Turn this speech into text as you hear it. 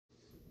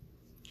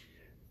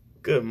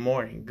Good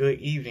morning, good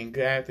evening,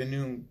 good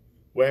afternoon,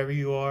 wherever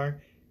you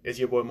are. It's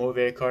your boy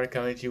Motivator Carter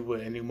coming to you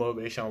with a new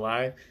Motivational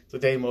Live.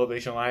 Today,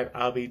 Motivational Live,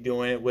 I'll be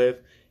doing it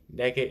with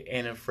naked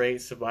and afraid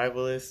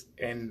survivalist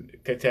and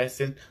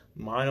contestant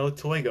Manu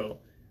Toigo.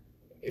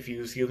 If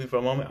you excuse me for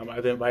a moment, I'm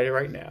about to invite it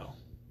right now.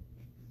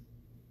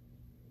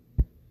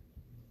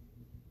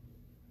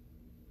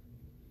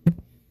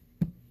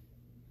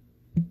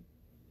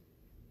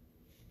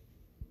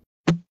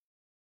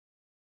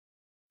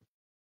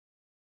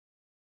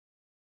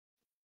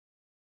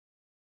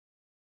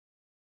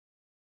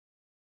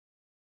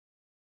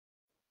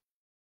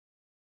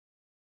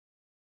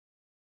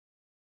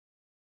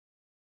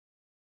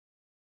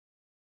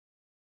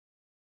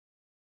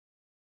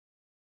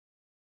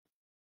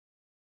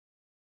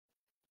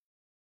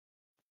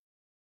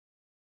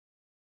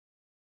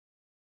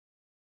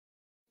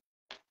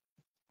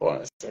 Hold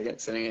on a second,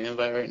 sending an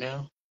invite right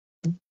now.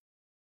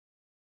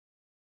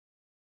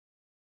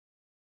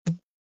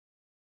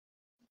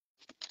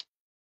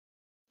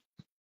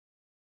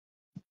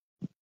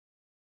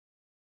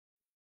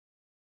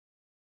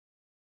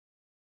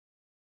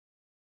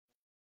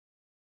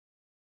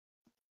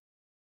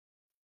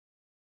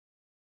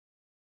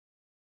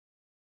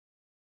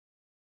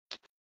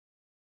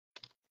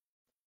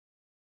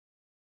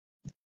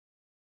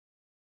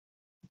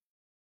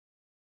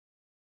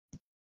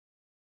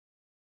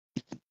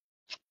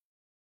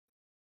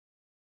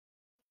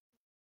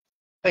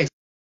 Thanks,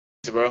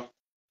 bro.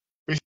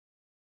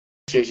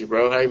 Appreciate you,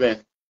 bro. How you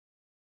been?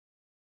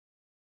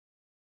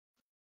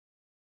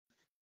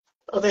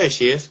 Oh, there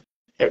she is.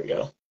 There we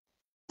go.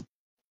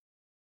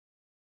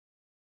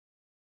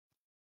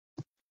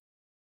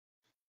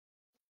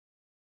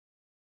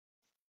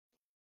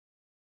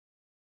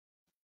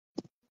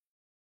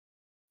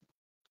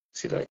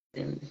 See if I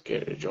can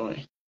get her to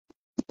join.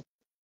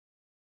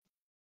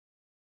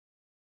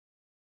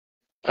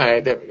 All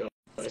right, there we go.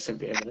 I sent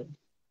the invite.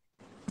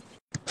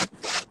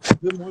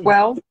 Good morning.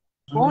 Well,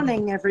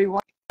 morning,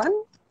 everyone.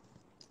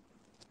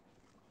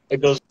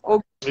 It goes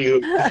Oh, for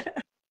you.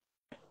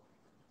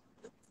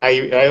 How are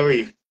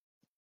you?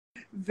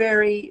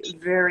 very,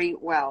 very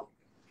well.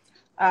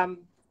 Hello,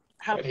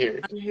 Right here.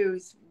 everyone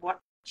who's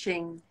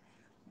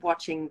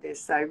watching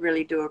this. I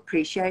really do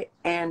appreciate,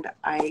 and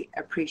I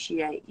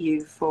appreciate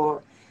you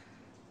for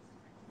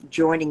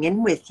joining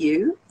in with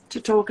you to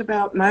talk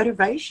about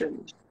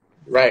motivation.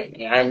 Right.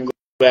 And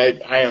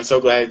I am so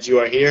glad you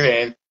are here.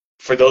 And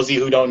for those of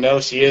you who don't know,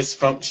 she's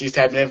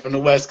tapping in from the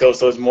West Coast.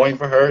 So it's morning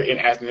for her and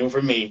afternoon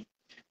for me.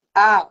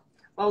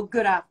 Well,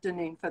 good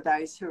afternoon for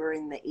those who are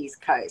in the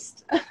East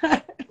Coast.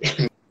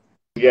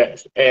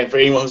 Yes. And for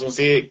anyone who's going to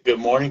see it, good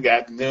morning, good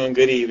afternoon,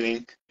 good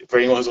evening. For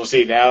anyone who's going to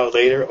see it now,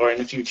 later, or in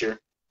the future.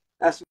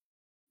 That's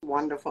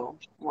wonderful,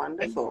 And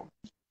wonderful.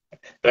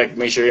 like,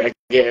 make sure I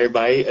get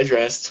everybody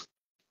addressed.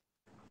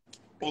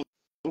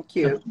 Thank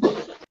you.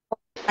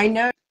 I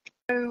know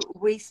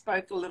we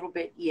spoke a little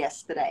bit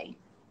yesterday.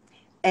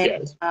 And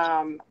Yes.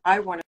 I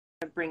want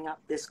to bring up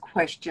this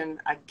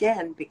question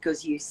again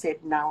because you said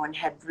no one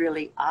had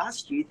really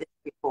asked you this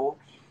before.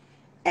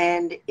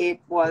 And it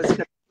was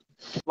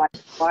like,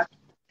 what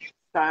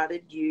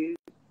started you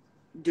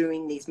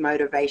doing these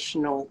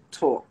motivational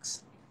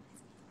talks?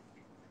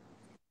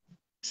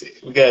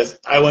 Because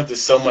I went through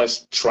so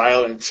much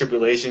trial and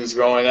tribulations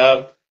growing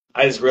up,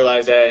 I just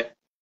realized that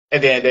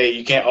at the end of the day,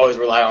 you can't always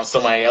rely on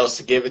somebody else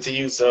to give it to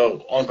you. So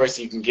the only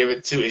person you can give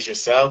it to is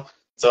yourself.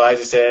 So I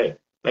just said,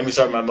 let me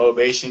start my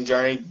motivation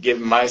journey,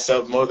 getting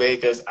myself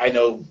motivated because I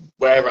know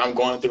wherever I'm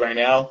going through right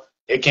now,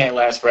 it can't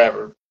last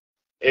forever.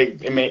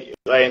 It may,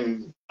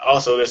 and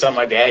also there's something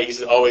my dad used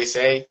to always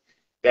say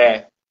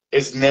that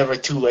it's never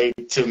too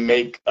late to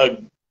make a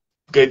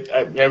good,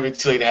 never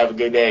too late to have a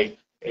good day.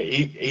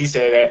 He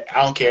said that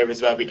I don't care if it's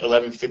about to be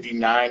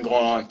 11:59 going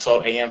on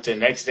 12 a.m. to the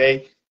next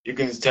day. You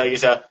can just tell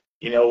yourself,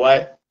 you know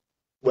what,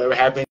 whatever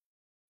happened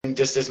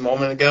just this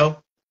moment ago,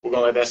 we're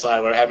gonna let that slide.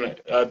 What happened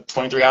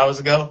 23 hours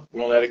ago,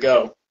 we're gonna let it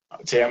go.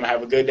 Today I'm gonna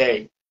have a good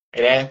day.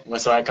 And then when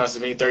somebody comes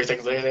to me 30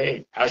 seconds later,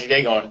 hey, how's your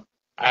day going?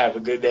 I have a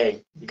good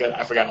day because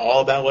I forgot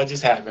all about what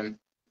just happened.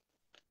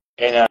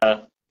 And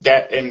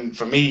and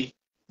for me,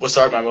 what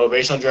started my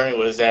motivational journey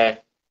was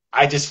that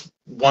I just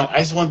want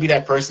to be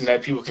that person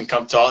that people can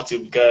come talk to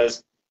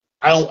because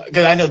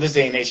I know this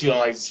day and age you don't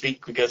like to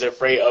speak because they're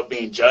afraid of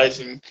being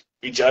judged and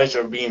be judged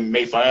or being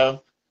made fun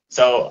of.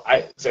 So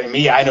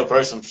me, I know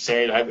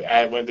personally,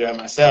 I went through that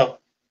myself.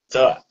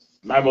 So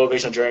my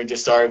motivational journey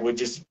just started with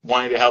just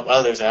wanting to help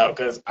others out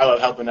because I love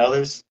helping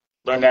others.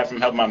 Learned that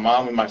from helping my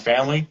mom and my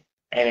family,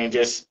 and then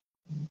just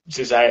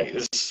I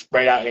just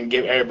spread out and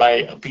give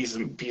everybody a piece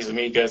of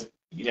me because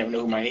you never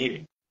know who might need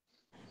it.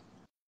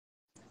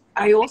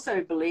 I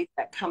also believe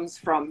that comes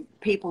from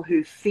people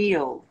who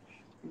feel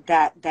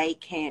that they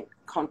can't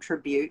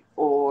contribute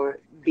or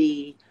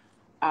be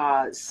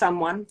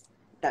someone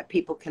that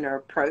people can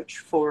approach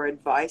for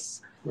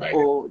advice Right.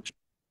 or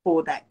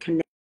for that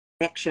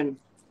connection.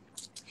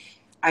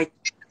 I,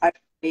 I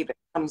believe it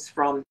comes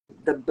from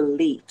the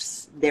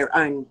beliefs, their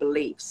own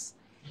beliefs.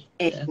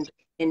 Yeah.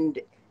 And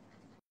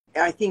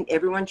I think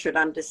everyone should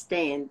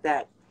understand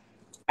that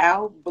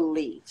our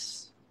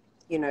beliefs,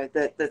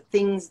 the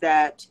things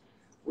that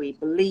we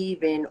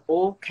believe in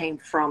all came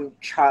from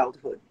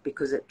childhood,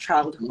 because at Mhm.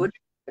 childhood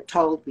we're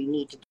told we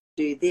need to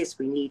do this,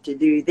 we need to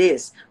do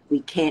this,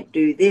 we can't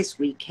do this,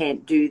 we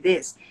can't do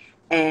this.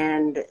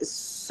 And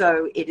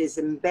so it is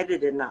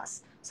embedded in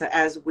us. So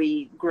as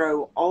we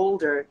grow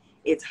older,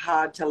 it's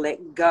hard to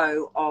let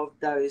go of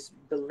those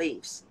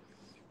beliefs.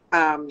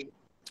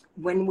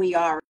 When we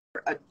are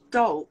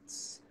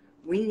adults,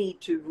 we need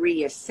to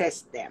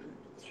reassess them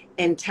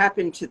and tap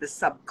into the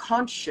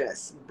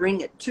subconscious,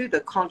 bring it to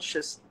the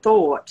conscious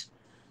thought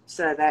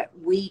so that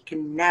we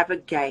can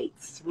navigate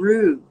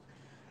through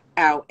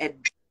our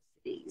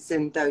adversities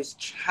and those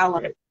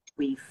challenges Right.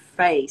 we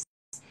face.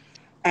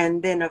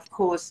 And then, of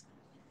course,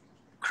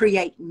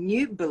 create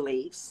new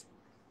beliefs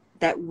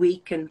that we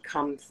can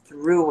come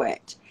through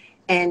it.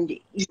 And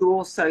you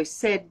also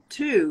said,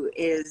 too,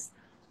 is,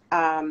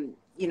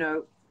 you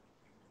know,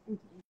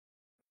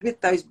 with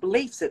those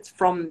beliefs, it's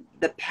from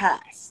the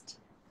past.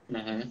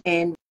 Mm-hmm.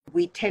 And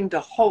we tend to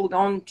hold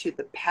on to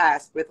the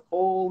past with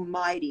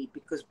almighty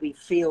because we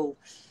feel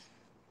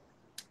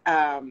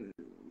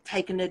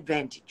taken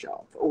advantage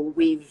of, or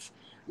we've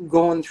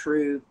gone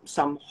through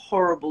some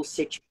horrible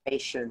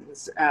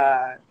situations.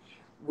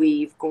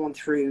 We've gone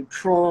through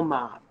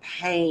trauma,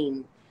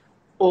 pain,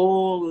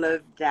 all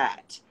of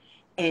that.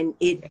 And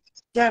it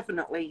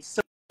definitely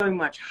so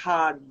much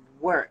hard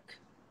work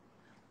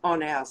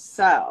on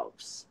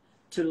ourselves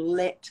to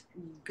let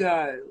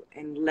go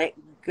and let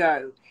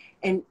go.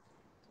 And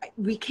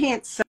we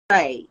can't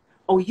say,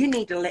 oh, you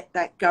need to let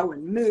that go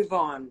and move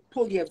on,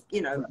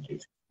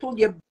 Right. pull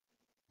your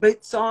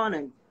boots on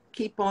and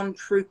keep on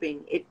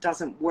trooping. It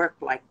doesn't work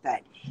like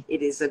that.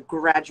 It is a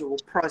gradual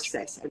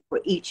process. And for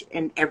each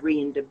and every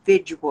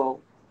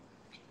individual,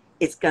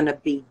 it's going to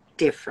be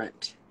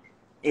different.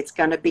 It's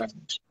going to be, Right.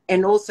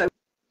 and also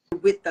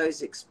with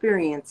those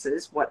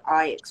experiences, what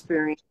I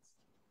experienced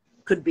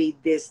could be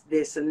this,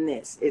 this, and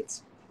this.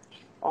 It's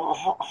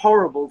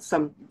horrible,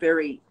 some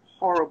very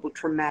horrible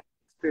traumatic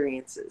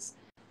experiences,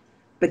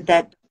 but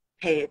that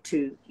compared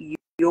to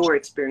your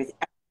experience,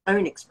 our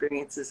own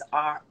experiences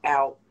are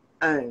our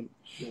own.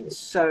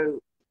 So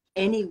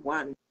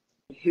anyone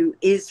who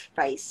is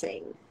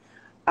facing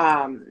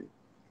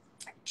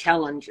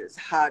challenges,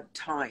 hard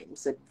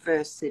times,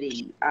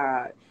 adversity,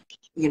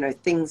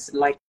 things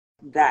like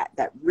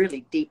that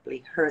really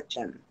deeply hurt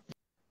them,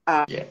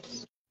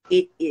 Yes.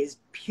 it is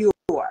pure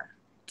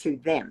to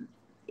them.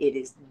 It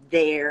is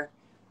their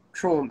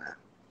trauma.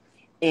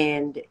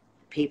 And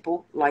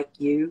people like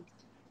you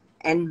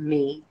and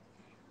me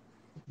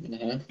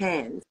Mm-hmm.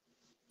 can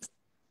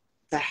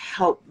to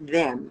help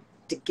them,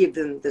 to give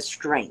them the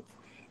strength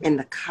and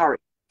the courage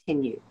to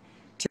continue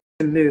to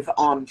move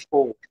on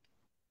forward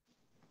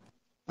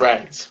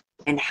Right.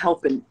 and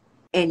help in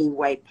any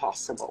way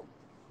possible.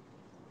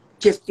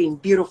 Just being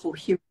beautiful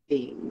human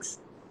beings.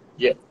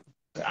 Yeah.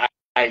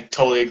 I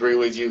totally agree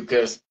with you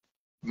because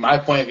my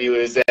point of view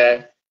is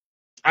that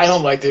I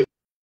don't like to,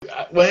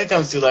 when it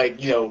comes to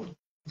like,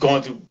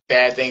 going through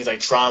bad things like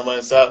trauma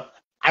and stuff,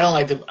 I don't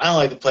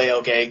like to play,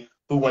 okay,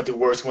 who went through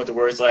worse.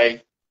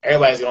 Like,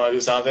 everybody's going to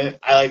do something.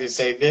 I like to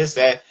say this,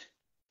 that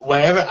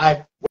whenever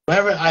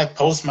I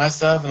post my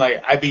stuff and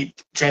like I be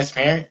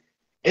transparent,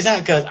 it's not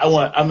because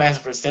I'm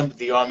asking for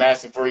sympathy or I'm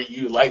asking for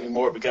you to like me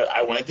more because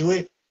I went through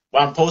it.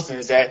 What I'm posting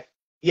is that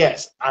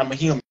yes, I'm a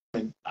human.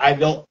 I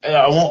won't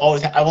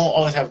always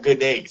have good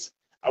days.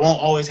 I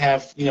won't always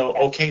have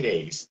okay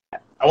days.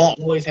 I won't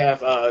always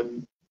have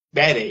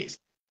bad days.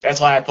 That's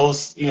why I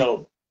post.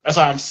 That's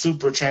why I'm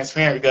super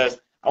transparent because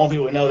I want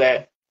people to know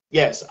that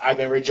yes, I've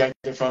been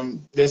rejected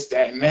from this,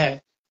 that, and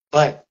that,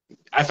 but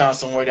I found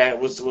somewhere that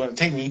was willing to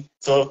take me,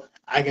 so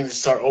I can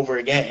just start over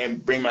again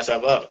and bring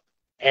myself up.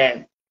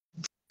 And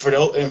for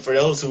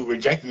those who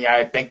reject me,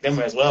 I thank them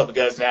as well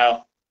because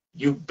now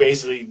you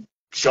basically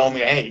show me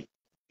that hey,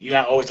 you're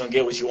not always gonna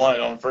get what you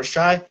wanted on the first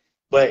try,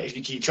 but if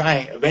you keep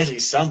trying, eventually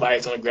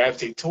somebody's gonna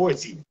gravitate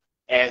towards you.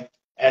 And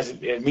as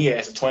me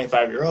as a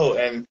 25-year-old,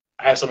 and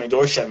I have so many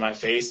doors shut in my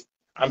face,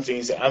 I'm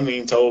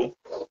being told,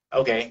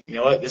 okay, you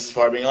know what, this is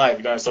part of being life.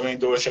 You're gonna have so many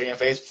doors shut in your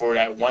face before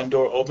that one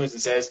door opens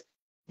and says,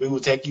 we will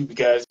take you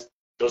because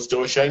those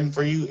doors shutting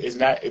for you is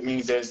not. It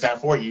means that it's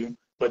not for you.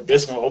 But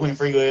this one opening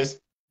for you is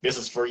this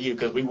is for you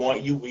because we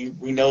want you.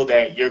 We know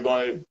that you're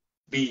going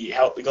to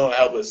you're going to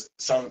help us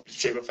some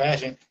shape or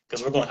fashion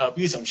because we're going to help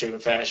you some shape or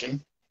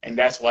fashion. And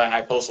that's why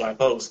I post what I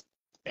post.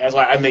 That's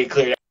why I made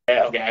clear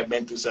that okay, I've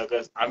been through stuff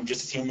because I'm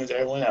just as human as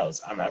everyone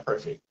else. I'm not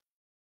perfect.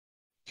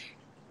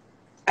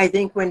 I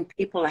think when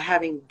people are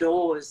having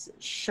doors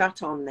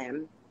shut on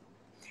them,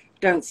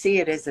 don't see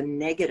it as a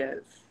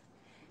negative,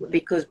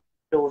 because when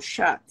the door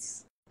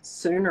shuts,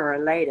 sooner or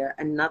later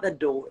another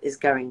door is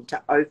going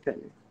to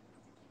open.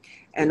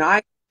 And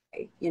I,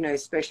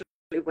 especially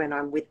when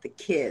I'm with the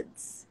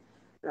kids,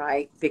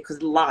 right? Because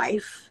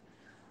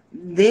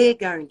they're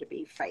going to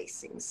be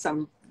facing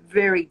some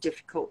very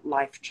difficult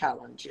life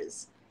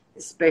challenges,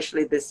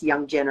 especially this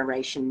young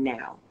generation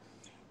now.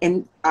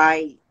 And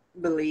I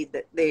believe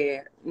that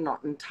they're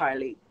not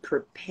entirely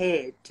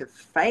prepared to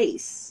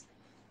face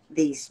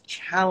these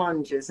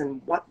challenges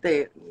and what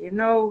they're,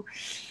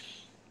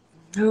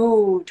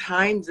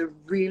 times are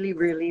really,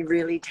 really,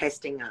 really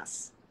testing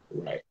us.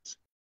 Right.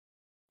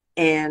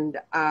 And,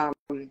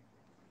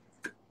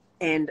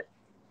 and,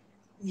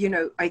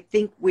 I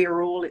think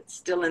we're all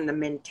still in the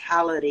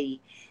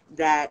mentality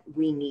that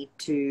we need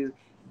to,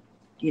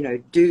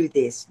 do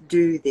this,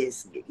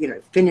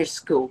 finish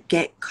school,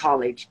 get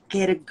college,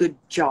 get a good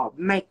job,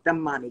 make the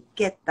money,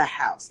 get the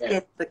house,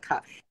 get the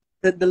car.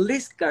 The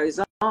list goes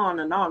on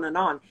and on and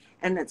on.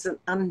 And it's an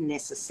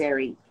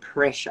unnecessary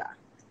pressure.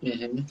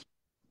 Mm-hmm.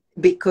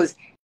 Because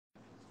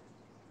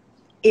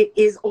it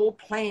is all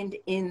planned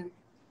in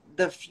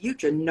the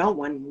future. No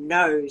one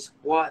knows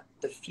what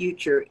the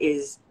future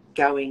is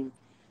going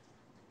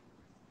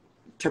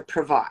to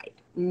provide.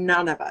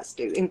 None of us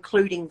do,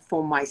 including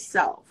for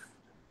myself.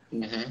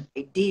 Mm-hmm.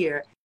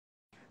 Idea,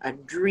 a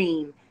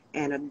dream,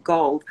 and a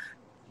goal.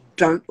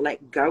 Don't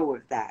let go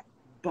of that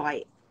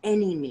by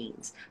any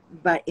means.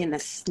 But in a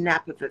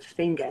snap of a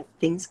finger,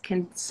 things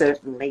can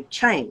certainly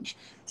change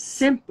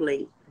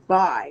simply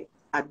by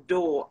a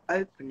door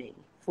opening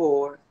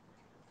for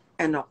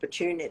an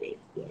opportunity.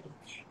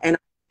 And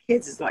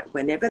kids is like,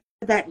 whenever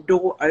that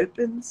door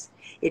opens,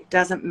 it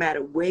doesn't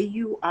matter where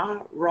you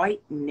are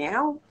right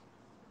now,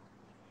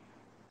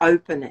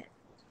 open it.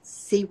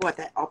 See what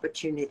that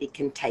opportunity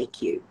can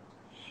take you.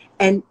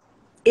 And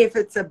if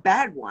it's a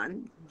bad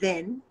one,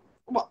 then,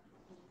 well,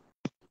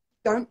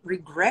 don't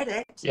regret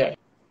it. Yeah.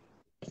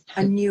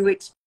 A new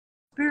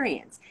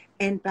experience.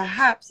 And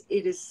perhaps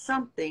it is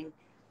something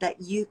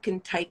that you can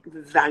take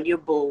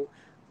valuable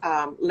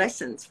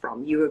lessons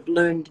from. You have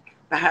learned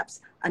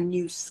perhaps a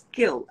new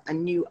skill, a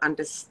new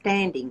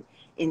understanding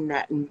in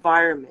that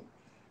environment.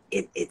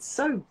 It's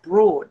so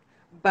broad,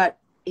 but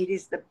it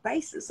is the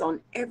basis on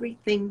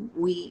everything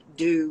we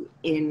do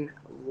in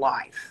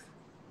life.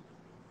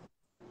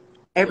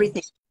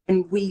 Everything.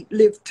 And we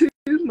live too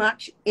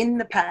much in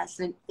the past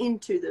and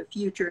into the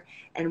future,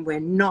 and we're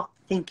not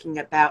thinking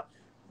about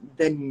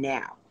the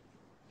now.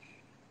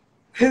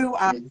 Who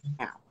are we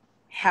now?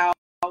 How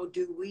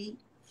do we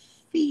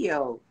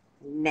feel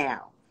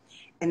now?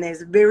 And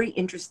there's a very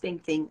interesting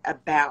thing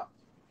about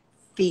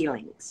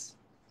feelings.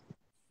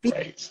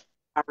 Feelings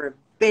are a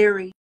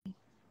very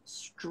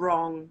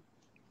strong,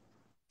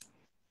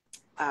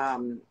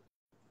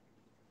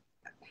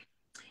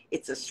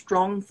 it's a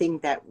strong thing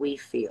that we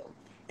feel.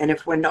 And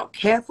if we're not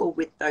careful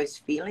with those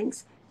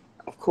feelings,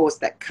 of course,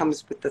 that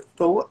comes with the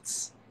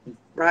thoughts,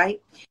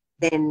 right?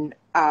 Then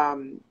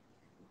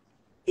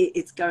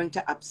it's going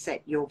to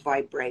upset your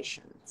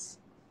vibrations.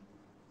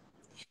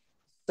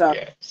 So,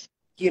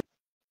 you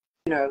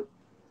know,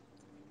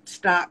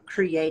 start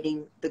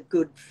creating the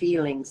good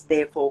feelings,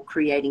 therefore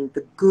creating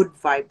the good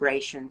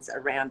vibrations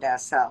around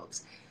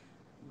ourselves.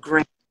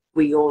 Granted,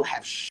 we all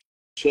have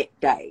shit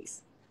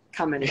days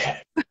coming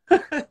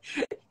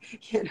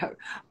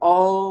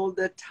all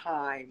the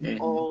time,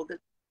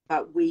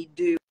 but we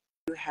do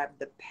have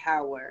the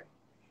power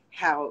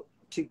how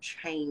to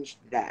change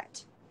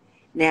that.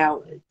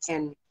 Now,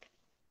 and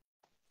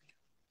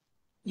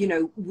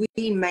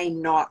we may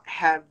not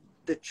have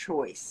the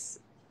choice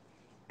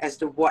as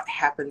to what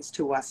happens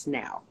to us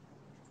now,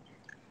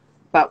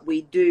 but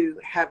we do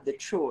have the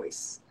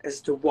choice as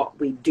to what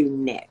we do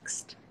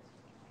next.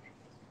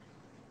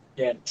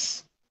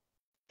 Yes.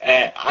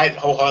 And I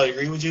wholeheartedly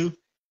agree with you,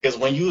 because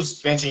when you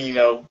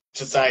mention,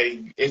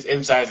 society is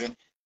emphasizing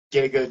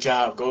get a good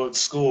job, go to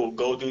school,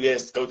 go do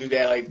this, go do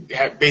that,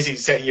 like basically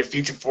setting your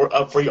future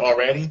up for you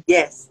already.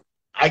 Yes.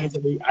 I can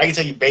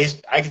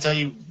tell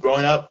you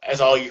growing up,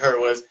 that's all you heard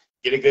was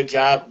get a good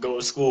job, go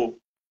to school.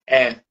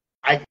 And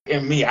I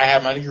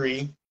have my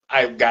degree.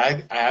 I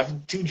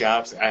have 2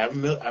 jobs.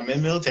 I'm in the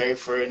military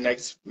for the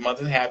next month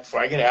and a half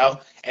before I get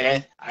out, and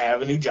then I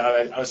have a new job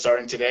that I'm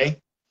starting today.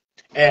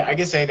 And I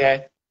can say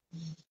that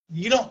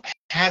you don't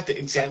have to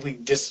exactly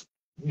just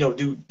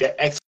do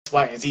the X,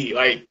 Y, and Z.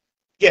 Like,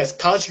 yes,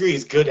 college degree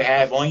is good to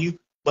have on you,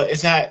 but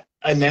it's not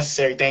a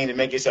necessary thing to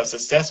make yourself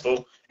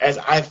successful. As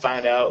I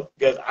find out,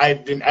 because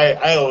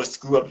I always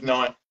grew up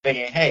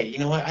thinking, hey, you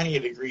know what, I need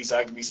a degree so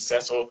I can be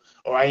successful,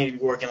 or I need to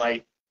be working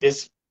like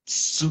this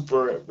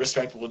super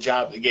respectable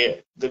job to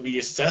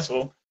be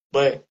successful.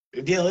 But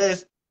the deal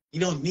is, you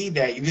don't need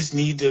that. You just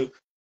need to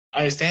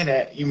understand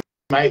that you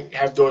might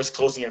have doors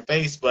closed in your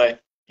face,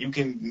 but you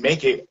can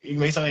make it. You can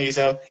make something of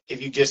yourself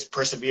if you just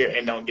persevere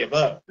and don't give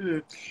up.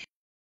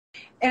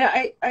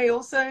 And I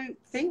also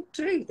think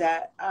too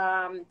that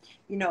a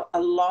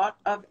lot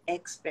of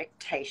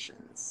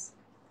expectations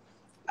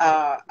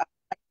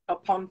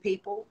upon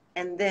people,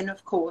 and then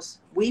of course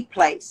we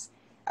place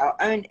our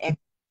own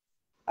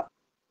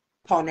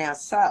upon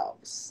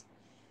ourselves,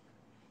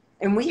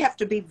 and we have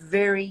to be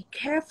very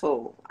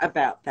careful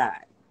about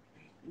that.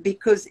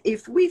 Because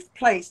if we've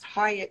placed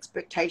high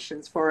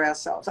expectations for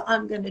ourselves,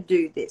 I'm going to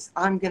do this,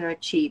 I'm going to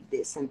achieve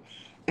this, and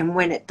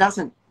when it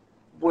doesn't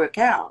work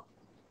out,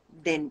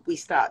 then we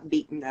start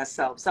beating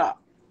ourselves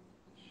up.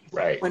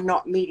 Right. We're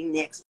not meeting the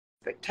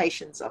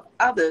expectations of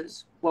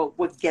others, well,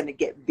 we're going to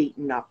get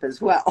beaten up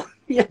as well.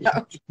 You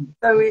know,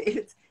 so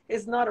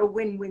it's not a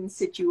win-win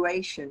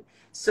situation.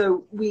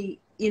 So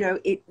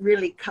it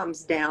really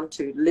comes down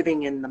to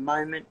living in the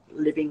moment,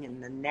 living in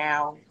the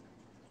now.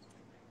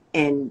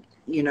 And,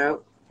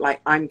 like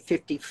I'm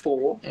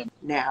 54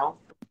 now,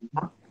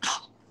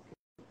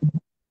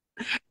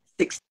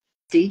 60,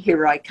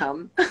 here I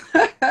come.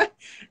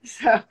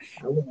 So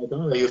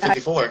you're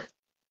 54.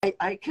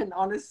 I can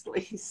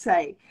honestly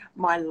say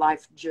my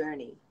life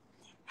journey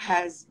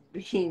has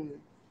been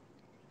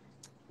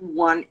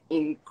one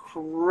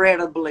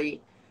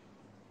incredibly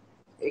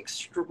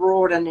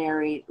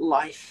extraordinary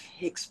life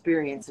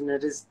experience, and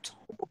it has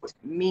taught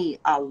me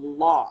a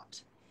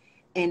lot.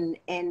 And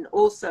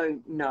also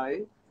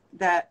know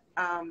that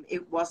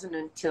it wasn't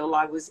until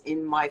I was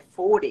in my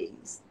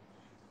 40s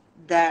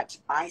that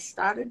I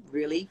started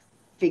really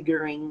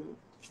figuring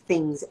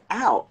things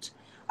out.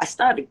 I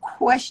started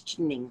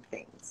questioning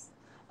things.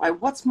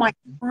 Like, what's my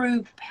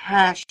true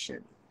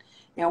passion?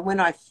 Now, when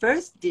I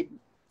first did,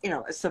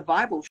 a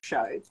survival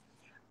show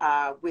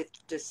with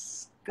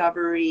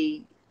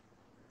Discovery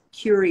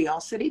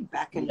Curiosity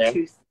back in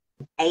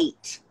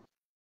 2008,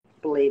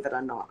 believe it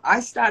or not,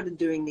 I started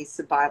doing these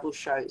survival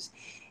shows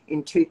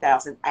in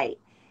 2008.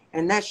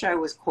 And that show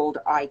was called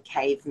I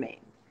Caveman.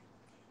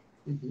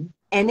 Mm-hmm.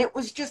 And it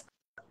was just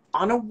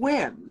on a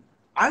whim.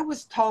 I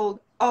was told,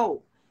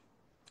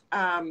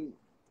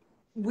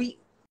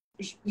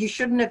 you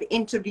shouldn't have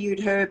interviewed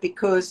her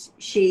because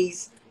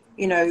she's,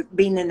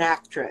 been an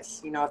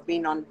actress. I've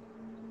been on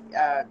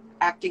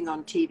acting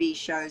on TV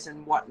shows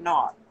and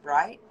whatnot,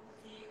 right?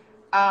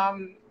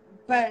 And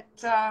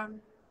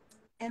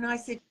I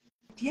said,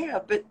 yeah,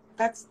 but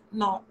that's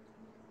not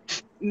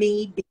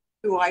me being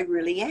who I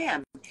really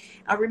am.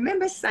 I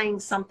remember saying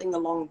something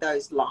along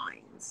those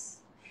lines.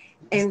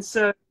 And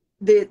so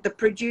the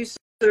producer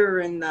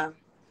and the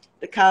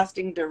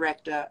casting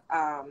director,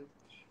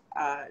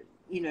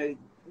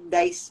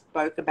 they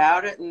spoke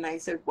about it and they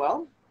said,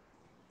 well,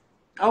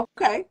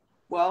 okay,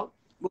 well.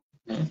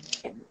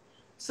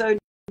 So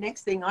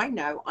next thing I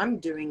know, I'm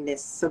doing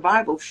this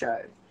survival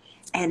show.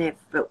 And if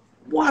it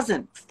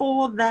wasn't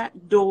for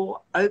that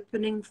door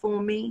opening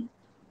for me,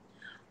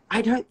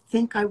 I don't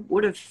think I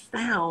would have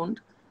found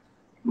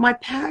my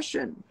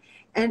passion.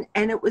 And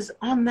it was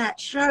on that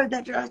show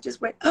that I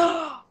just went,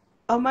 oh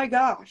my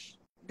gosh,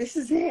 this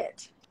is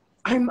it.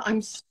 I'm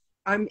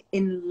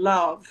in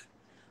love.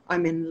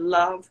 I'm in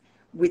love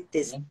with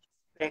this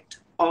aspect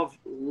of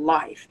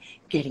life,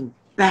 getting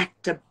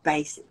back to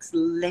basics,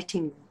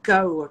 letting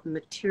go of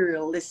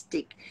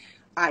materialistic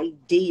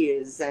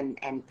ideas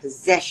and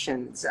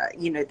possessions,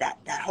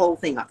 that whole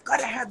thing. I've got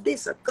to have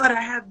this, I've got to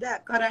have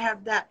that, got to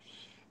have that.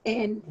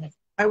 And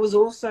I was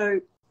also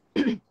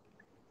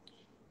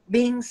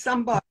being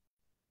somebody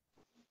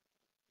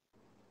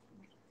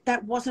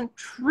that wasn't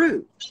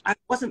true. I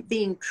wasn't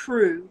being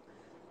true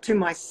to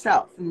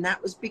myself. And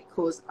that was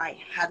because I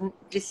hadn't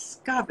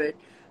discovered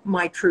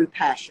my true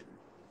passion.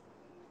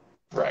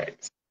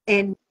 Right.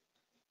 And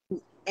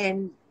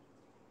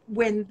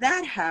when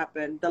that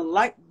happened, the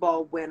light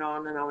bulb went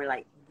on and I was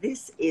like,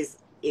 this is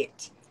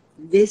it.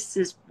 This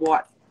is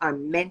what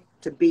I'm meant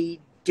to be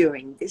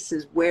doing. This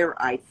is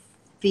where I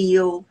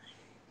feel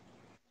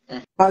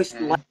most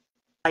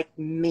like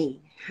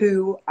me,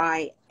 who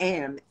I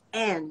am.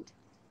 And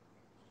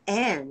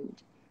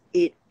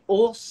it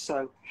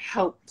also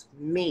helped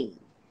me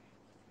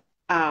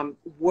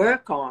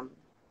work on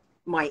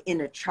my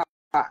inner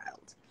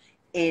child.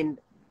 And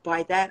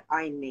by that,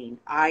 I mean,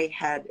 I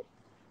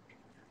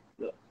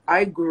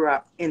grew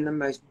up in the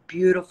most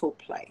beautiful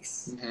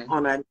place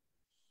on a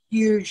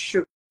huge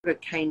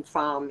sugarcane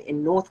farm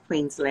in North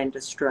Queensland,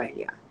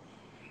 Australia.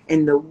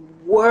 And the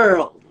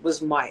world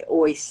was my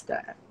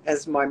oyster,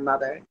 as my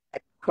mother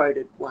had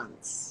quoted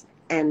once.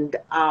 And,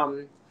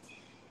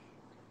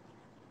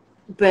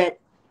 but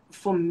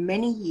for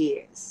many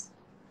years,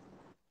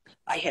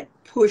 I had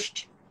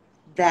pushed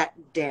that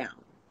down,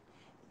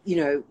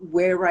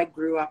 where I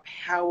grew up,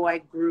 how I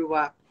grew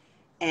up.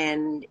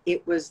 And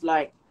it was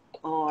like,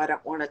 oh, I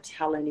don't want to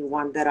tell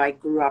anyone that I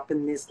grew up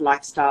in this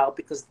lifestyle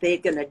because they're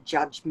going to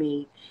judge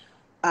me,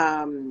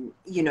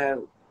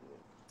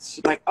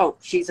 like, oh,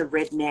 she's a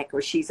redneck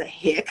or she's a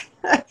hick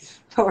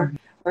or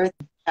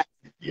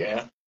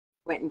yeah.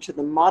 Went into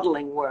the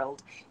modeling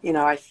world.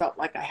 I felt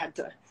like I had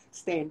to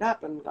stand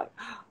up and like,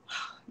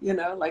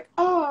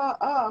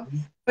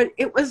 but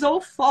it was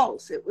all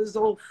false. It was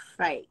all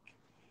fake.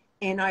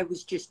 And I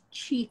was just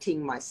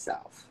cheating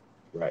myself.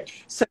 Right.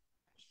 So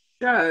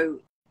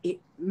it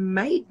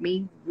made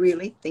me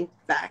really think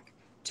back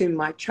to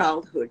my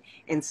childhood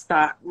and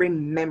start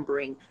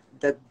remembering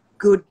the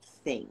good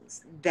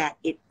things that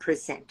it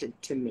presented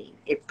to me.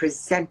 It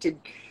presented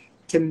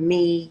to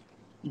me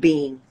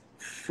being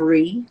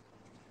free.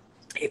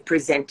 It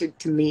presented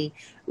to me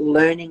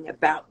learning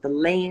about the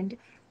land,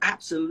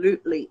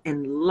 absolutely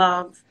in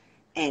love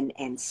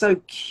and so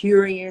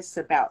curious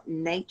about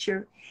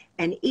nature.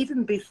 And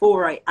even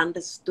before I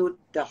understood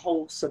the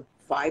whole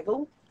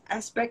survival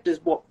aspect is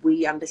what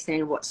we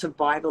understand what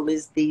survival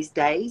is these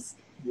days.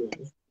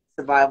 Yes.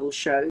 Survival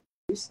shows,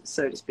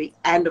 so to speak.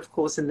 And of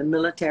course, in the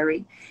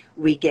military,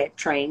 we get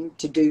trained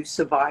to do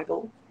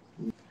survival.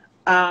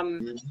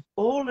 Mhm.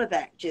 All of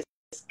that just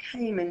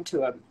came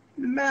into a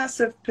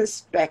massive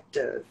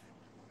perspective.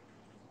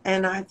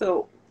 And I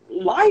thought,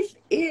 life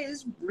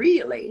is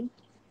really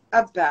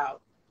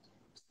about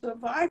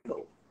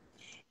survival.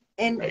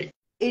 And Right.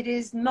 it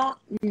is not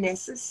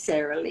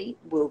necessarily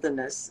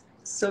wilderness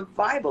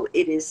survival.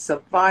 It is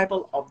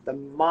survival of the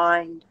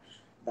mind,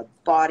 the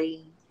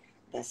body,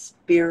 the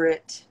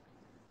spirit,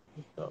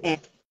 So,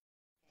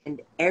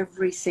 and,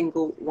 every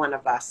single one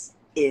of us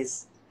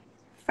is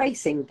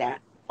facing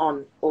that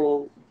on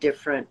all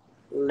different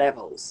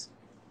levels.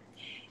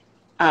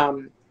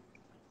 Um,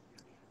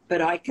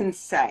 but I can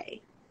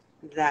say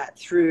that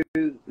through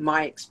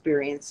my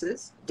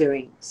experiences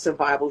doing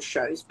survival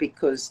shows,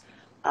 because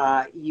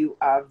you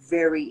are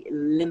very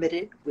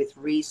limited with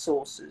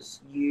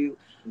resources, you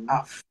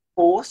are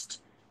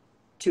forced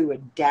to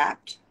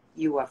adapt,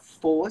 you are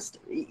forced,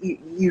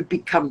 you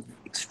become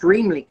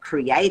extremely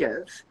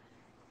creative,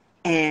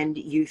 and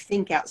you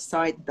think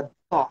outside the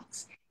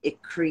box.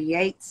 It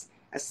creates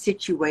a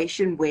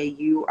situation where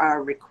you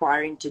are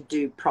requiring to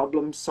do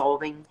problem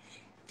solving,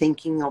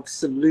 thinking of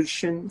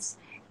solutions,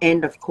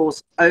 and of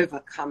course,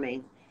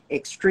 overcoming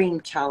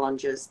extreme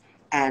challenges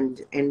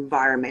and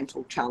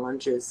environmental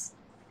challenges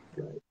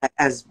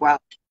as well.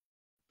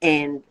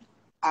 And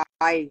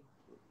I,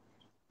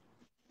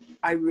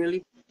 I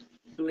really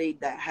believe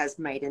that has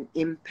made an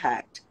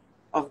impact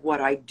of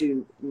what I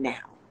do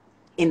now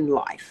in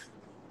life.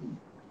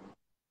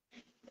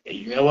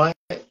 you know what?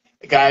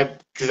 Guy,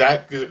 cause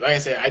like I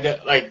said, I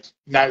did like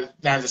not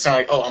to sound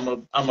like,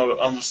 oh,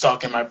 I'm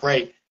stalking my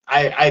prey.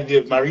 I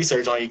did my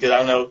research on you because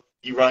I know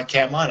you run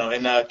Camp Mono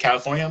in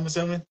California, I'm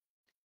assuming.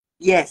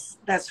 Yes,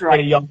 that's And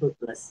right. you also,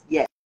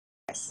 Yes.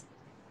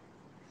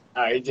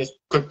 all right, just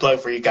quick plug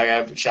for you,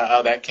 guy. Shout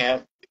out that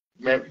camp.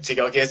 Remember, take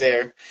your kids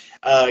there.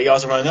 You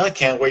also run another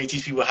camp where you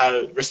teach people how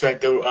to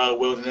respect the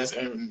wilderness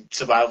and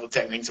survival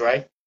techniques,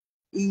 right?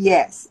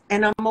 Yes,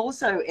 and I'm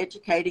also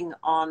educating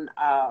on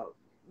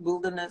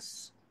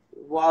wilderness,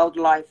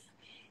 wildlife,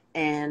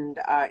 and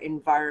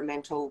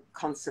environmental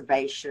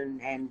conservation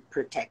and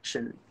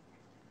protection.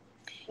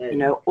 You Mm.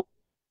 know, all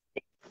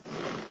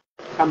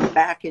come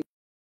back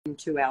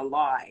into our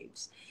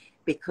lives,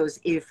 because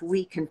if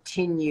we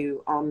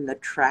continue on the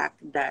track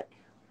that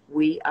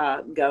we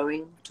are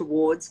going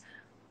towards,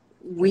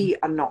 we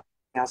are not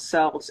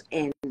ourselves,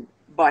 and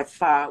by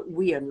far,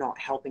 we are not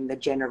helping the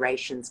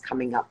generations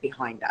coming up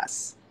behind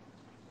us.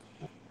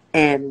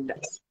 And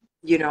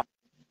you know,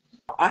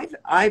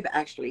 I've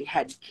actually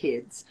had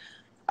kids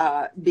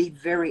be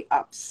very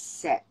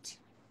upset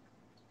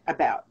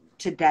about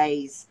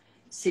today's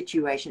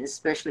situation,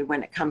 especially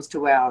when it comes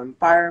to our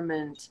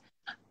environment,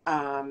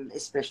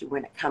 especially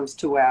when it comes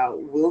to our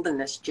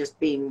wilderness just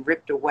being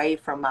ripped away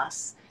from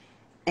us,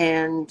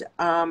 and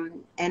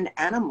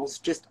animals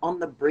just on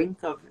the brink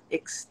of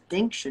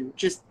extinction.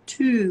 Just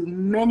too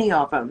many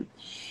of them.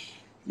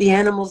 The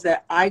animals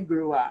that I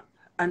grew up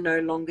are no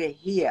longer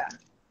here,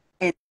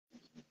 and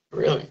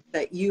Really?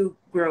 that you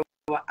grow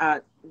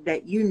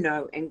that you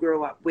know and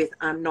grow up with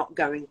are not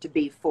going to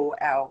be for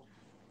our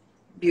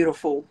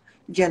beautiful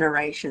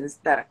generations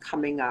that are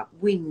coming up.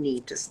 We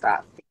need to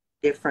start thinking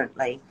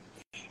differently.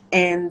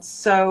 And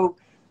so,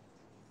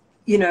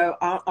 you know,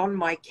 on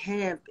my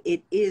camp,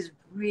 it is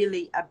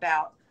really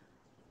about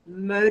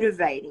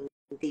motivating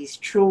these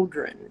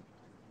children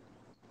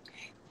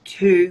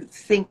to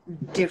think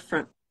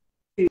different,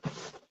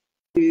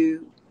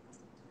 to,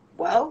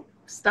 well,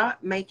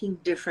 start making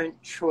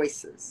different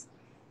choices.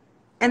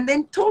 And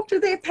then talk to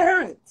their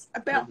parents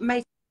about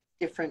making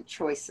different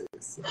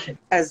choices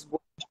as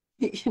well.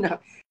 You know,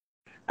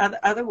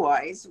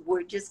 otherwise,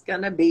 we're just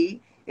going to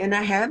be in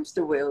a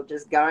hamster wheel,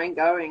 just going,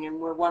 and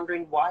we're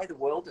wondering why the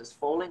world is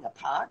falling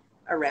apart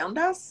around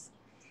us.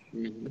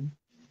 Mm-hmm.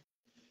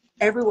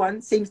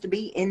 Everyone seems to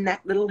be in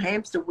that little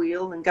hamster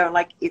wheel and going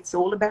like, it's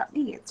all about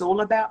me, it's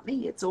all about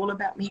me, it's all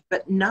about me.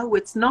 But no,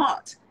 it's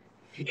not.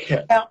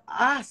 Yeah. About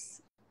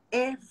us,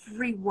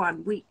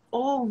 everyone, we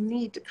all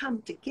need to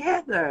come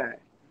together.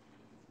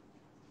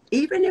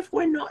 Even if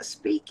we're not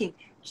speaking,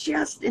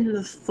 just in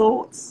the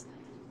thoughts,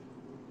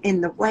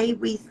 in the way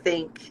we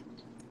think,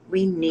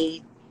 we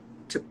need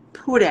to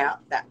put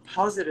out that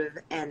positive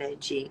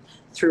energy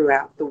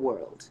throughout the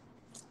world.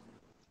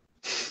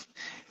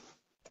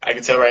 I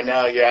can tell right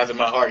now you're after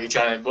my heart. You're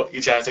trying to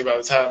take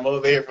about the time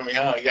motivator from me,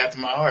 huh? You after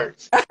my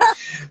heart.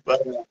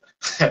 But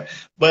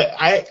but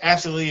I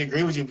absolutely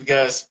agree with you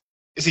because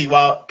you see,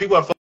 while people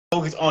are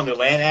focused on the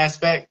land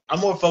aspect, I'm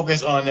more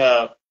focused on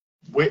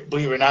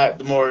believe it or not,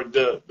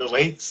 the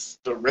lakes,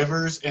 the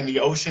rivers, and the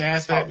ocean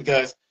aspect Oh,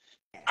 because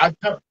I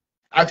come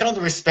I come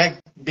to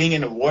respect being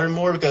in the water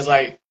more because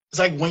like it's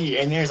like when you're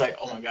in there, it's like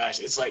oh my gosh,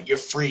 it's like you're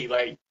free.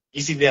 Like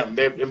you see them,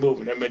 they're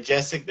moving, they're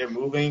majestic, they're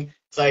moving.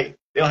 It's like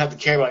they don't have to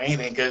care about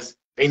anything because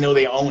they know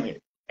they own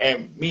it.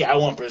 And me, I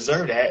want to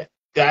preserve that.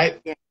 I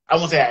yeah. I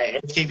won't say I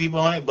educate people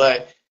on it,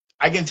 but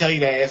I can tell you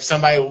that if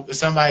somebody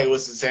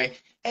was to say,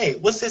 "Hey,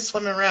 what's this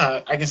swimming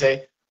around?" I can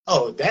say,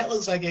 "Oh, that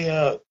looks like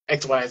a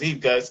X, Y, and Z,"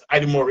 because I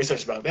do more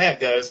research about that.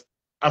 Because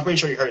I'm pretty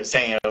sure you heard the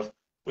saying of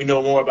we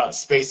know more about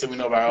space than we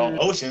know about our own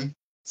Mm. ocean.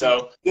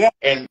 So, Yeah,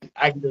 and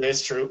I think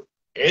it's true.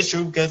 It's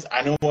true because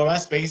I know more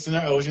about space than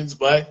our oceans,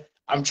 but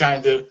I'm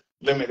trying to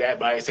limit that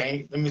by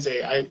saying, let me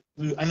say, I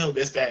know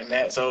this, that, and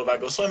that. So if I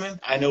go swimming,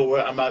 I know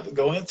what I'm about to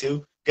go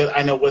into because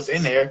I know what's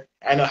in there.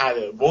 I know how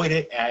to avoid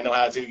it, and I know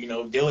how to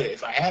deal with it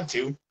if I have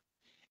to.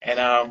 And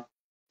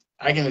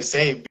I can just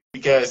say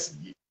because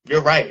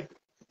you're right.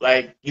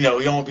 Like you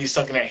don't want to be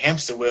stuck in that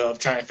hamster wheel of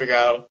trying to figure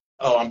out,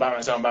 oh, I'm by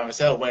myself, I'm by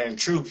myself. When in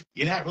truth,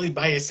 you're not really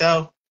by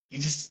yourself.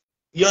 You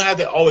don't have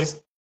to always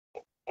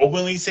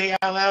openly say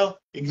out loud.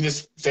 You can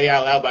just say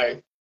out loud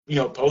by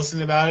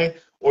posting about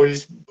it, or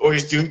just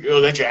do or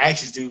let your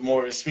actions do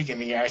more speaking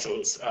than your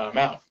actual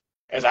mouth.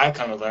 As I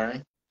kind of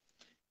learned,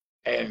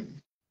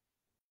 and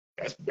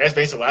that's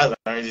basically what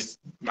I learned. Just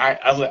I'm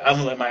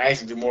gonna let my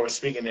actions do more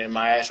speaking than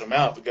my actual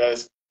mouth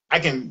because I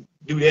can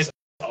do this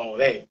all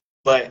day,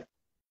 but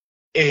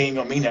it ain't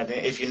gonna mean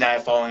nothing if you're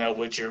not following up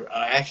with your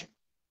action.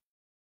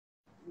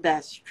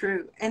 that's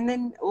true. And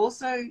then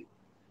also,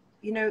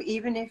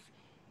 even if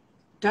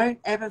don't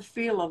ever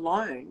feel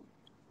alone,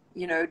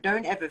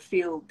 don't ever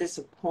feel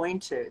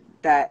disappointed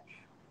that,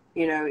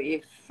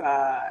 if,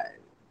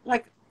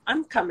 like,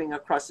 I'm coming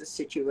across a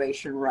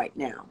situation right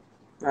now,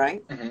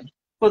 right? Mm-hmm.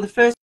 For the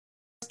first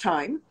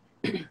time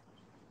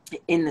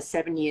in the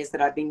 7 years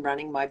that I've been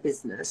running my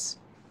business,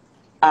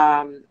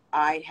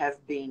 I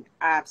have been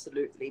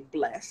absolutely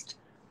blessed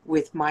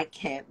with my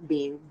camp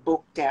being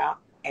booked out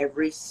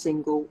every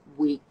single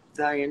week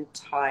the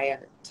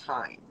entire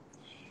time.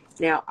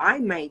 Now, I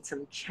made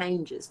some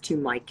changes to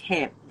my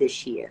camp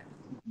this year,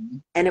 Mm-hmm.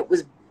 and it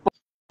was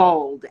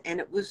bold and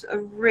it was a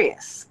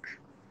risk.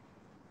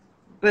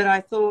 But I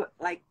thought,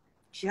 like,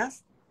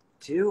 just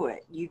do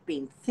it. You've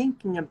been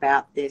thinking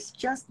about this.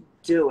 Just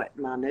do it,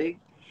 Manu.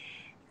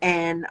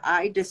 And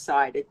I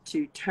decided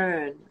to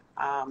turn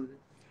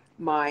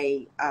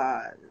my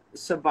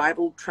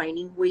survival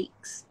training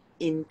weeks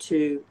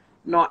into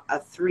not a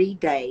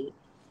 3-day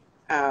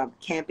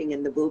camping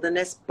in the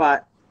wilderness,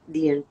 but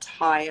the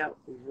entire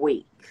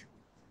week.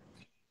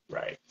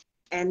 Right.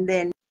 And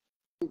then,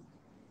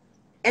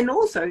 and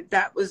also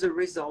that was a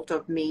result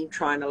of me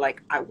trying to,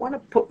 like, I want to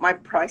put my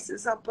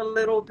prices up a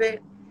little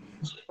bit.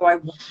 So I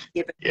want to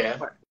give it Yeah.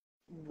 what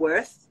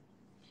worth.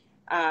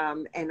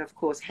 And of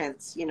course,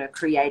 hence,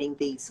 creating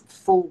these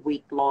full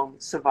week-long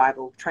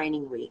survival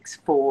training weeks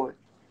for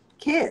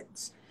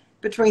kids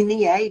between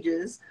the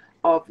ages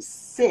of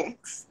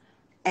 6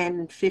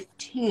 and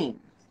 15.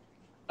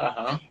 Uh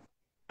huh.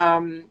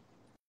 Um,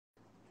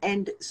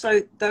 and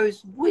so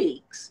those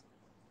weeks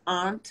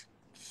aren't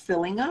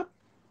filling up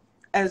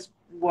as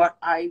what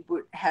I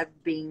would have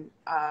been,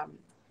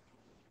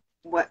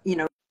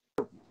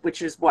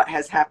 which is what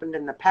has happened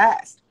in the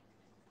past.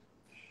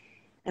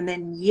 And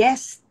then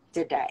yes,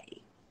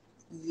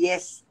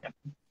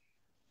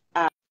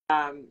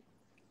 um,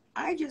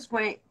 I just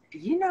went,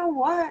 you know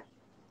what?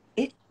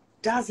 It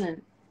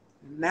doesn't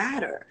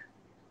matter.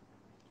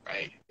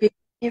 Right.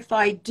 If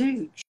I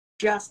do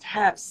just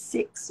have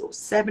 6 or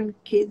 7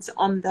 kids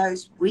on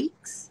those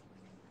weeks,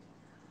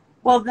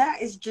 well,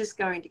 that is just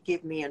going to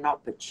give me an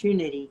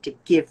opportunity to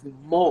give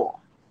more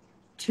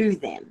to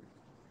them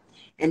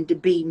and to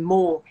be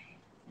more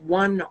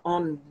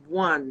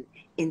one-on-one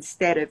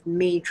instead of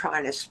me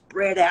trying to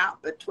spread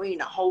out between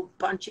a whole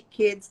bunch of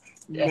kids.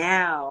 Yeah.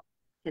 Now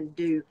I can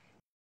do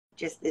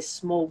just this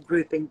small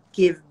group and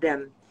give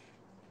them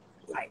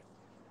like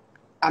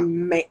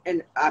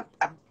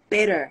a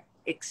better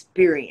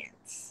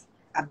experience,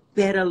 a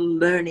better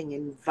learning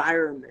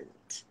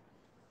environment.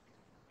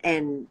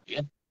 And,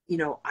 Yeah.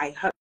 I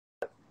hope,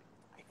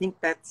 I think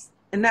that's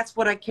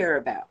what I care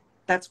about.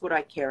 That's what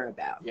I care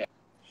about. Yeah.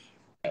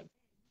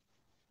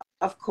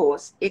 Of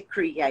course, it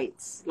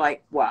creates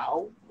like,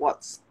 wow,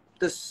 what's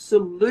the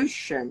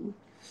solution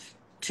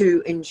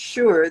to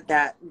ensure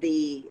that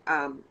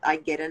I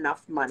get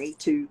enough money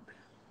to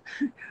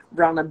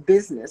run a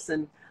business?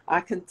 And I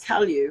can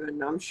tell you,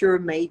 and I'm sure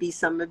maybe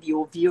some of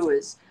your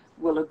viewers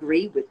will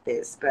agree with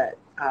this, but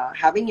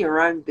having your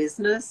own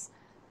business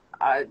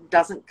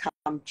doesn't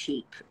come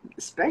cheap,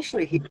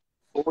 especially here in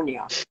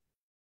California.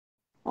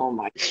 Oh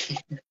my,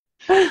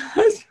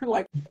 it's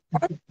like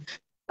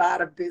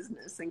start a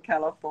business in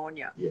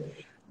California, Yeah.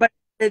 but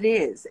it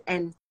is,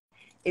 and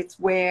it's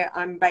where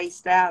I'm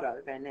based out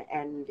of,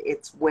 and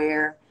it's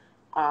where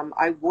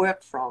I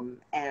work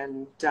from,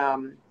 and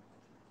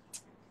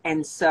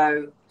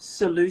so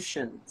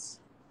solutions,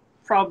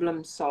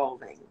 problem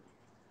solving.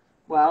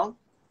 Well,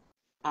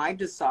 I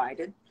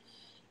decided,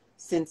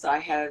 since I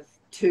have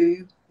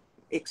 2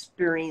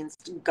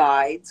 experienced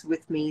guides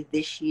with me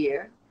this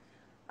year,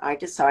 I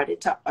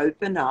decided to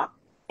open up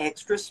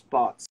extra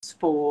spots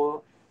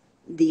for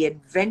the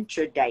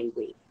adventure day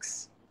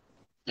weeks.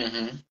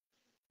 Mm-hmm.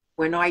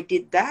 When I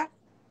did that,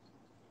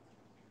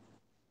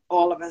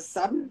 all of a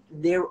sudden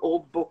they're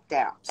all booked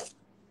out.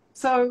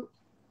 So,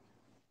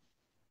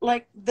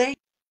 like, there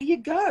you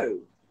go.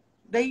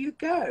 There you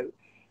go.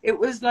 It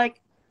was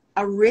like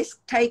a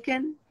risk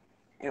taken.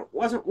 It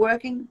wasn't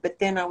working, but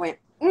then I went,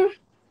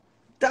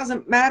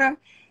 doesn't matter.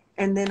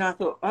 And then I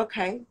thought,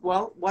 okay,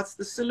 well, what's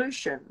the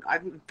solution?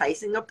 I'm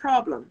facing a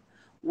problem.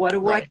 What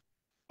do I? Right.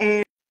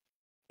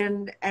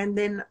 And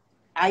then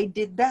I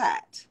did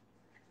that.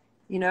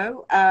 You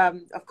know,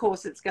 of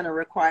course, it's going to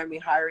require me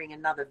hiring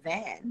another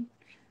van,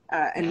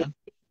 an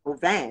additional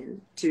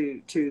van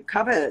to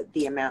cover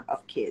the amount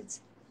of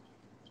kids.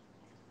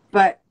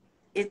 But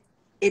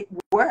it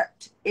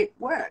worked. It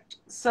worked.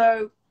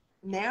 So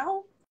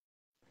now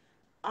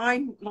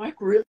I'm like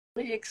really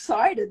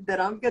excited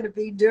that I'm going to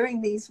be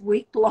doing these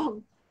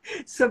week-long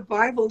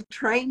survival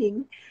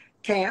training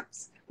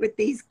camps with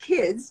these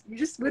kids,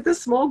 just with a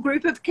small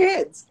group of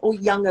kids, or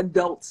young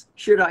adults,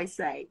 should I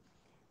say.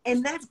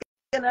 And that's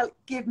going to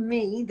give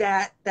me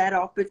that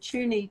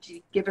opportunity to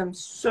give them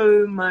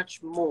so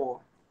much more.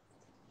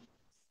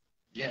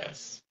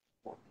 Yes.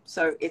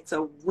 So it's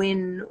a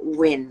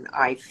win-win,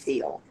 I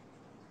feel.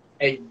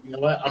 Hey, you know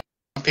what?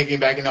 I'm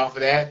piggybacking off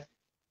of that.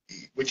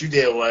 What you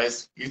did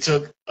was you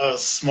took a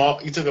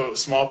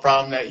small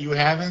problem that you were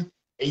having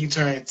and you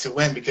turned it to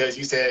win, because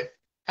you said,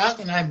 how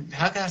can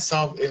I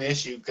solve an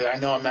issue, because I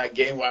know I'm not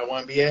getting where I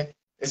want to be at,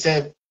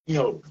 instead of, you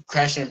know,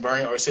 crashing and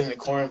burning or sitting in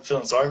the corner and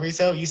feeling sorry for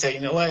yourself. You say,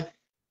 you know what,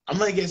 I'm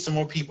going to get some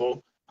more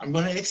people, I'm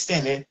going to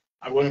extend it,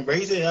 I'm going to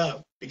raise it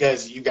up,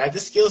 because you got the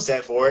skill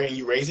set for it, and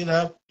you raised it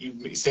up, you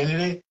extended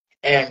it,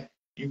 and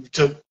you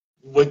took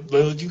what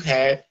little you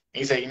had and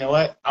you say, you know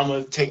what, I'm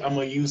going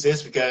to use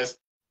this, because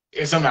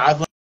it's something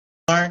I've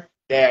learned,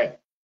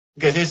 that,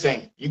 because here's the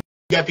thing, you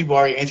got people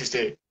already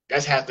interested.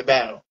 That's half the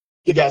battle.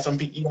 You got some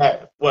people, you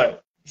got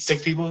what,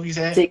 6 people, you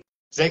said? 6.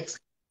 6?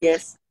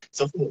 Yes.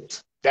 So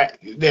there's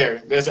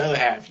the other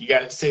half. You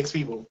got 6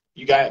 people.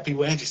 You got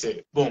people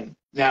interested. Boom.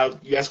 Now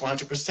that's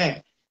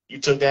 100%. You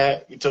took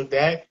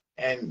that,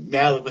 and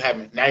now look what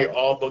happened. Now you're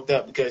all booked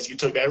up because you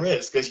took that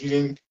risk. Because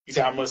you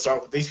said, I'm going to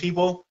start with these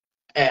people,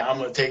 and I'm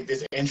going to take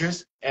this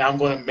interest, and I'm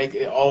going to make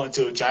it all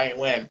into a giant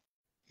win.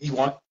 You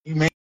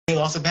may have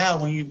lost a battle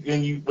when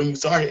you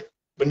started,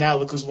 but now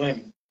look who's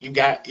winning.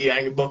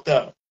 You're booked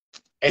up,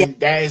 and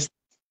that is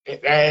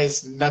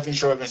nothing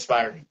short of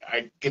inspiring.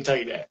 I can tell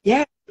you that.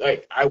 Yeah.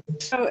 Like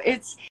So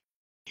it's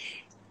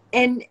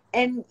and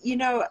you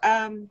know,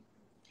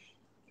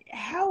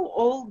 how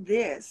all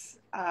this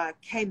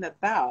came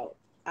about.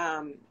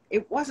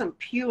 It wasn't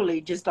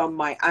purely just on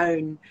my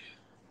own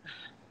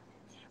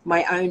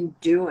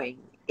doing.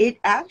 It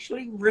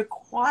actually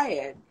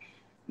required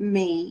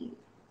me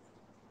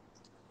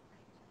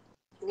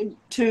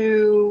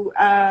to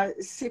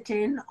sit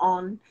in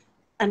on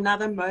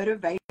another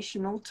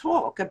motivational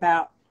talk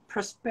about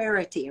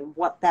prosperity and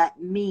what that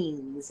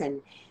means,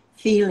 and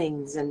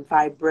feelings and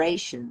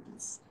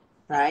vibrations,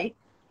 right?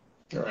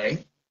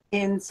 Right.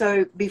 And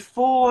so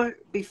before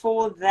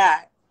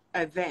that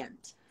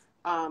event,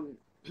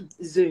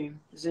 Zoom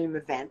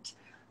event,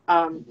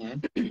 I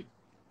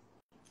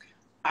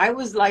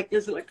was like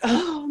this, like,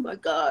 oh my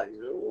God,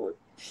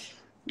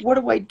 what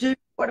do I do?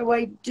 What do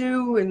I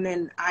do? And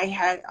then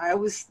I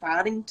was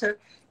starting to,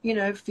 you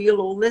know, feel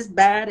all this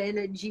bad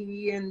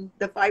energy, and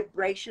the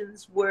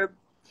vibrations were,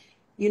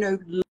 you know,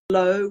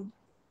 low,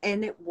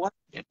 and it was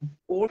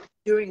all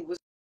doing was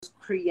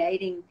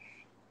creating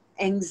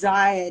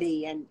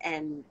anxiety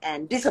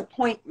and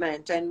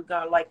disappointment, and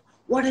go like,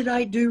 what did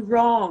I do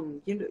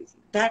wrong? You know,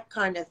 that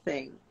kind of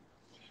thing.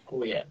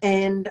 Oh yeah.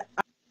 And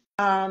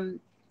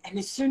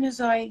as soon as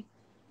I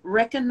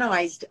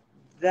recognized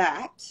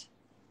that,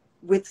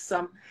 with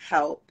some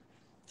help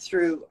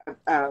through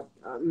an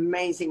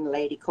amazing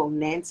lady called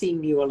Nancy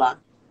Mueller,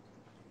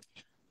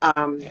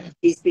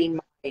 she's been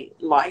my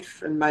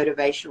life and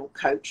motivational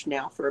coach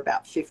now for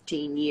about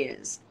 15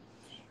 years.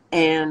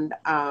 And,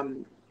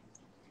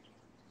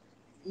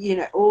 you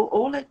know,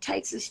 all it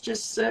takes is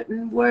just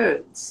certain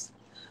words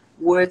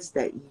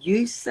that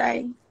you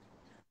say,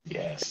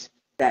 Yes,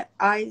 that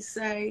I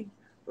say,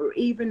 or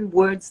even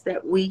words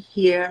that we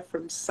hear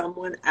from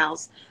someone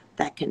else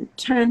that can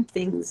turn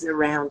things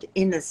around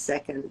in a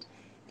second.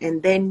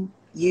 And then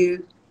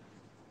you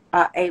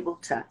are able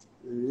to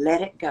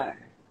let it go.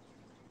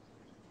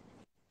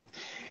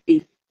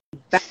 Be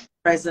back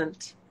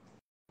present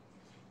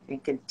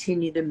and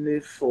continue to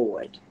move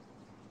forward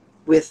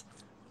with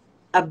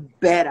a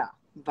better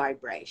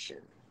vibration.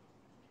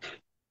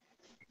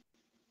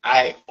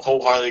 I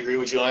wholeheartedly agree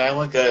with you on that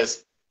one,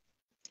 because,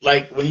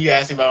 like, when you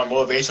asked me about my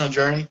motivational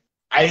journey,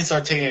 I didn't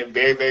start taking it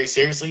very, very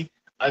seriously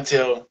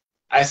until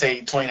I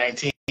say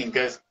 2019,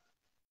 because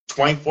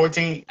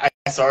 2014 I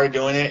started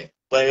doing it,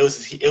 but it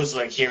was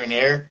like here and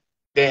there.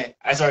 Then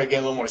I started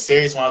getting a little more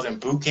serious when I was in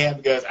boot camp,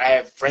 because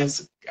I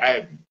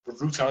had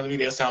recruits coming to me.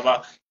 They was talking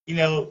about, you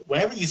know,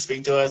 whenever you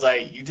speak to us,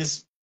 like, you can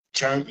just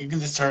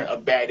turn a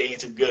bad day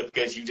into good,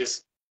 because you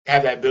just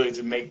have that ability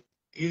to make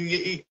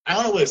I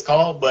don't know what it's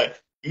called, but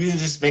you can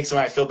just make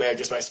somebody feel better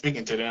just by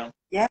speaking to them.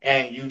 Yeah.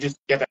 And you just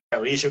get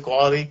that leadership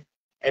quality.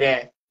 And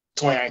then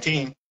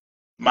 2019,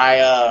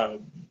 my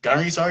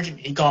gunnery sergeant,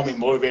 he called me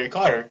Motivator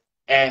Carter,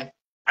 and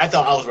I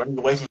thought I was running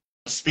away from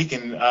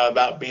speaking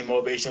about being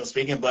motivational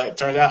speaking, but it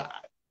turned out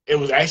it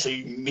was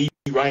actually me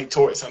running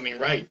towards something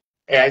right.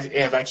 And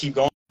if I keep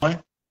going,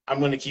 I'm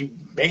going to keep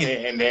making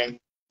it. And then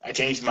I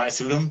changed my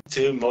pseudonym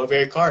to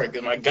Motivator Carter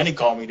because my gunny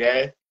called me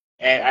that.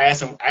 And I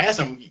asked him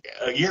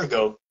a year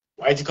ago,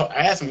 I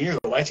asked him a year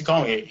ago, why'd you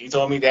call me it? He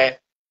told me that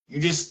you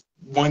just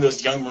one of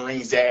those young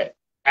Marines that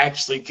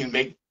actually can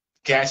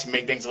actually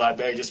make things a lot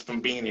better just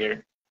from being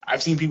there.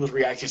 I've seen people's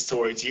reactions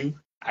towards you.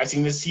 I've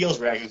seen the SEALs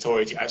reaction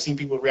towards you. I've seen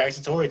people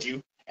reaction towards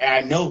you, and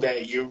I know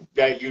that you're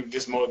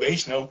just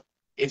motivational.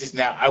 It's just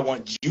now I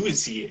want you to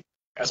see it.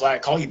 That's why I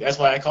call you. That's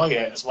why I call you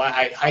that. That's why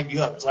I hype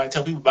you up. That's why I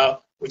tell people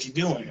about what you're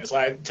doing. That's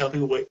why I tell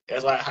people what.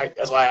 That's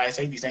why I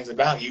say these things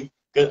about you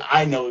because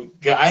I know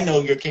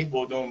you're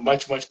capable of doing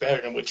much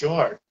better than what you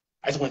are.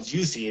 I just want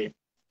you to see it,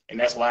 and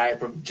that's why I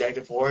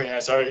projected forward and I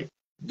started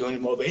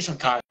doing the motivational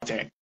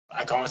content.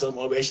 I call myself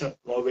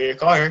Motivator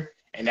Carter,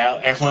 and now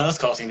everyone else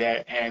calls me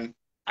that. And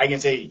I can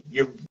say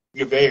you're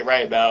very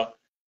right about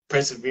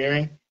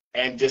persevering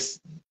and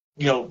just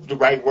the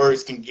right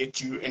words can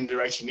get you in the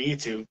direction you need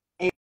to.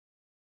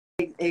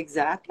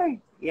 Exactly.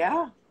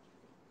 Yeah.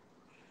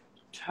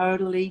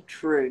 Totally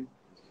true.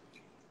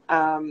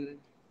 Like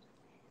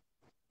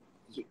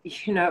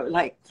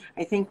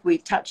I think we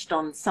touched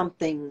on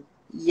something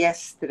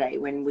yesterday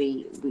when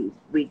we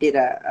did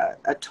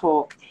a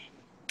talk,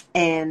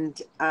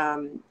 and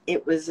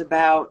it was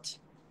about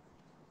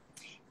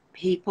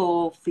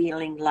people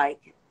feeling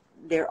like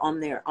they're on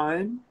their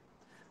own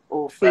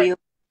or feel Right.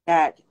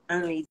 that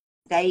only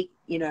they,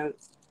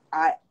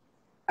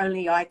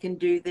 I can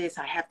do this.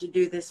 I have to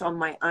do this on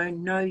my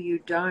own. No, you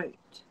don't.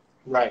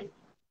 Right.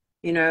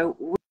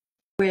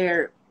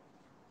 We're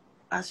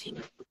us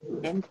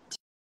meant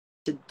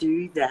to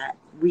do that.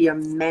 We are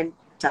meant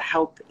to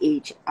help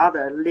each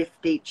other,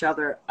 lift each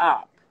other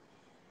up,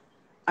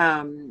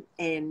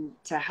 and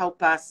to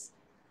help us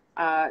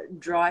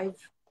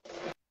drive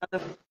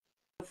other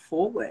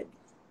forward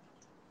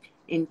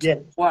into Yeah.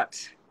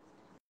 what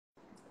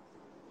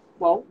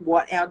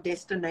our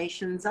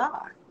destinations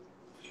are.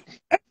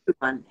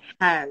 Everyone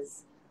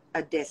has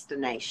a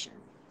destination.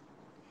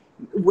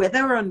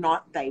 Whether or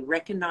not they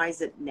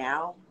recognize it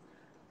now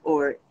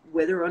or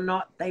whether or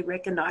not they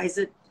recognize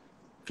it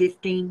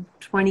 15,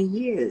 20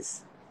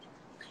 years.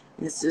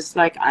 It's just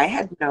like I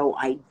had no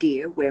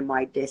idea where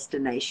my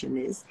destination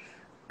is,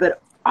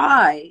 but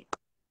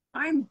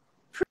I'm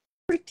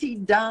pretty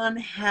darn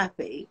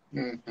happy.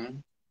 Mm-hmm.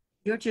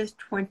 You're just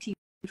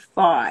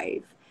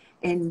 25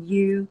 and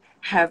you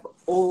have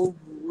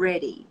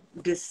already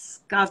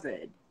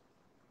discovered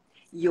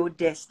your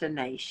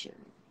destination,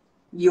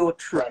 your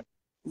truth, Right.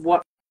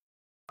 what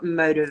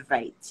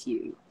motivates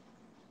you,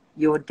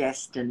 your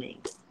destiny.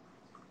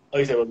 Oh,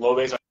 you said with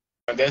motivation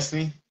on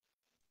destiny?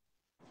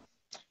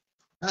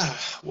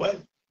 What?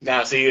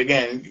 Now, see,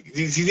 again,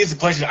 this is a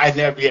question I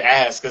never get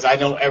asked because I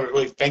don't ever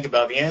really think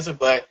about the answer,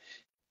 but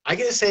I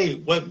get to say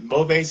what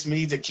motivates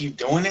me to keep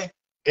doing it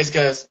is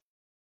because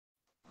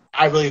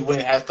I really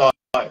wouldn't have thought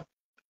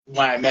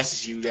when I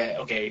messaged you that,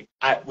 okay,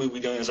 we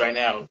doing this right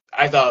now.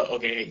 I thought,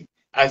 okay,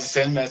 I just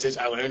sent a message.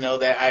 I let her know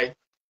that I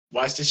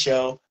watched the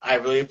show. I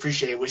really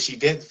appreciate what she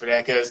did for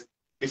that because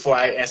before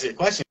I answer your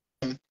question,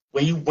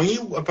 when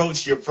you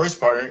approached your first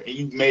partner and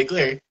you made it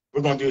clear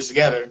we're going to do this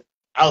together,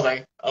 I was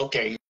like,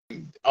 okay,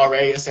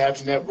 already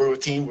establishing that we're a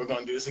team. We're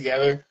going to do this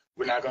together.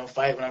 We're not going to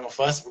fight. We're not going to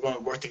fuss. We're going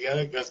to work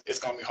together because it's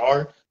going to be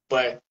hard.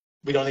 But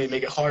we don't need to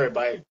make it harder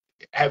by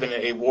having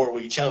a war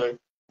with each other.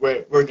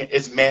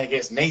 It's man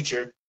against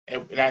nature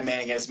and not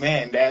man against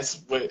man.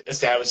 That's what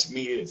established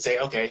me to say,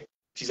 okay,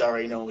 she's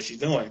already knowing what she's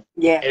doing.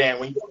 Yeah. And then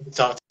when you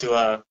talk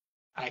to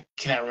I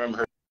cannot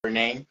remember her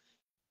name.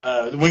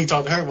 When you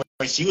talk to her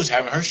when she was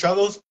having her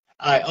struggles,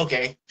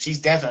 okay, she's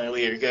definitely a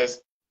leader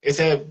because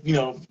instead of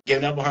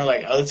giving up on her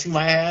like other two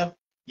might have,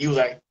 you was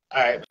like,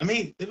 all right, let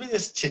me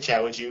just chit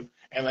chat with you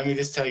and let me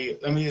just tell you,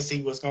 let me just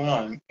see what's going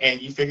on,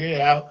 and you figured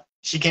it out.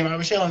 She came out of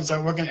her shell and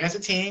started working as a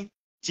team.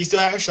 She still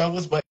had her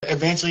struggles, but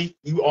eventually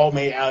you all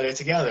made it out of there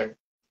together,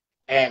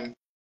 and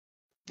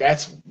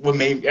that's what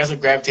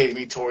gravitated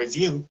me towards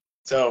you.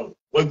 So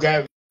what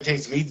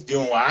gravitates me to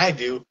doing what I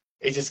do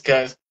is just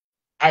because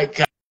I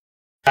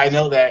I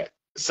know that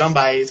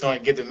somebody is going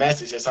to get the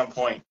message at some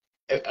point.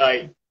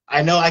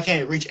 I know I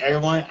can't reach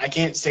everyone. I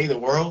can't save the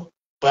world,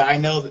 but I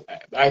know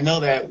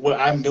that what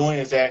I'm doing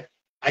is that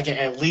I can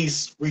at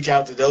least reach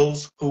out to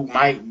those who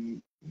might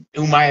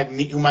have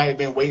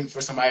been waiting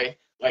for somebody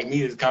like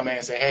me to come in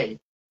and say, "Hey,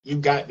 you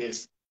got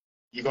this.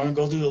 You're going to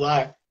go through a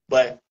lot,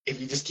 but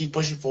if you just keep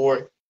pushing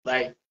forward,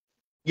 like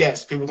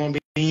yes, people are going to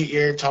be in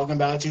your ear talking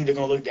about you. They're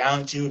going to look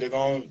down at you. They're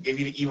going to give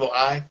you the evil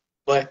eye.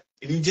 But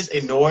if you just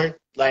ignore it,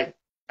 like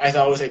as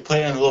I always say,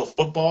 play in a little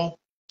football,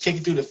 kick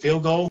it through the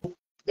field goal.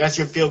 That's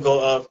your field goal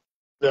of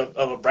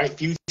a bright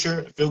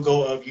future, a field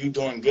goal of you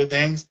doing good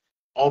things,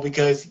 all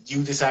because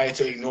you decided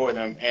to ignore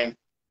them. And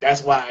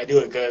that's why I do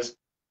it, because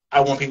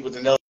I want people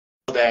to know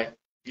that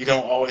you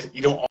don't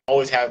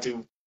always have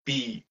to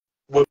be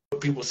what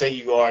people say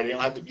you are. You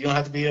don't have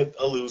to be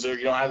a loser.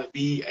 You don't have to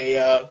be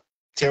a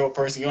terrible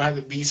person. You don't have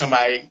to be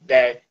somebody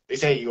that They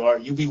say you are.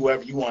 You be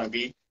wherever you want to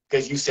be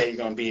because you say you're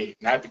going to be it,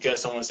 not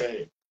because someone said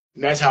it.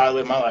 And that's how I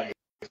live my life.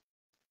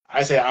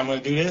 I say I'm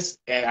going to do this,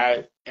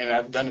 and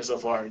I've done it so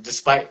far,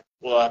 despite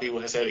what a lot of people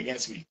have said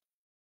against me.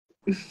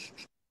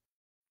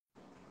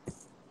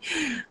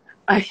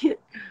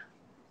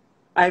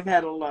 I've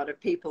had a lot of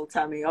people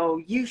tell me, "Oh,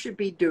 you should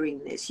be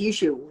doing this. You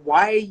should.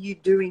 Why are you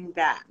doing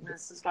that?" And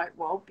it's just like,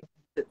 well,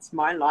 it's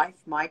my life,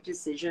 my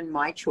decision,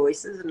 my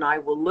choices, and I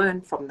will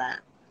learn from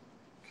that.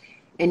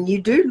 And you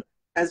do,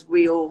 as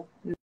we all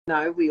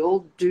know, we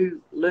all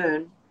do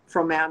learn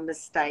from our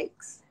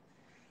mistakes.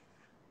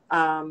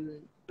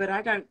 But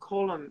I don't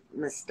call them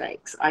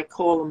mistakes. I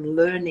call them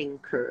learning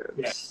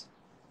curves.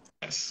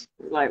 Yes.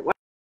 Like,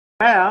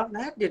 well,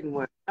 that didn't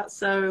work out.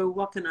 So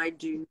what can I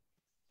do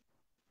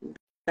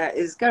that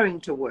is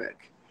going to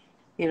work?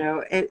 You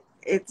know,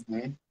 it's,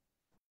 Mm-hmm.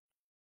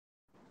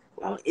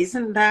 well,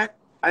 isn't that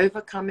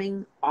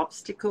overcoming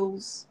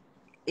obstacles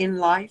in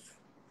life?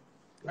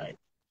 Right.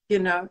 You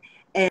know,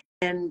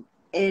 and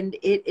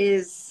it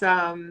is,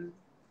 and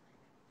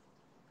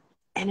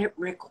it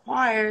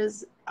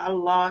requires a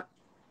lot.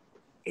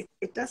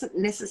 It doesn't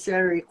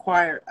necessarily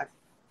require a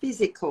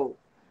physical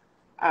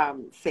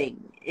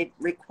thing. It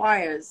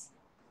requires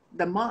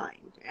the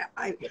mind.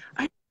 I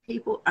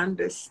people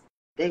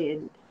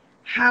understand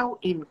how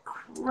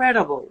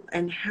incredible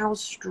and how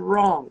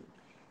strong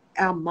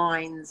our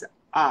minds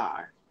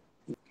are.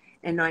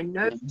 And I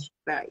know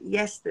about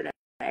yesterday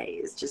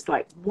is just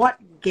like what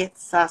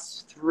gets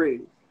us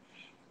through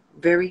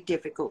very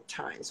difficult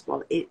times.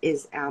 Well, it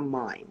is our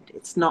mind.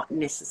 It's not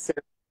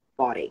necessarily the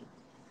body.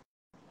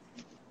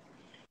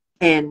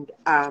 And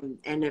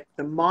if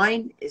the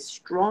mind is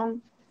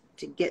strong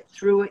to get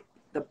through it,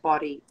 the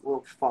body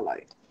will follow.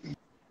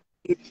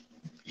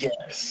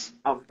 Yes.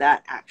 Of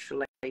that,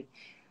 actually.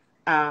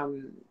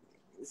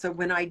 So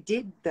when I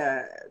did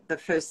the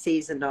first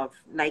season of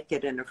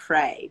Naked and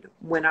Afraid,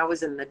 when I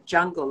was in the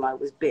jungle, I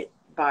was bit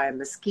by a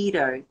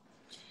mosquito.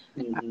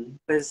 Mm-hmm.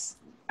 I was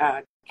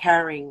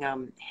carrying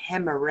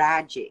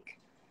hemorrhagic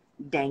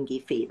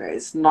dengue fever.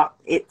 It's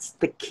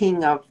the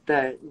king of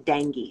the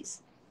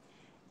dengues.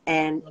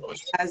 And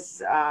it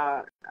has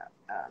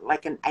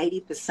like an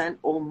 80%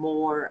 or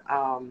more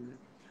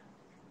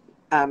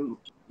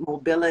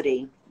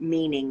morbidity,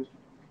 meaning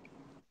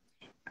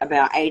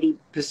about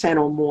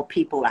 80% or more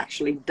people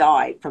actually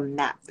die from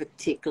that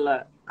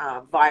particular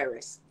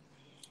virus.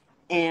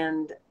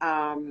 And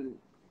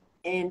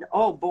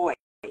oh boy,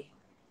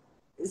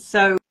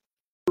 so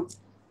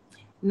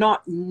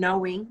not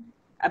knowing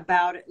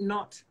about it,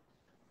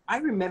 I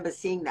remember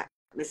seeing that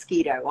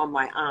mosquito on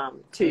my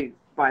arm too,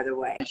 by the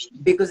way,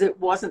 because it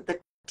wasn't the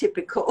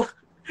typical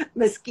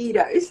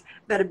mosquitoes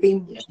that have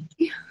been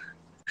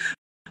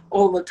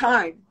all the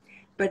time,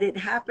 but it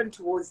happened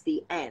towards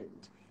the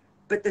end.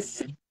 But the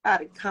sick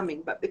started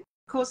coming, but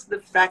because of the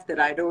fact that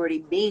I'd already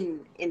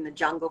been in the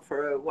jungle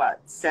for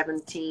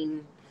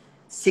 16,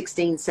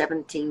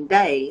 17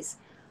 days,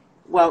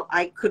 well,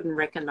 I couldn't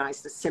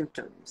recognize the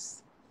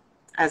symptoms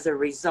as a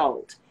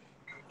result.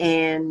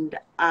 And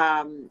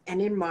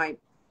in my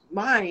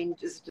mind,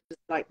 just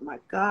like, my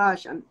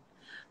gosh,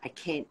 I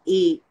can't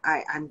eat.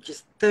 I'm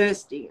just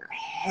thirsty,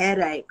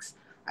 headaches.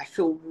 I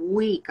feel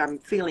weak. I'm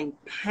feeling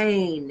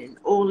pain and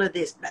all of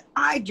this. But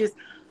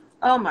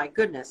oh my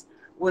goodness,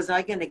 was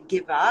I going to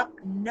give up?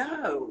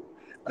 No.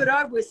 But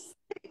I was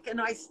sick and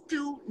I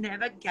still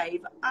never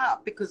gave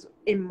up because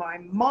in my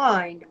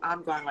mind,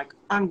 I'm going like,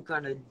 I'm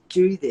going to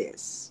do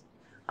this.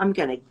 I'm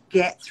going to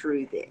get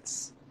through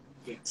this.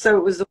 Yeah. So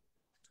it was a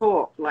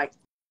talk like,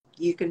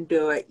 you can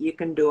do it,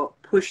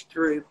 push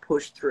through,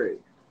 push through.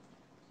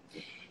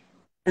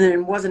 And then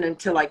it wasn't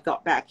until I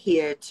got back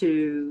here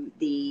to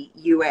the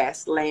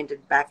US,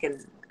 landed back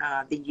in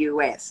the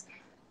US,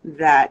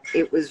 that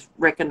it was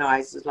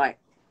recognized as like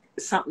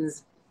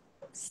something's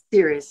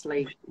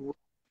seriously,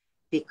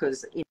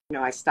 because, you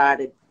know, I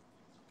started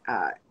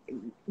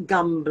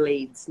gum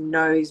bleeds,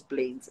 nose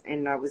bleeds,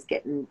 and I was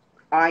getting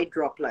eye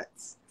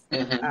droplets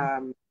in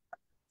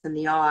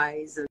the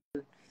eyes and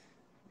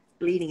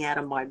bleeding out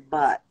of my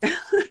butt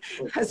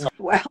as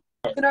well.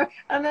 You know,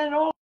 and then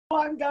all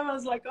I'm going, I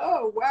was like,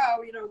 oh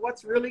wow, you know,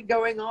 what's really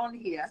going on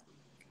here?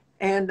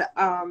 And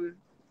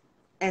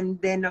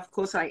then of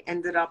course I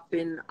ended up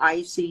in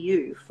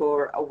ICU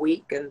for a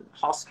week and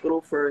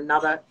hospital for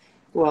another,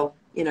 well,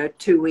 you know,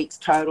 2 weeks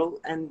total.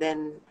 And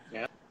then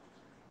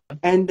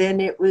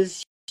it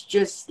was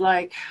just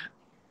like,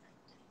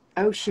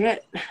 oh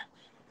shit,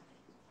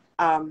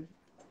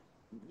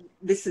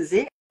 this is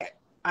it.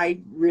 I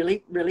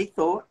really, really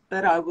thought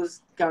that I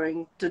was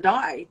going to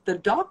die. The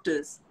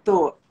doctors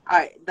thought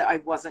that I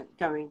wasn't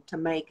going to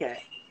make it.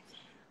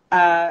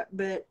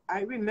 But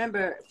I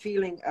remember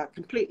feeling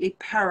completely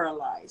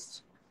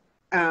paralyzed,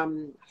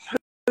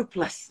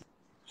 hopeless.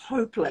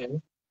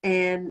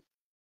 And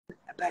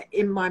but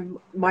in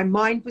my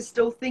mind was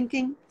still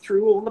thinking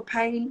through all the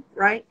pain,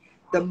 right?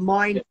 The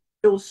mind was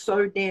still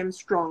so damn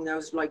strong. I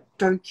was like,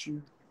 don't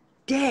you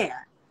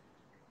dare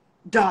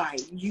die.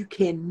 You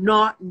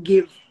cannot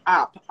give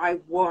up. I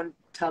want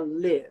to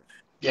live.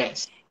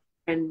 Yes.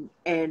 and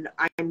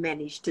I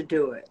managed to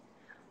do it.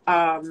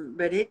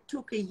 But it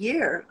took a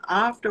year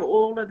after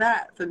all of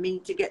that for me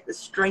to get the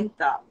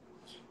strength up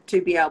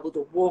to be able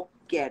to walk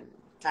again,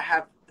 to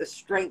have the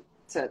strength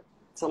to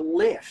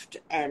lift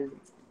and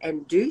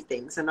do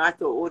things. And I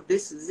thought, well,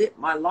 this is it.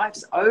 My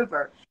life's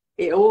over.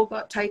 It all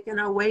got taken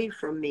away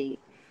from me.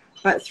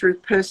 But through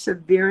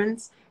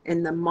perseverance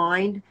and the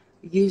mind,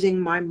 using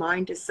my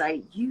mind to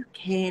say, you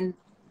can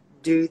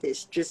do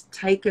this. Just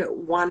take it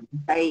one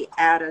day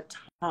at a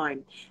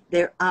time.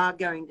 There are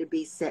going to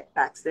be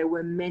setbacks. There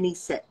were many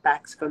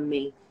setbacks for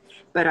me,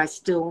 but I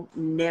still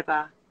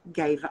never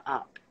gave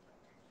up.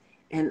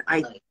 And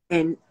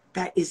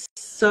that is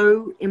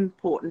so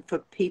important for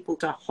people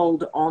to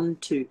hold on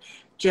to.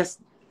 Just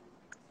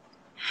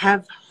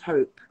have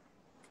hope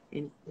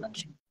and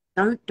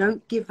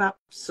don't give up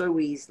so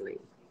easily.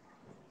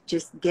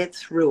 Just get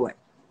through it.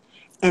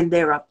 And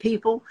there are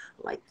people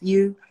like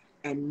you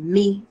and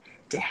me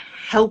to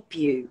help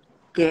you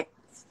get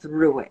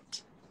through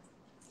it.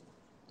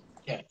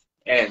 Yeah.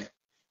 And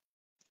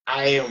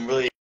I am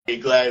really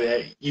glad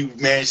that you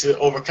managed to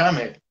overcome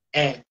it.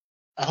 And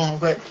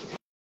but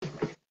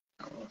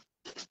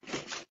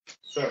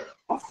sir,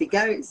 Off he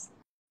goes.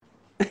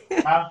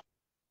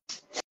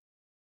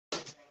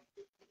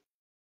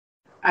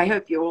 I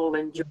hope you all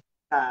enjoy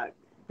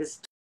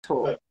this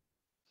talk.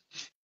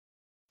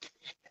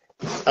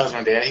 That was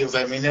my dad. He was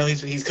letting me know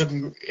he's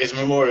cooking. It's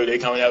Memorial Day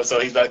coming up,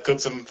 so he's about to cook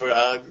some for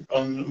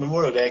on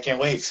Memorial Day. I can't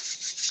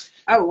wait.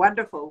 Oh,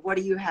 wonderful! What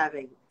are you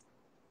having?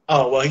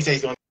 Oh well, he said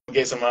he's going to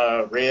get some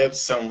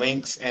ribs, some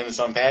links, and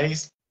some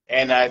patties.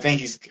 And I think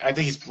he's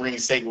bringing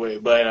steak with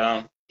it,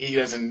 but he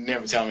doesn't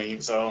never tell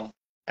me. So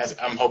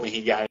I'm hoping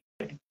he got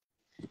it.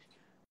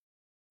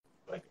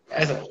 But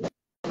as I was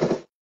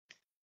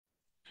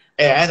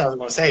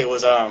going to say, it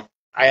was I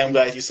am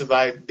glad you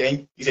survived.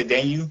 You said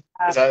dengue.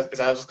 Is that what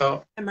it's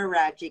called?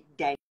 Hemorrhagic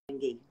dengue.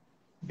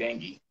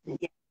 Dengue.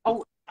 Yeah.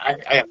 Oh, I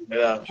have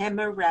it.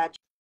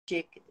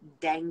 Hemorrhagic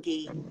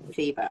dengue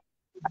fever.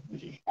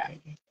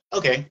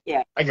 Okay.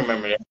 Yeah. I can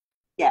remember that.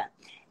 Yeah.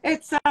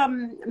 It's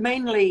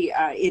mainly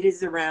it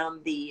is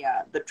around the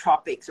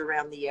tropics,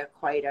 around the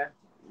equator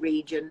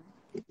region.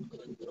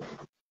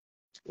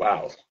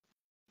 Wow.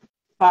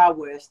 Far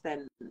worse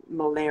than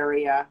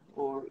malaria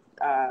or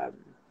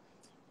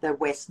the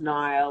West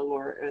Nile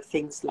or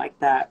things like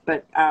that.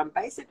 But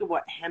basically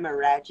what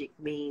hemorrhagic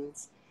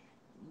means,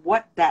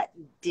 what that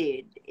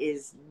did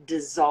is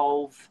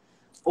dissolve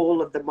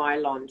all of the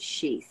myelin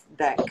sheath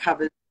that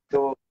covers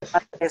your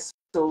blood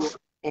vessels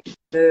and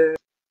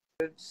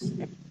nerves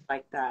and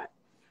like that.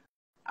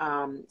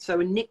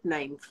 So a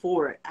nickname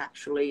for it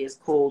actually is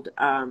called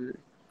bone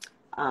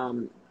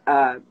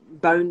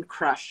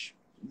crush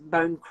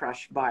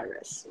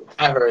virus.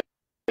 I heard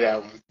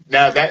that one.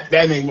 Now that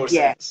made more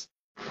sense.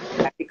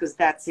 Because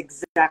that's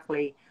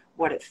exactly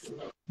what it's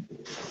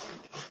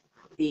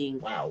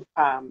being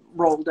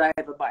rolled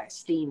over by a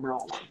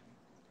steamroller.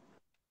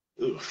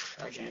 Oof,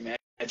 I can't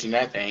imagine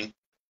that thing.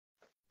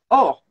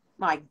 Oh,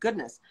 my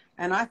goodness.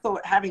 And I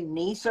thought having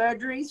knee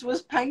surgeries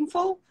was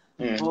painful.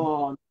 Mm-hmm.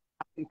 Oh,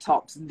 nothing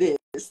tops this.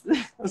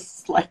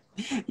 It's like,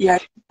 yeah,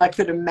 I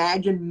could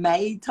imagine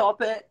may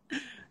top it,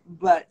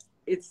 but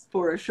it's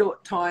for a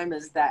short time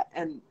as that,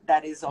 and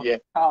that is on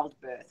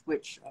childbirth,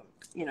 which,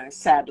 you know,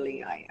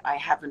 sadly I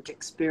haven't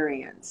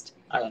experienced.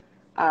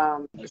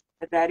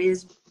 That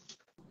is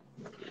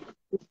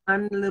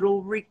one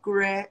little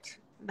regret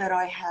that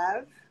I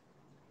have,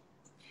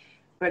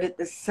 but at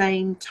the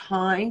same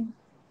time,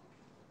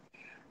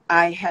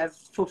 I have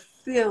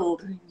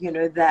fulfilled, you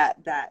know,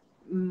 that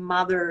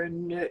mother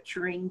and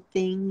nurturing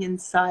thing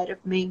inside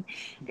of me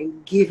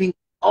and giving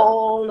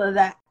all of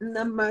that in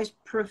the most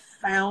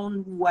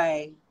profound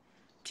way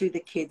to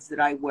the kids that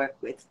I work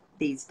with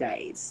these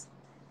days.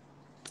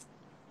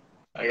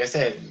 Like I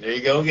said, there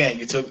you go again.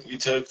 You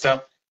took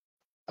some.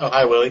 Oh,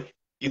 hi Willie.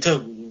 You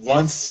took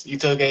one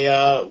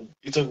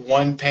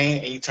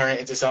pain and you turned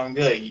it into something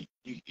good.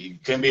 You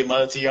couldn't be a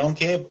mother to your own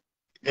kid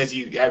because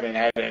you haven't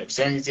had that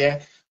experience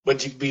yet,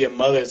 but you could be a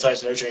mother /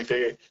 nurturing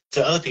figure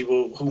to other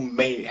people who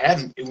may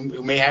have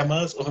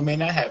mothers or who may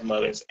not have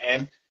mothers.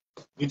 And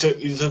you took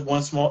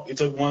one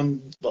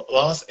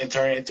loss and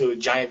turned it into a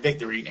giant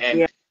victory,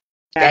 and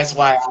that's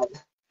why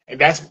I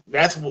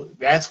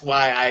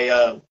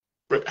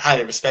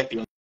highly respect you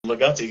and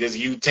look up to you, because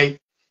you take,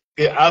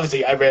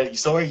 obviously I read your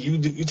story,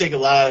 you take a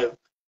lot of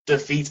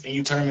defeats and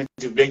you turn them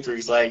into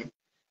victories. Like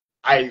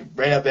I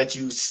read up that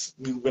you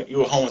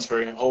were homeless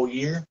for a whole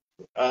year.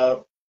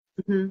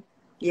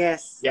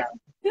 Yes. Yeah.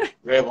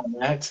 Read on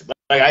that.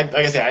 Like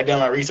I said, I done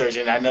my research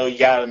and I know you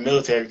got out of the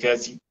military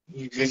because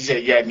you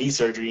said you had knee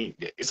surgery,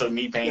 so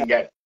knee pain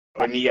got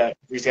you not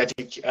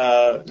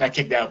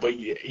kicked out, but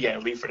you had to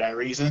leave for that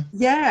reason.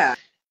 Yeah.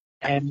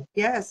 And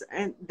yes,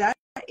 and that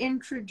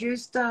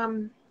introduced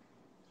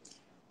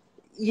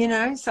you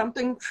know,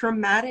 something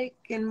traumatic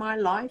in my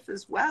life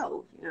as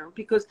well, you know,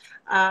 because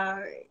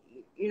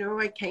you know,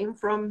 I came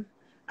from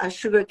a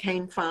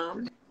sugarcane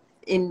farm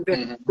in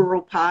the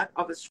rural part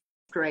of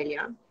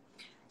Australia.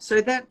 So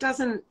that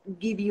doesn't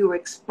give you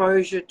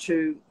exposure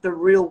to the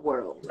real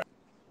world.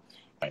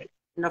 Right.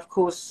 And of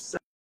course,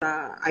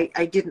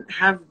 I didn't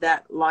have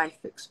that life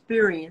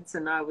experience,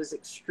 and I was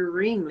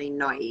extremely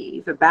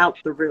naive about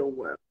the real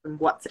world and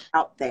what's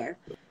out there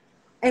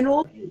and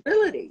all the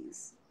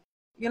abilities.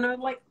 You know,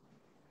 like,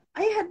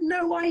 I had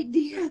no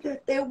idea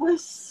that there were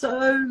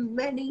so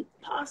many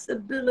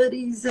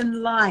possibilities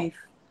in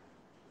life.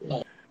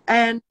 Right.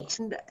 And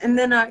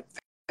then I,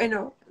 you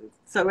know,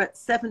 so at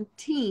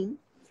 17,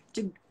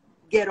 to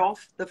get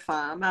off the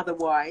farm,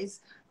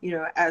 otherwise, you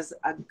know, as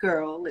a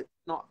girl, it's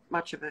not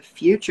much of a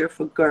future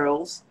for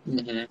girls,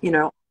 Mm-hmm. you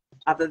know,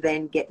 other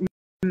than getting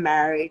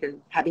married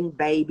and having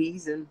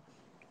babies and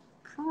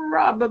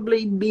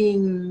probably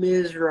being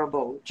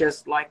miserable,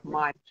 just like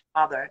my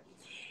mother.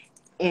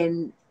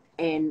 And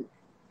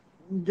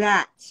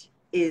that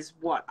is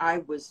what I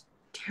was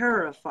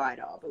terrified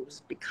of. It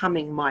was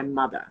becoming my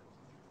mother.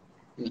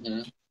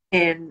 Mm-hmm.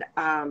 And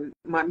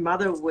my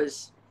mother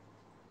was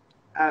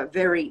a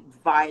very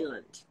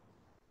violent,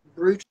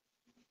 brutal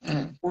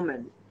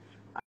woman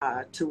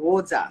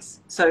towards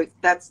us. So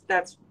that's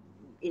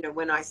you know,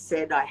 when I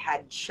said I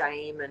had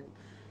shame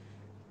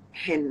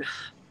and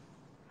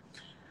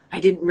I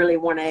didn't really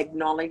want to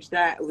acknowledge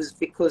that, it was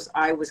because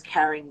I was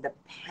carrying the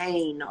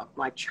pain of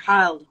my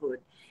childhood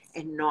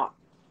and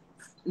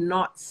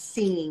not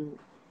seeing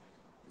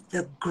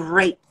the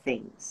great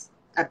things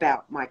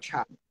about my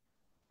child,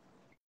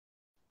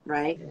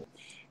 right?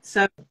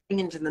 So going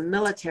into the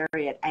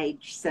military at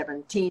age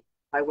 17,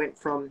 I went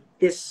from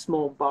this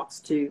small box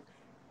to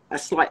a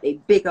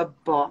slightly bigger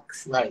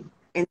box, Right.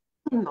 and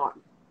not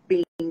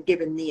being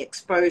given the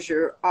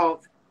exposure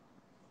of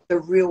the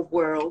real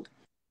world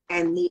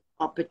and the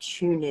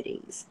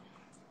opportunities.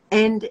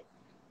 And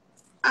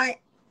I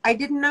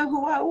didn't know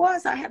who I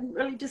was. I hadn't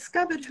really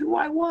discovered who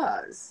I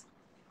was.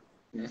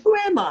 Mm-hmm. Who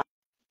am I?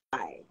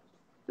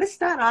 Let's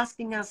start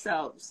asking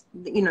ourselves,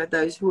 you know,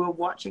 those who are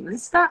watching,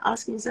 let's start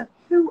asking ourselves,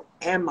 who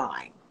am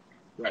I?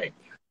 Right.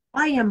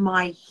 Why am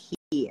I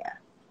here?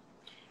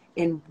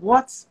 And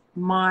what's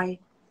my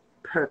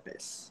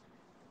purpose?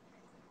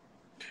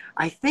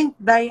 I think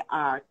they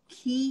are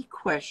key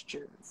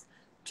questions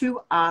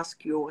to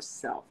ask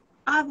yourself.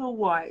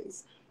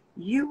 Otherwise,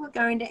 you are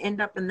going to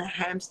end up in the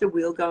hamster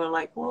wheel going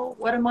like, well,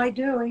 what am I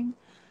doing?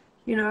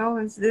 You know,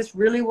 is this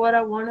really what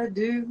I want to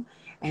do?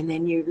 And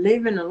then you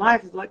live in a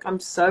life like, I'm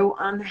so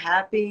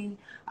unhappy.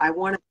 I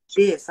want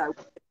this. I want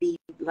to be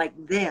like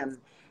them.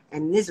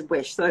 And this is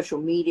where social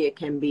media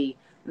can be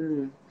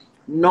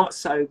not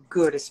so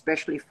good,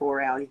 especially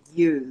for our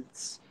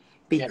youths,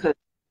 because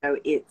you know,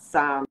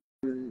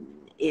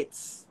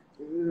 it's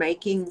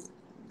making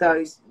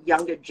those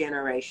younger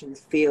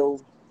generations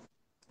feel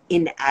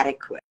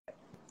inadequate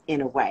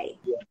in a way,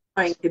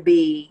 trying to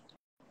be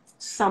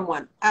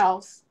someone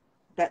else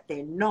that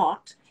they're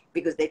not,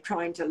 because they're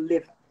trying to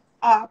live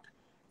up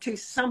to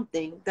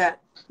something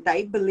that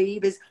they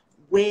believe is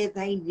where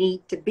they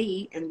need to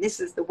be, and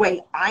this is the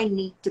way I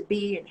need to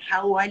be, and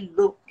how I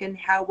look and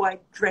how I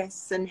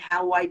dress and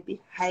how I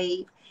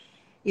behave,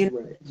 you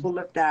know, all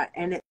of that.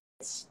 And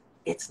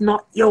it's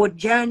not your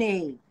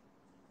journey.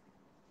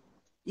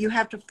 You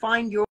have to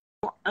find your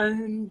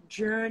own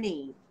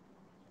journey,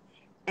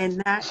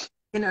 and that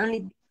can only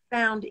be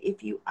found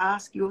if you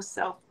ask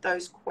yourself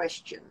those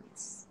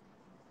questions.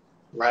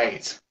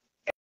 Right.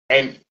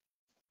 And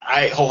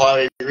I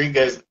wholeheartedly agree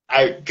because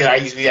I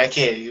used to be that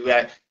kid.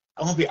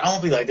 I won't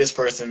be like this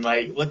person.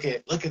 Like look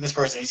at this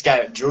person. He's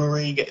got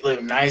jewelry,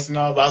 living nice and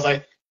all. But I was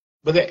like,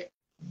 but that,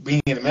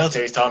 being in the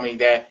military has taught me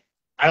that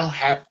I don't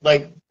have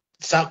like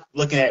stop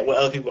looking at what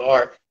other people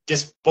are.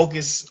 Just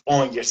focus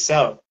on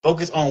yourself.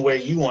 Focus on where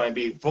you want to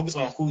be. Focus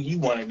on who you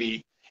want to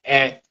be.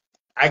 And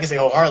I can say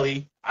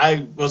wholeheartedly,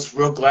 I was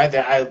real glad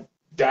that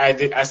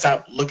I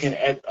stopped looking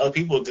at other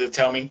people to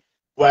tell me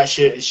what I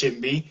should and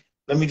shouldn't be.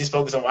 Let me just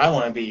focus on what I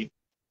want to be.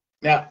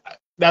 Now,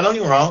 don't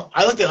get me wrong.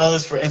 I look at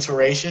others for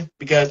inspiration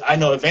because I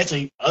know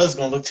eventually others are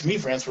gonna look to me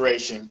for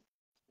inspiration,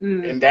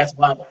 and that's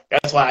why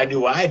I do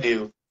what I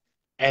do.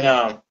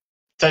 And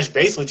touch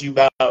base with you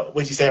about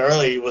what you said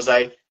earlier was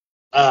like,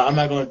 I'm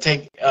not going to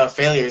take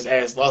failures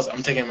as loss.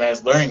 I'm taking them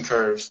as learning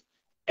curves.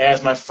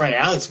 As my friend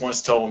Alex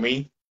once told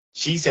me,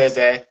 she says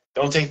that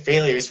don't take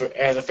failures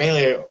as a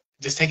failure.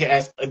 Just take it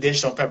as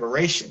additional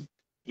preparation.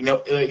 You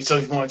know, so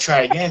if you want to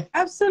try again,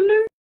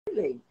 Absolutely.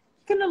 You're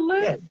gonna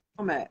learn yeah,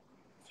 from it.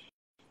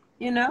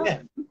 You know,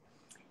 yeah,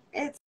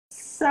 it's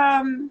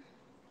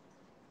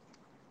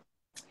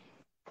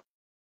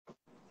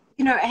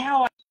you know,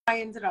 how I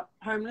ended up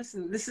homeless,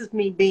 and this is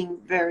me being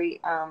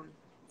very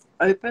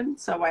open,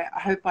 so I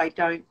hope I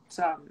don't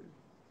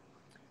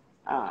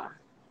uh,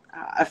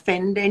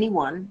 offend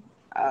anyone,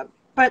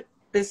 but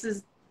this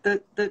is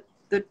the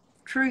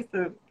truth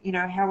of, you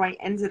know, how I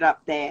ended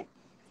up there.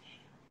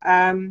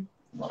 You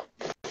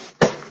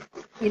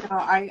know,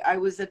 I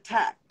was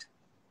attacked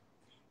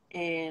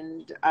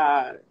and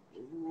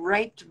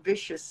raped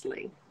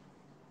viciously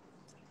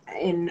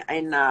in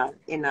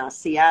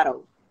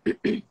Seattle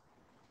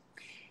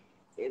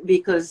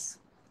because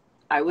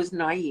I was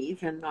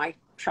naive and I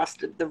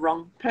trusted the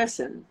wrong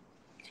person.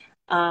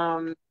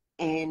 And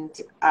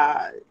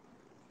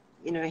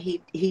you know,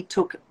 he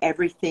took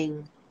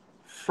everything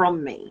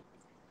from me.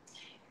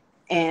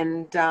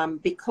 And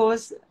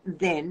because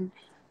then,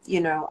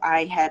 you know,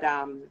 I had,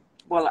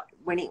 well,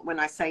 when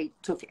I say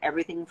took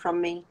everything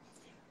from me,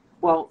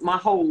 well, my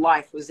whole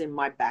life was in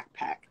my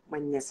backpack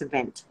when this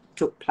event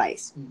took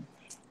place.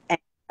 And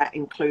that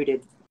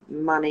included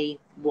money,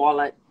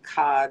 wallet,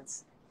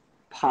 cards,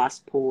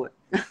 passport,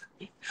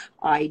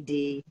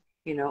 ID,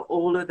 you know,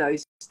 all of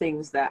those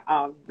things that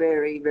are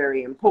very,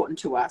 very important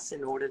to us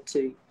in order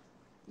to,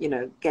 you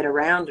know, get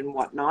around and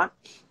whatnot.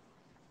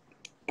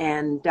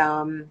 And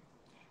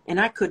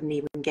I couldn't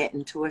even get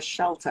into a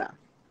shelter.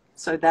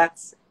 So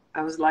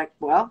I was like,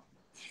 well,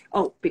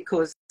 oh,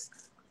 because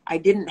I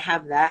didn't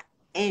have that,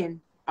 and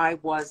I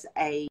was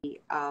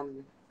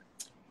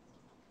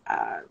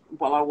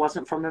well, I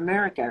wasn't from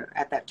America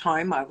at that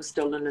time. I was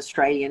still an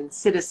Australian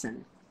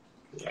citizen.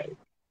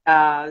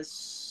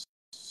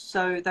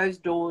 So those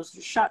doors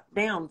shut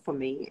down for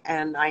me,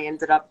 and I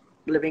ended up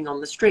living on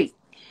the street.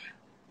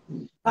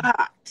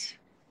 But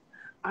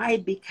I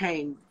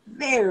became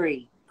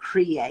very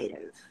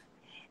creative,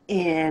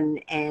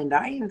 and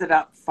I ended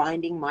up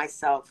finding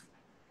myself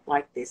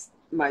like this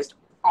most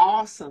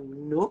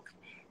awesome nook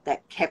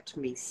that kept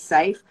me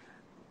safe.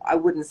 I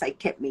wouldn't say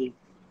kept me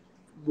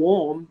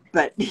warm,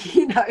 but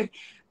you know,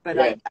 but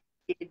I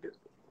did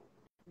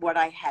what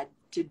I had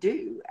to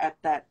do at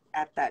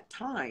that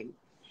time.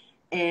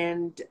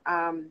 And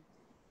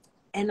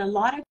a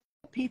lot of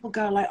people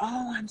go like,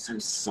 oh, I'm so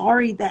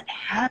sorry that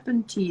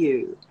happened to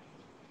you.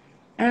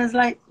 And I was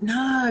like,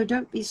 no,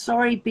 don't be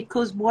sorry,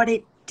 because what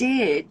it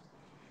did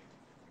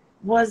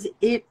was,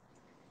 it,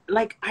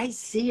 like, I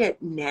see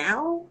it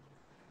now,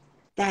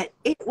 that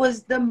it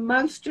was the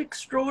most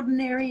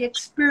extraordinary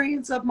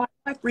experience of my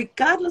life,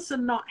 regardless of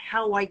not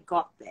how I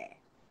got there,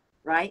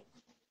 right?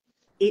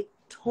 It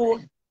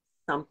taught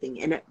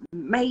something, and it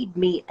made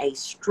me a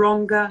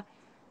stronger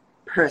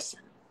person.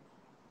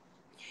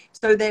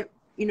 So that,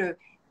 you know,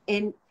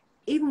 and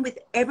even with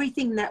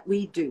everything that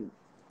we do,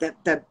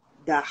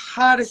 the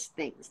hardest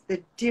things,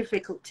 the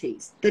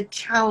difficulties, the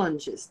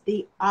challenges,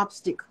 the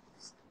obstacles,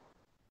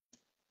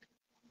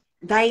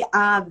 they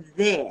are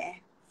there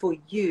for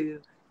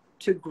you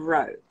to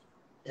grow.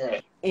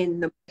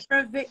 And the more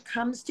of it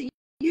comes to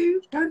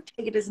you, don't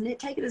take it as a net,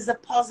 take it as a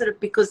positive,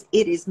 because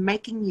it is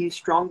making you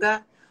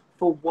stronger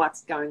for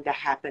what's going to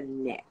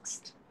happen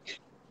next.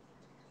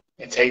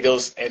 And take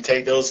those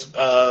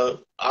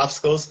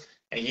obstacles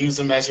and use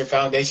them as your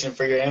foundation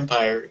for your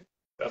empire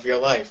of your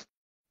life.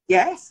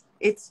 Yes,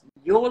 it's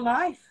your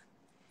life.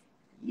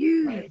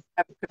 You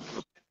have.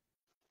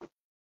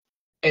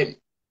 And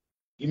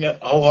you know,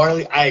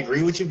 wholeheartedly, I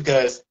agree with you,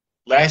 because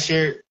last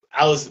year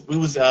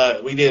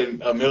we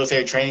did a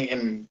military training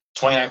in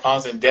 29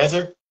 pounds in the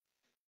desert,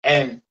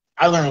 and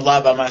I learned a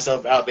lot about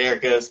myself out there,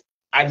 because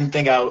I didn't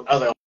think I was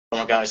like, oh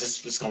my gosh,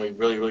 this is going to be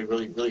really, really,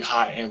 really, really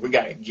hot, and we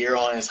got gear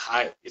on, it's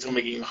hot, it's going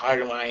to be even hotter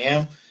than what I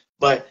am.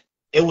 But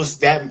it was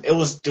during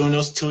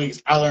those 2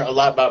 weeks, I learned a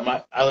lot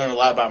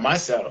about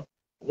myself.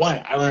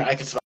 One, I learned I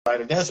can survive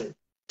the desert.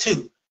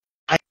 Two,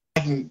 I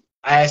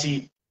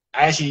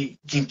actually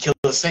can kill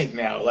a snake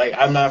now. Like,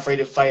 I'm not afraid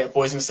to fight a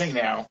poisonous snake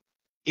now.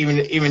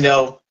 Even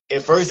though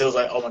at first it was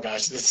like, oh my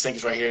gosh, this snake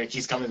is right here, it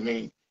keeps coming to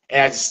me.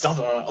 And I just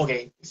stumped on it, like,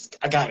 okay,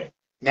 I got it.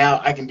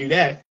 Now I can do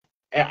that.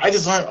 And I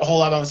just learned a whole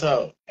lot about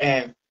myself.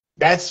 And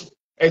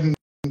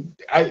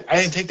I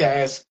didn't take that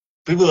as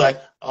people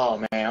like, oh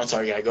man, I'm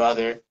sorry, you gotta go out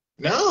there.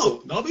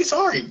 No, don't be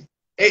sorry.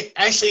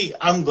 Actually,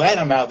 I'm glad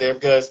I'm out there,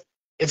 because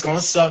it's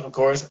gonna suck, of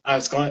course.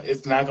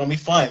 It's not gonna be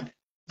fun.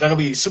 It's not gonna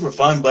be super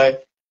fun,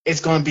 but it's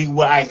gonna be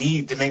what I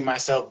need to make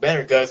myself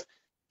better. Because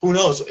who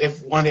knows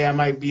if one day I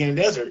might be in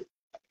the desert.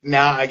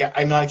 Now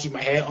I know how to keep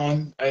my head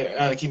on. I know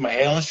how to keep my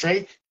head on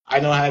straight. I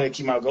know how to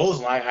keep my goals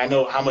in line. I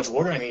know how much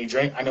water I need to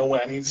drink. I know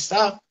when I need to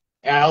stop.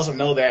 And I also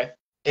know that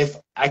if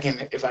I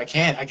can, I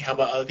can help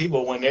out other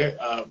people when they're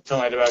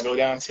feeling like they're about to go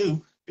down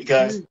too.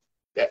 Because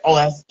all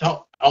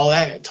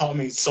that taught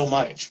me so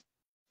much.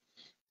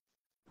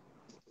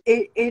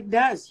 It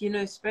does, you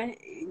know.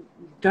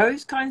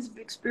 Those kinds of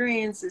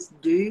experiences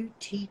do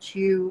teach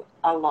you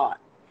a lot.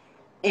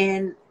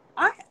 And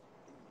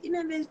you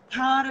know, there's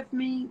part of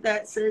me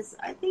that says,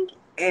 I think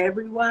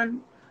everyone,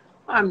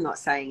 I'm not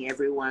saying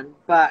everyone,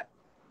 but,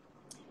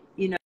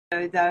 you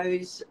know,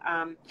 those,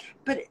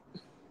 but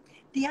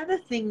the other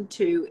thing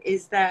too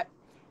is that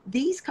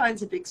these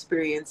kinds of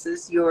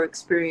experiences, your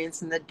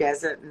experience in the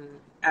desert and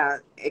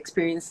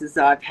experiences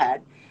I've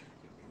had,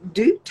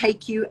 do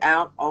take you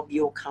out of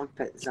your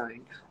comfort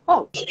zone.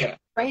 Oh, Yeah.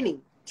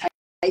 Training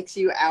takes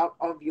you out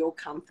of your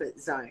comfort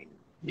zone.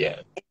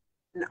 Yeah.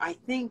 And I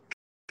think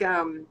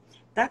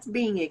that's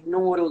being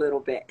ignored a little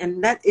bit.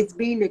 And that it's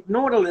being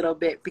ignored a little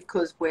bit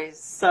because we're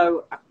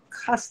so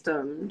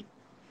accustomed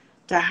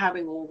to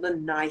having all the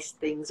nice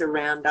things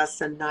around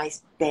us, a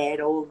nice bed,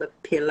 all the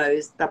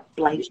pillows, the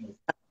blankets,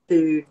 the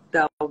food,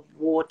 the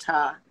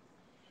water,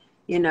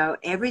 you know,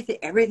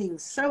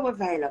 everything's so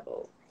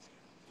available.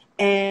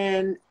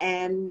 And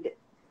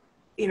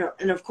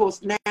and of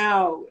course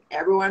now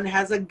everyone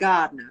has a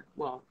gardener.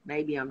 Well,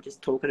 maybe I'm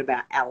just talking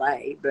about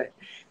LA, but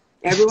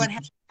everyone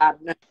has a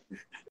gardener.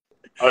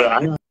 Oh, I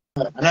know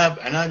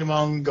my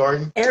own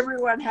garden.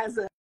 Everyone has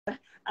a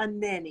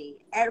nanny.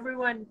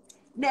 Everyone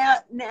now,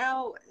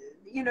 now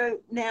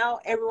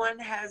everyone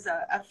has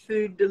a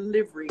food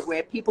delivery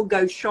where people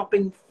go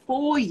shopping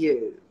for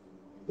you.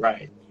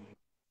 Right.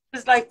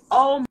 It's like,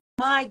 oh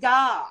my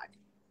God.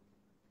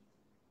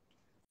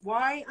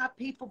 Why are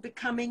people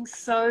becoming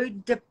so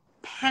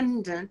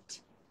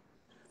dependent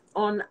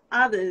on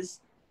others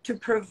to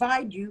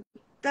provide you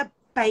the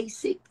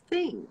basic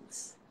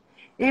things?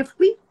 And if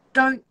we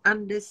don't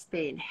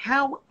understand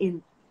how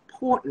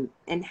important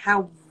and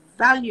how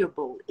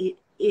valuable it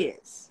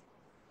is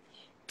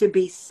to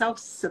be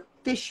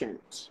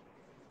self-sufficient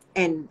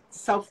and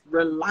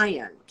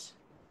self-reliant,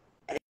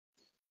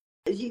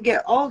 as you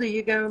get older,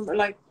 you go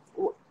like,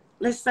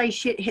 let's say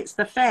shit hits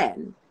the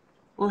fan.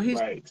 Well,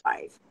 who's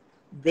alive?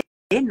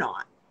 They're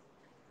not.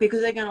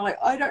 Because they're going to like,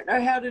 I don't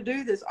know how to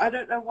do this. I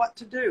don't know what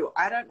to do.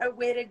 I don't know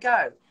where to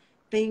go.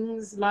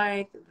 Things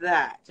like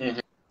that.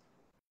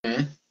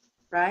 Mm-hmm.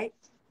 Right?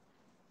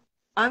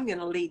 I'm going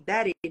to lead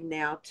that in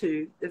now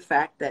to the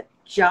fact that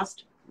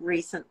just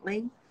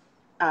recently,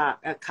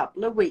 a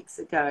couple of weeks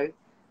ago,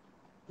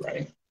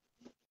 right,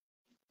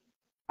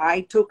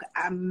 I took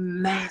a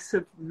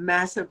massive,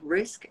 massive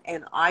risk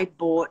and I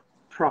bought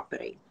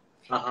property.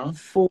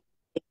 4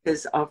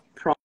 acres of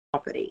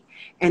property.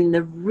 And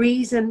the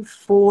reason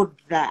for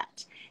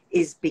that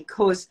is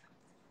because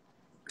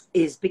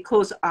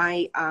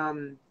I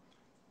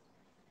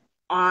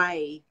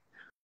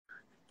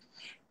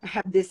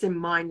have this in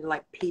mind,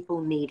 like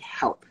people need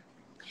help.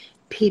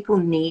 People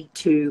need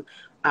to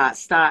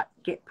start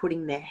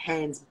putting their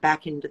hands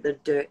back into the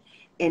dirt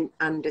and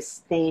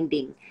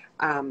understanding,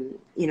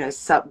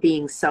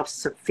 being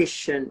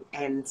self-sufficient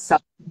and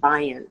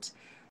self-reliant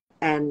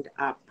and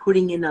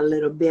putting in a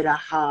little bit of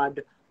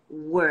hard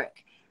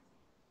work.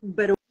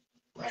 But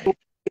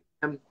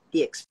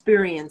the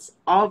experience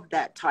of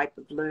that type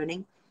of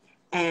learning,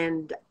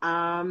 and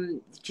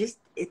just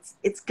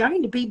it's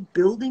going to be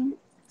building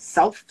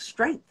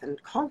self-strength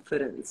and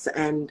confidence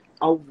and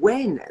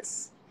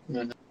awareness.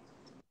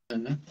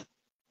 Mm-hmm.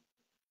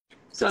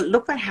 So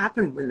look what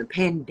happened when the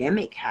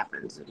pandemic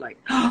happens. It's like,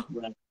 oh,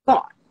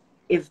 God,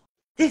 if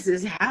this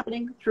is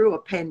happening through a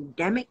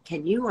pandemic,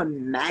 can you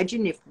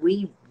imagine if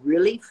we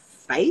really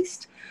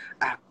faced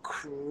a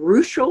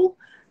crucial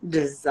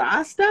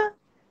disaster?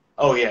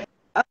 Oh, yeah.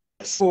 Oh,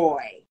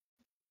 boy,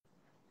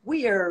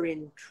 we are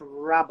in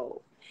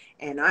trouble.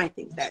 And I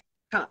think that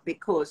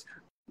because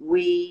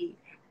we,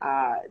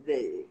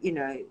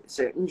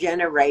 certain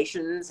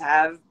generations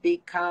have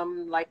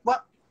become like,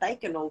 well, they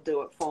can all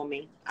do it for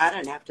me. I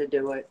don't have to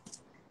do it.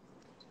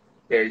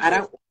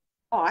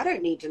 I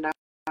don't need to know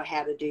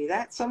how to do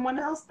that. Someone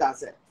else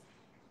does it.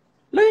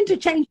 Learn to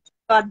change the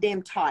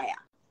goddamn tire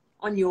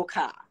on your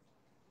car.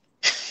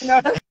 You know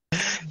what I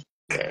mean?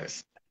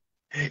 Yes.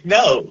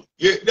 No,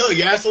 you're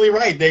absolutely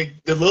right. The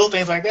little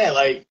things like that,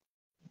 like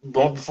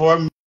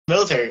before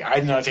military, I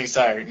didn't know how to change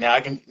tire. Now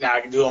I can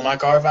do it on my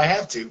car if I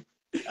have to.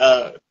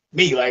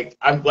 Like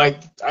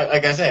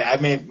I said, I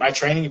mean my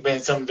training has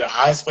been some of the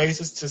highest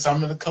places to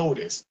some of the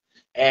coldest,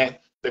 and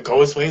the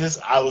coldest places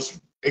I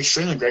was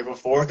extremely grateful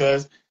for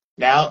because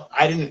now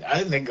I didn't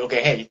think,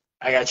 okay, hey,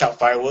 I gotta chop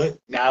firewood.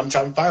 Now I'm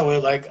chopping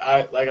firewood like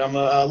I'm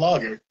a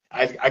logger.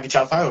 I can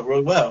chop firewood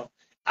really well.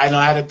 I know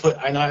how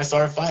to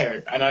start a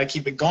fire. I know how to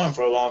keep it going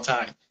for a long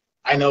time.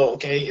 I know,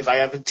 okay, if I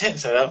have a tent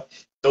set up,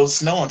 throw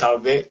snow on top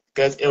of it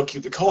because it'll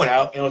keep the cold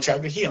out and it'll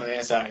trap the heat on the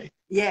inside.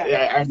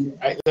 Yeah.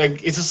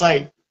 Like it's just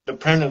like the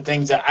primitive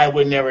things that I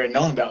would never have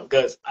known about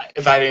because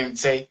if I didn't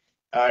say,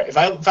 if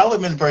I would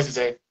have been the person to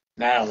say,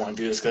 nah, I don't want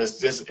to do this because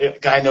this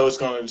guy knows it's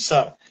going to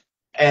suck,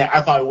 and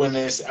I probably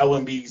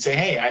wouldn't be saying,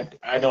 hey,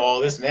 I know all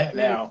this and that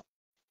now,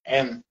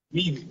 and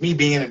me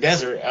being in the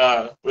desert,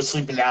 we're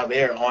sleeping out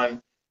there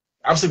on.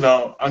 I'm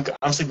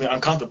sleeping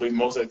uncomfortably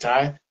most of the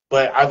time,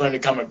 but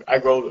I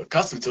grow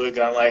accustomed to it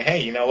because I'm like,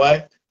 hey, you know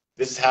what?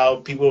 This is how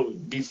people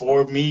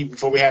before we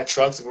had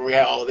trucks, before we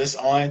had all of this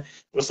on,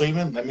 were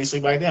sleeping. Let me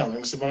sleep like them. Let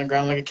me sleep on the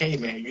ground like a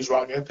caveman. Use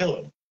rock as a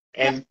pillow,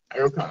 and I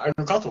grew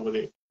comfortable with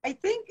it. I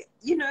think,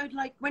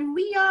 like when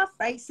we are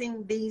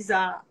facing these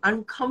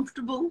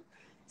uncomfortable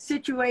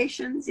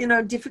situations,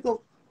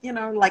 difficult,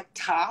 like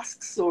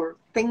tasks or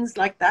things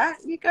like that,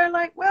 you go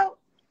like, well,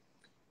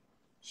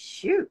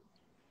 shoot.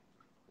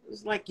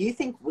 It's like, you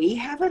think we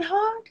have it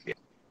hard?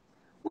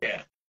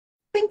 Yeah.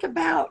 Think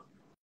about,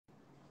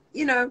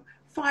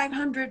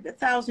 500,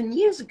 1,000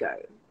 years ago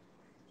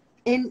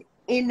in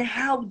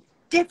how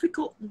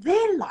difficult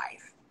their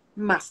life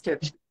must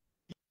have been.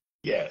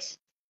 Yes.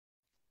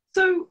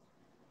 So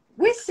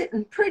we're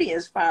sitting pretty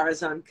as far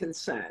as I'm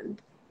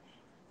concerned.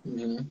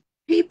 Mm-hmm.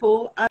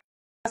 People are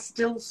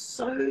still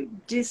so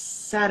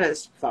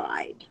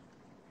dissatisfied.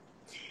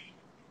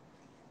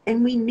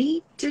 And we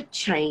need to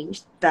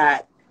change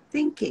that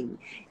thinking.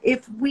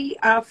 If we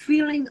are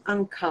feeling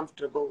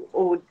uncomfortable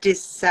or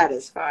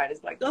dissatisfied,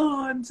 it's like,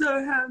 oh, I'm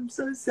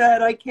so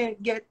sad, I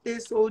can't get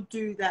this or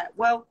do that.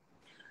 Well,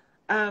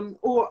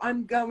 or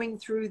I'm going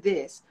through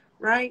this,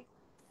 right?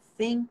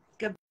 Think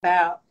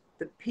about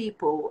the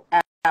people,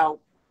 our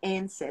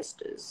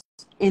ancestors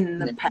in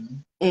the past, Mm-hmm.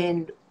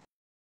 and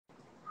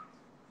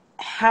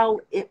how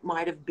it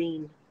might have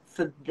been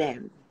for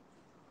them.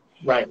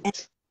 And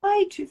Right.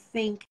 try to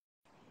think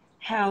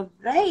how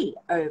they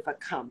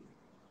overcome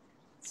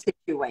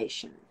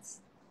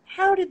situations.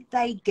 How did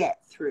they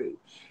get through?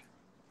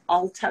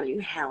 I'll tell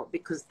you how,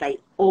 because they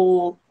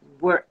all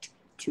worked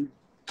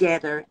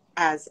together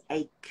as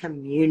a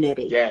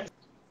community. Yes.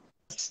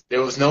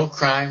 There was no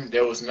crime.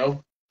 There was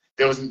no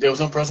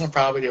personal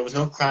property. There was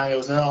no crime. There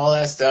was none of all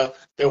that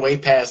stuff. They're way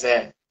past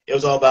that. It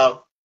was all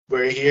about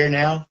we're here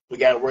now. We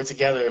got to work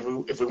together. If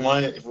we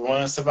want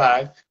to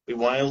survive, we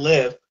want to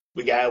live.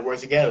 We got to work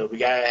together. We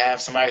got to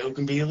have somebody who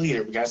can be a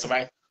leader. We got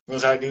somebody who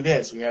knows how to do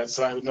this. We got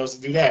somebody who knows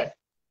to do that.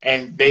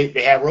 And they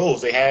had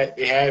roles. They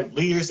had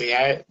leaders. They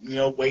had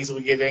ways that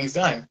we get things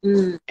done.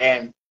 Mm.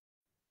 And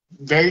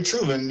very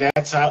true. And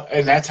that's how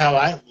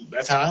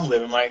I'm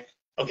living. Like,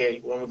 okay,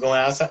 when we're going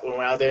outside, when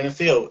we're out there in the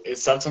field, it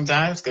sucks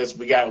sometimes because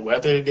we got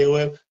weather to deal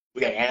with,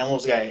 we got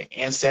animals, we got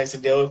insects to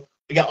deal with,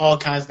 we got all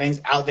kinds of things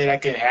out there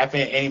that can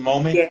happen at any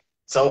moment. Yeah,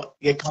 So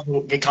get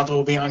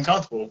comfortable being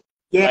uncomfortable.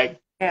 yeah, Like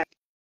yeah.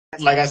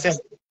 like I said,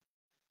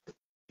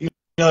 you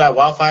know that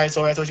wildfire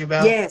story I told you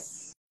about?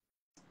 Yes.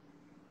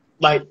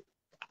 Like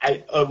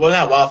well,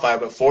 not wildfire,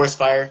 but forest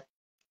fire.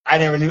 I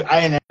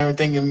didn't ever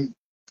think in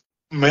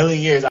a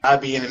million years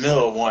I'd be in the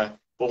middle of one.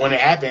 But when it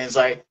happens,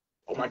 like,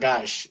 oh my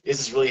gosh, this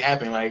is really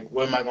happening. Like,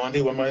 what am I going to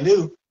do? What am I going to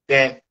do?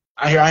 Then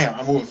here I am.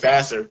 I'm moving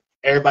faster.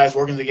 Everybody's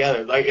working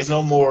together. Like, it's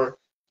no more,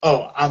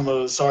 oh, I'm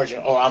a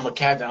sergeant. Oh, I'm a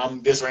captain.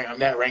 I'm this rank. I'm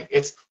that rank.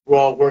 It's we're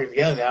all working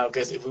together now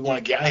because if we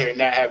want to get out here and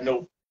not have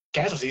no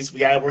casualties, we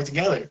got to work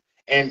together.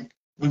 And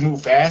we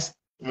move fast.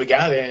 And we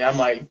got there, and I'm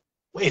like,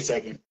 wait a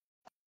second.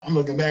 I'm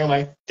looking back. I'm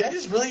like, did I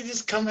just really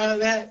just come out of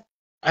that?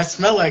 I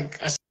smell like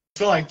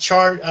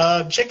charred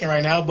chicken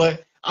right now,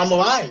 but I'm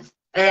alive.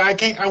 And I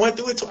can't. I went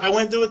through it. I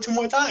went through it 2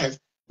 more times.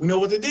 We know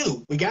what to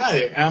do. We got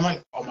it. And I'm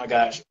like, oh my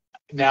gosh.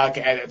 Now I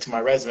can add that to my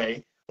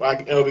resume. Or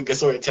it'll be good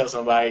story to tell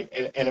somebody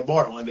in a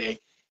bar one day.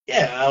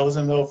 Yeah, I was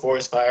in the middle of a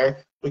forest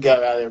fire. We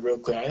got out of there real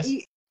quick.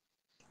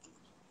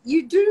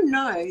 You do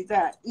know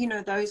that,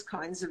 those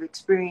kinds of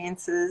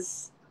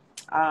experiences,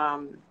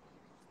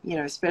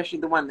 especially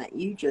the one that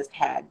you just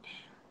had.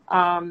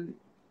 I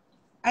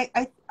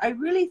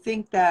really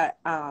think that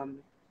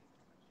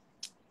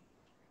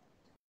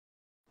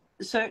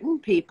certain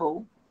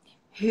people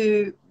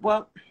who,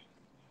 well,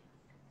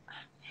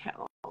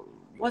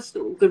 what's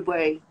the good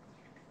way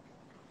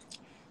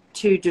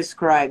to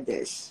describe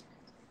this?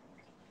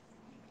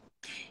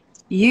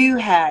 You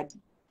had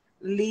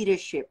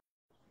leadership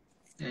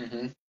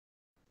Mm-hmm.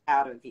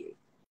 out of you.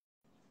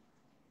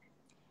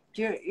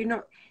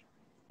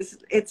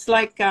 It's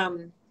like,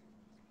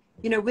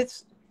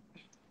 with,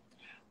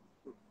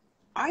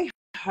 I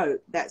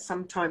hope that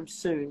sometime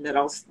soon that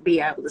I'll be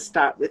able to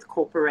start with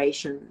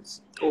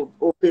corporations or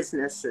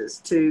businesses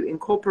to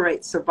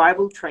incorporate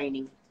survival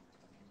training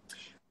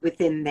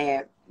within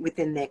their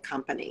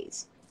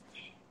companies.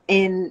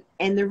 And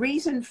the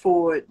reason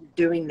for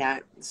doing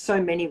that, so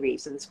many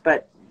reasons,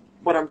 but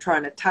what I'm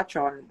trying to touch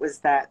on was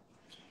that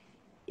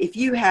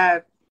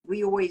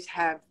we always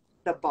have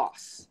the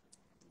boss,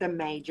 the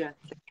major,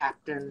 the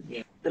captain,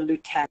 Yeah. the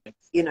lieutenant,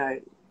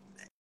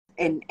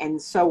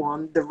 and so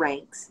on, the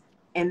ranks.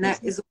 And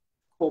that is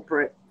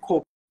corporate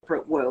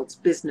worlds,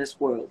 business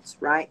worlds,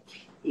 right?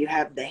 You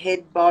have the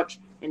head boss,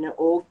 and it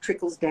all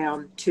trickles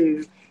down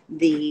to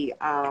the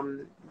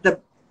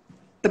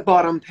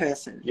bottom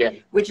person, Yeah.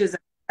 which is a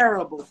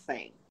terrible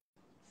thing.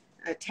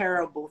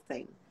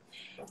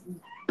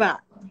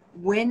 But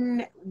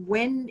when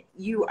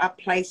you are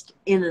placed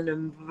in an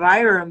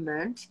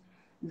environment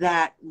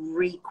that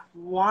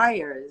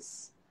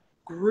requires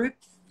group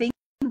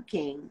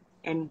thinking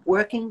and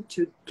working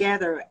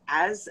together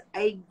as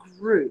a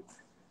group,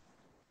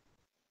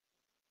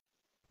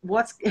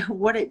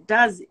 what it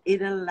does,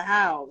 it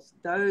allows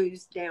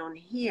those down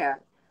here,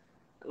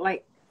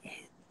 like,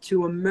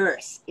 to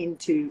immerse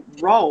into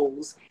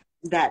roles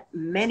that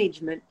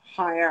management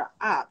higher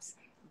ups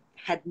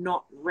had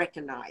not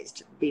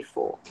recognized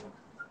before.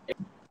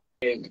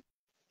 And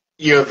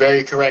you're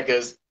very correct,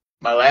 because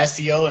my last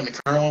CEO and the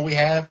current one we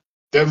have,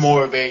 they're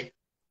more of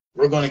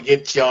we're going to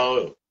get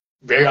y'all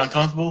very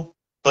uncomfortable,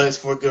 but it's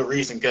for a good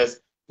reason,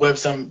 because what if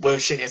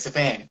shit hits the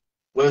fan?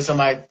 What if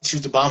somebody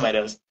shoots a bomb at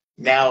us?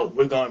 Now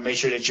we're going to make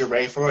sure that you're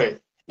ready for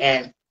it.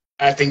 And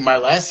I think my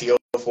last CEO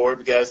for it,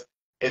 because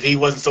if he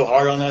wasn't so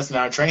hard on us in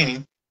our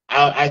training,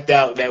 I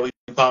doubt that we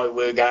probably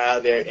would have got out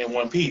of there in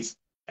one piece.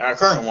 And our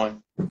current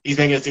one, he's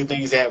making us do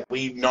things that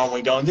we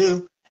normally don't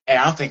do. And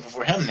I'm thankful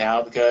for him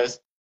now, because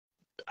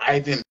I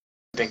didn't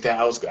think that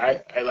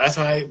last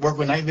time I worked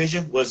with night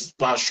vision was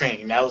when I was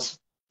training. That was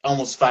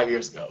almost 5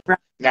 years ago. Right.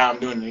 Now I'm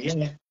doing it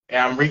again, and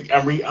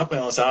I'm re-upping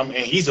on something,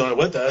 and he's doing it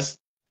with us.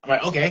 I'm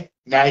like, okay,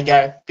 now you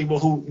got people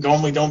who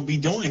normally don't be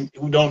doing,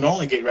 who don't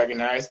normally get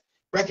recognized.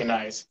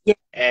 Yeah.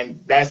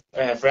 And that's,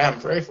 and for that, I'm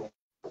grateful.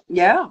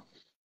 Yeah.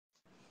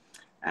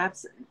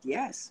 Absolutely.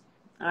 Yes.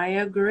 I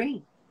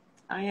agree.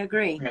 I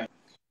agree. Yeah.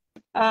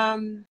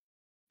 Um,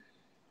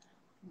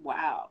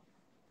 wow.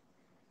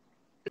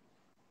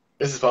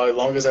 This is probably the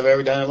longest I've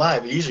ever done it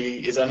live. Usually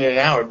it's under an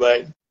hour,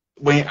 but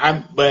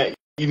but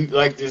you,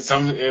 like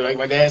like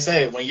my dad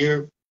said, when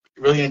you're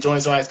really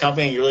enjoying somebody's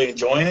company and you're really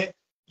enjoying it,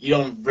 you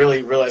don't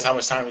really realize how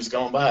much time is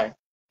going by.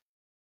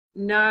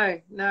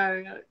 No,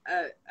 no.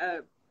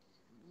 A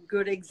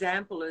good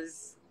example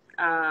is,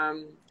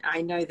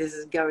 I know this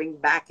is going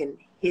back in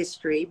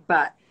history,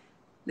 but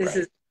this Right.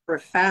 is a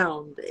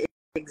profound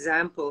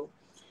example.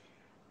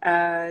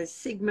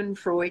 Sigmund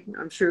Freud,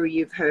 I'm sure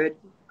you've heard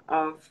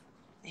of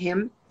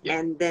him, Yeah.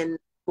 and then,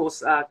 of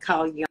course,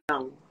 Carl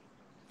Jung.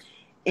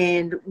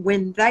 And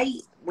when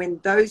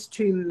those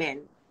two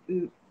men,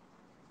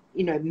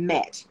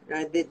 met,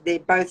 they're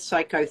both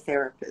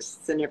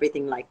psychotherapists and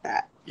everything like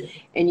that. Yeah.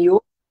 And you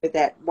also know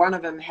that one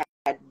of them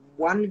had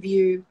one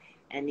view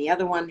and the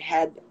other one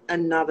had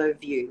another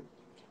view.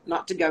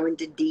 Not to go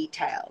into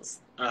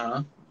details,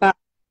 Uh-huh. but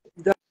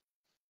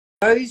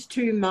those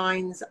two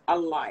minds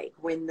alike,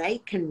 when they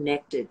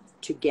connected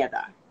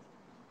together,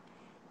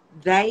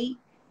 they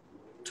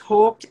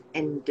talked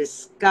and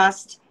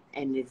discussed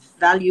and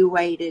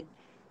evaluated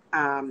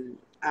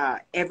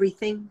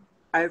everything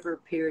over a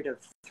period of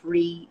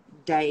 3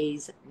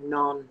 days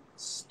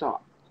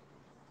non-stop.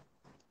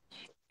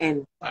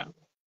 And Wow.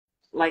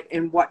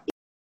 and what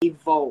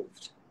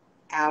evolved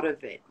out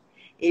of it,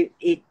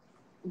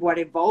 what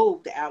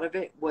evolved out of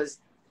it was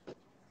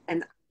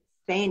an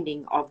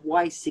understanding of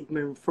why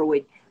Sigmund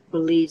Freud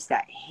believes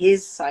that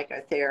his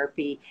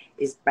psychotherapy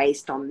is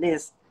based on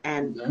this,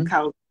 and Mm-hmm.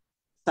 Carl's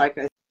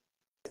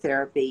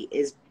psychotherapy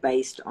is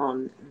based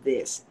on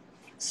this.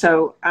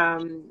 So,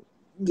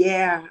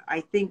 yeah,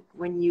 I think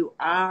when you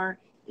are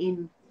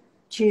in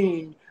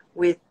tune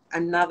with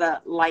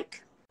another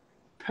like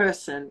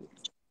person,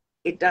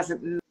 it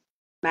doesn't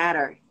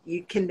matter.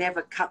 You can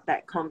never cut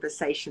that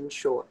conversation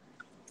short.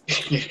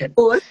 Yeah.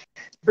 Or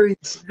through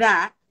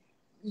that,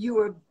 you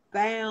are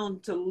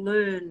bound to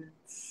learn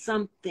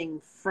something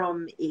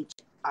from each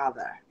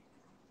other.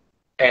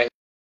 And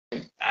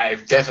I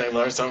definitely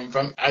learned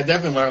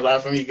a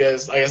lot from you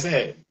because, like I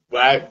said,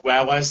 when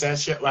I watched that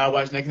show, when I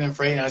watched Naked and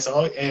Afraid and I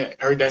saw it and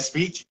heard that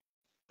speech,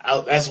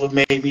 that's what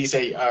made me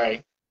say, all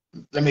right,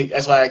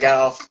 that's why I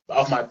got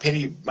off my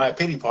pity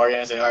party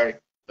and I said, all right,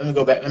 let me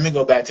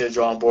go back to the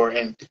drawing board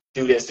and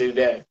do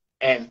that.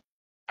 And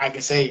I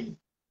can say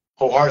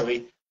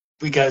wholeheartedly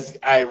because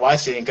I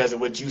watched it and because of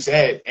what you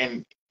said,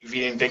 and if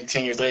you didn't think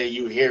 10 years later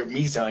you would hear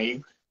me telling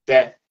you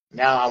that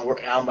now I'm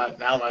working, now I'm about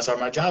to start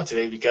my job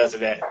today because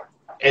of that.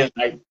 And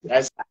like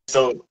that's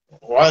so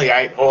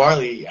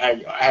wholeheartedly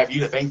I have you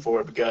to thank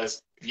for it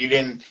because if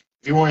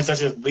you weren't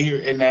such a leader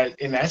in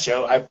that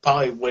show, I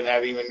probably wouldn't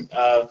have even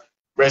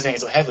resonated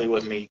so heavily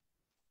with me.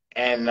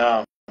 And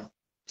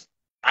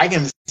I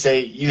can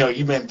say,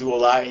 you've been through a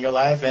lot in your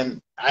life,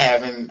 and I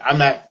haven't. I'm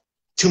not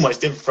too much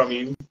different from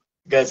you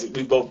because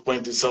we both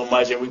went through so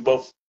much, and we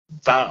both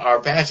found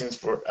our passions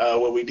for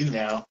what we do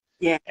now.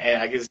 Yeah.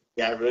 And I guess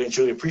I really and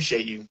truly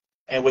appreciate you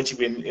and what you've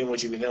been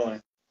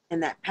doing.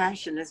 And that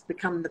passion has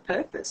become the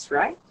purpose,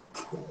 right?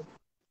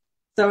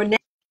 So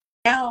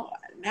now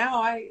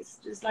it's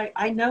just like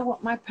I know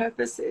what my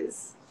purpose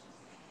is.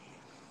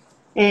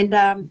 And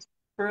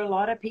for a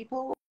lot of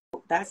people,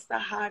 that's the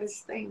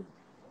hardest thing.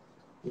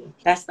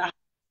 That's the hardest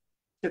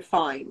to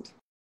find.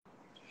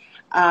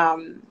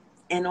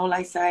 And all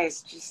I say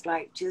is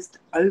just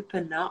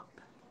open up,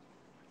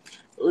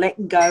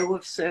 let go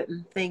of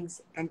certain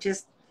things, and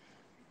just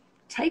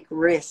take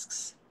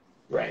risks.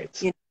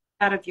 Right.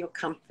 Out of your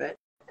comfort,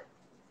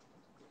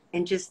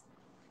 and just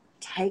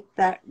take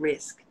that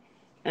risk.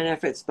 And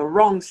if it's the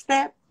wrong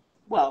step,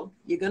 well,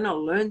 you're going to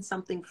learn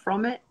something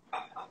from it,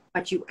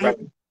 but you're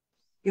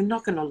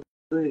not going to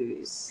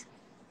lose.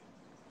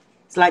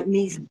 It's like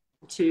me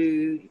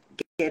to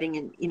getting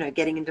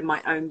into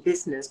my own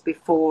business.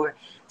 Before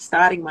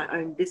starting my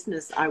own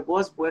business, I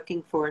was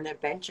working for an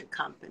adventure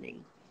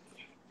company,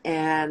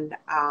 and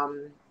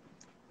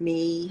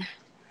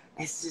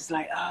it's just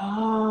like,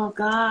 oh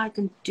God, I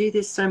can do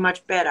this so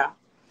much better.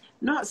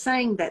 Not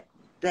saying that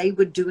they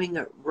were doing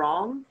it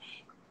wrong.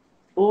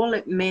 All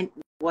it meant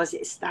was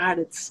it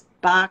started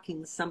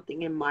sparking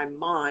something in my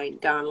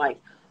mind, going like,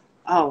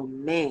 oh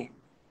man,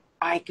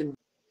 I can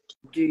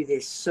do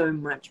this so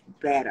much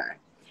better.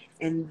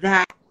 And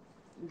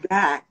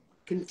that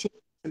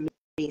continued to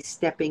me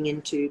stepping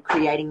into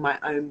creating my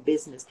own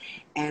business.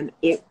 And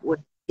it was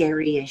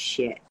scary as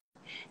shit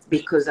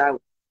because I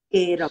was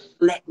scared of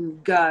letting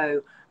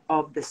go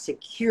of the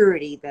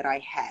security that I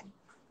had.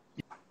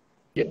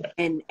 Yeah.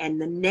 And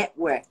the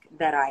network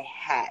that I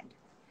had,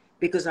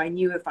 because I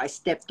knew if I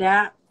stepped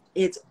out,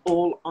 it's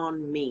all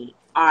on me.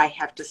 I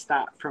have to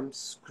start from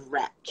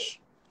scratch.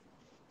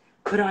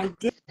 But I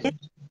did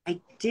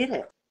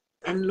it,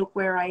 and look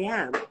where I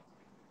am.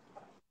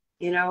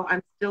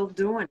 I'm still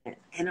doing it.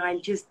 And I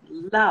just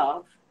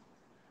love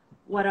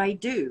what I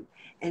do.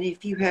 And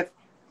if you have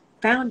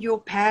found your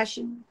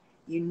passion,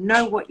 you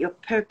know what your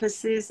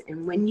purpose is,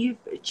 and when you've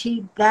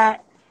achieved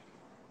that,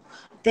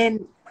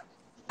 then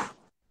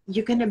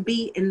you're going to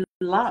be in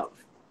love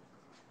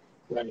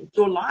with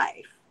your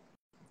life.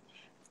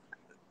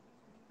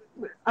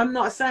 I'm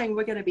not saying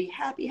we're going to be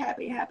happy,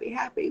 happy, happy,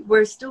 happy.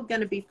 We're still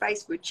going to be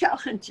faced with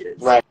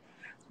challenges. Right.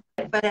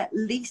 But at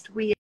least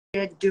we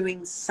are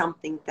doing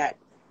something that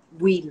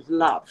we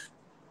love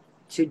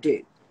to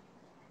do.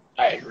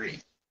 I agree.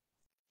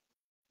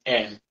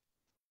 And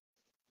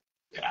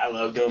I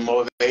love doing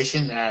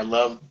motivation, and I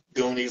love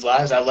doing these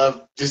lives. I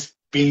love just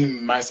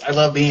being I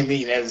love being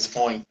me at this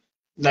point.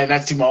 Like,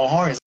 not to my own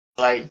horn. It's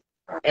like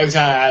every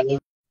time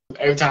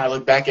I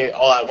look back at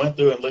all I went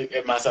through and look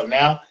at myself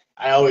now,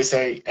 I always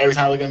say, every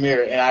time I look in the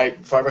mirror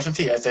and before I brush my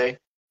teeth, I say,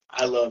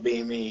 I love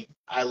being me.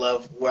 I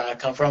love where I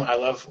come from. I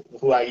love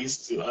who I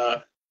used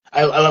to.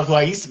 I love who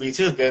I used to be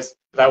too, because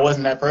if I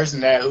wasn't that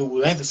person who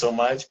went through so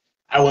much,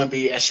 I wouldn't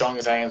be as strong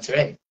as I am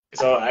today.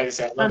 So I just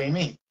say, I love being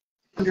me.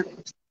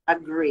 100%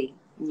 agree.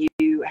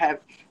 You have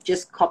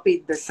just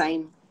copied the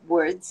same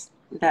words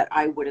that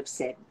I would have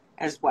said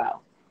as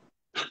well.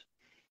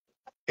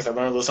 I learned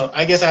a little something.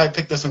 I guess I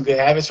picked up some good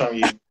habits from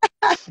you.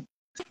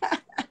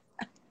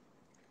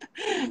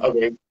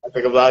 Okay, I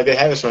picked up a lot of good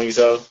habits from you,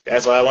 so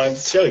that's why I wanted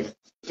to show you.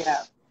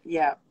 Yeah,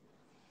 yeah.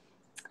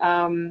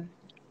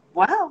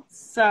 Wow.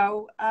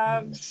 So,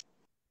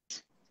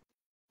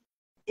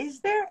 is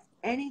there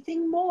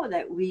anything more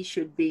that we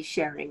should be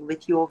sharing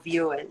with your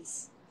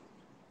viewers?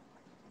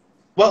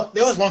 Well,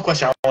 there was one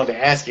question I wanted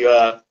to ask you.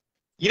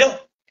 You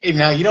don't you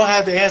don't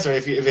have to answer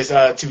if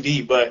it's too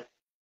deep, but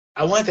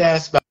I wanted to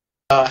ask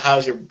about how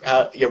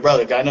your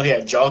brother. I know he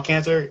had jaw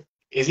cancer.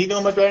 Is he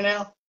doing much better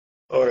now,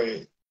 or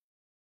if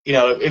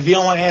you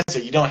don't want to answer,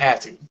 you don't have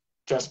to.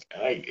 Just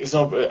it's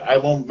no. I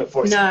won't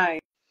force you.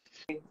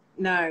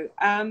 No.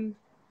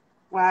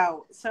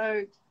 Wow.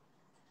 So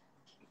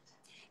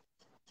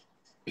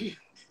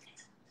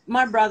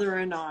my brother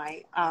and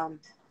I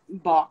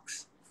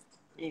box.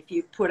 If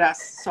you put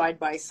us side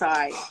by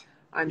side,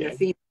 I'm the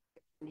female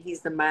and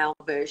he's the male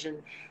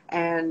version,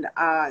 and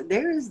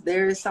there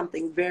is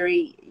something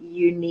very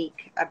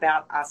unique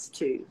about us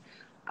two.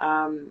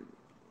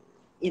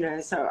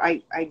 So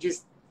I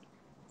just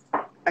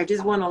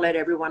want to let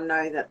everyone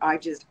know that I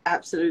just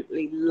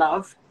absolutely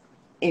love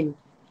and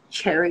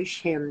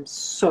cherish him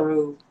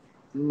so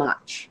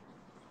much.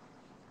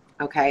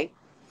 Okay.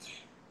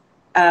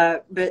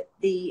 But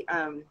the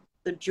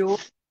jaw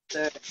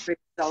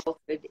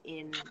resulted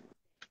in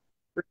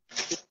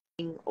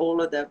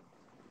all of the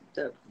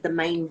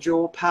main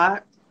jaw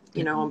part,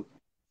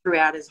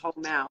 throughout his whole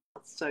mouth.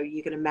 So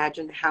you can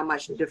imagine how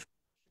much difference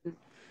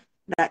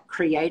that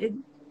created.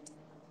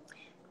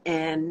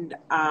 And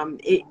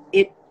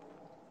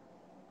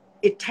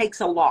it takes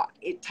a lot.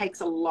 It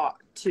takes a lot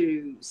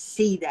to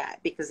see that,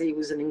 because he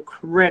was an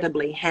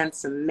incredibly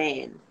handsome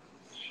man.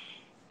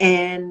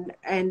 And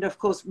of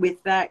course,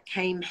 with that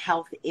came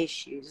health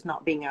issues,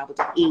 not being able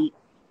to eat,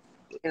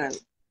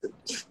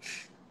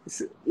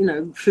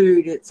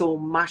 food. It's all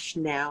mush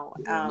now.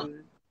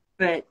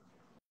 But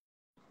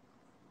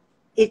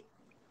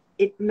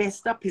it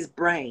messed up his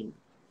brain.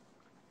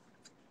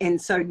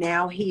 And so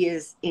now he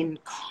is in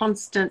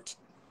constant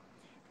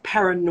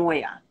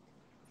paranoia,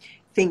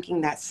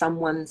 thinking that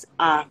someone's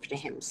after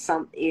him.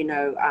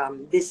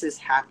 This is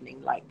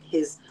happening. Like,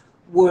 his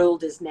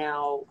world is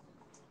now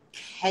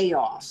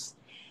chaos.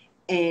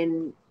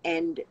 And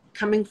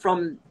coming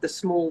from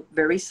the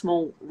very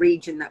small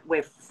region that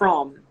we're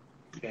from,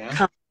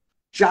 comes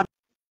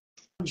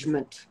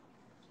judgment,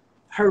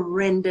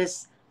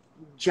 horrendous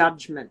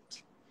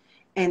judgment.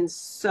 And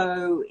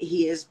so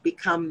he has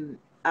become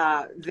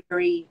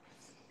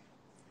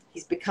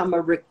he's become a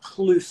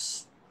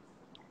recluse,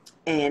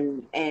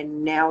 and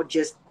now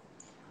just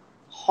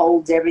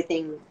holds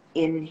everything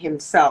in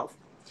himself.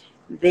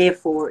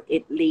 Therefore,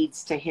 it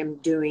leads to him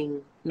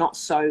doing not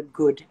so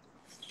good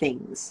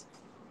things.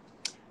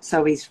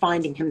 So he's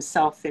finding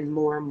himself in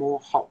more and more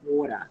hot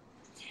water.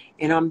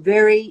 And I'm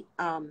very,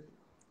 I'm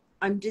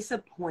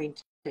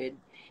disappointed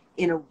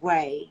in a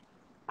way.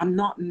 I'm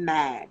not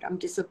mad. I'm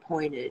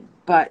disappointed.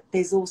 But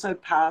there's also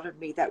part of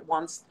me that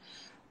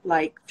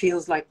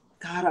feels like,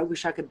 God, I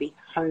wish I could be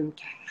home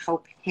to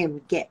help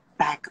him get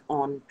back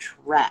on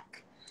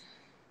track.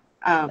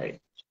 Right.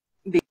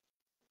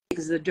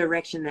 Because the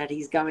direction that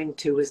he's going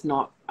to is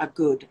not a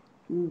good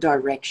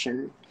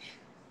direction.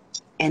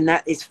 And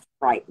that is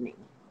frightening.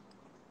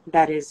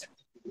 That is.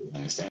 I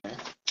understand.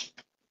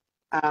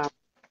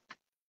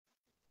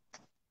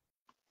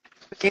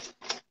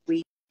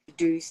 We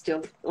do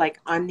still,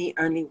 I'm the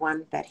only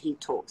one that he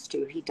talks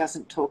to. He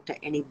doesn't talk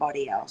to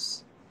anybody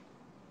else.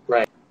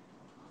 Right.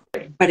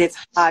 But it's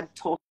hard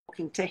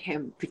talking to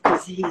him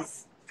because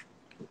he's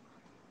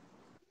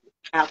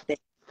out there.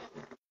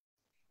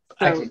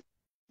 So,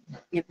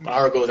 my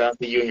heart goes out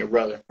to you and your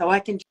brother. So I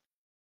can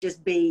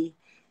just be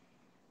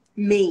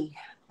me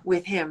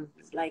with him,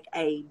 like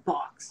a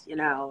box,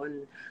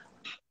 and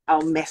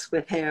I'll mess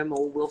with him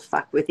or we'll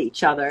fuck with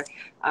each other,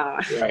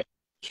 Right.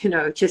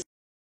 just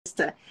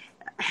to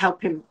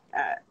help him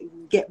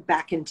get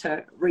back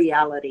into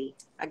reality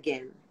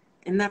again.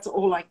 And that's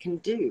all I can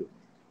do.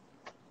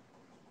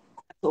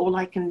 That's all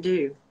I can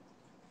do.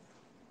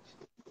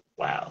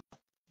 Wow.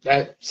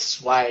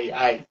 That's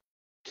why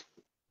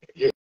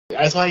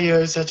that's why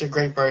you're such a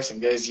great person,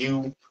 because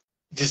you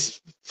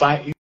just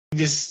you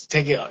just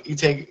take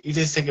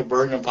a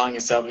burden upon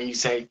yourself and you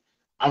say,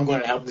 I'm going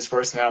to help this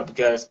person out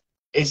because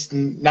it's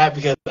not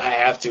because I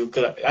have to,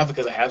 not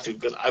because I have to,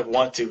 because I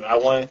want to. I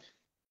want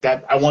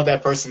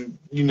that person,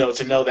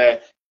 to know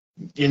that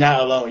you're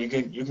not alone. You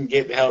can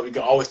get the help. You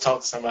can always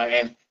talk to somebody,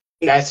 and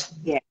that's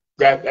Yeah,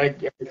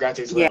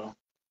 gratitude as yeah, well.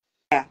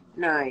 yeah.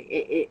 No,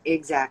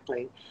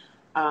 exactly.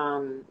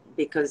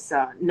 Because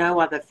no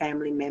other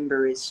family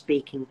member is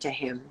speaking to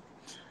him.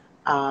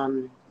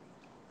 Um,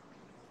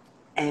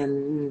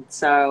 and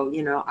so,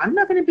 I'm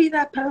not going to be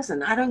that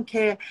person. I don't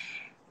care.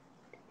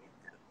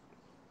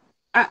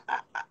 I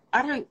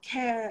don't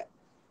care.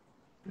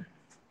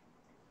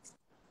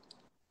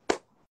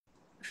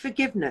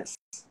 Forgiveness,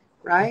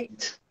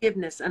 right?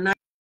 Forgiveness. And I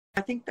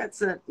think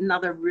that's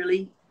another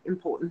really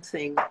important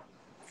thing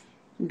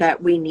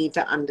that we need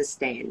to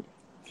understand.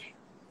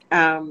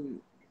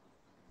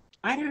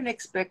 I don't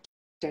expect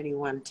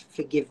anyone to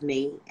forgive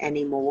me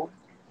anymore.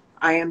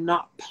 I am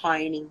not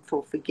pining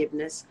for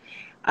forgiveness.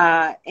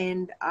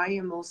 And I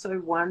am also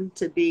one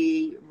to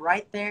be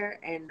right there,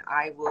 and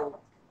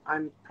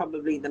I'm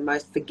probably the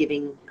most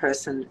forgiving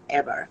person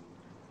ever,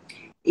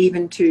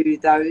 even to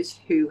those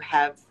who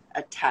have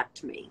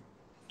attacked me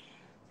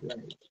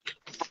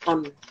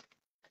on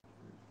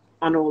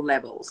all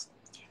levels.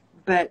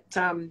 But,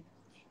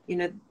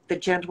 the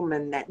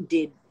gentleman that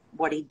did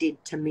what he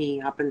did to me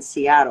up in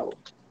Seattle,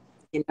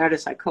 you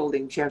notice I called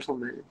him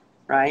gentleman,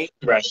 right?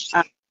 Right.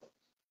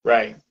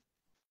 Right.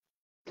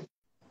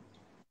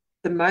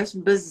 The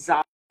most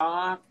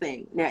bizarre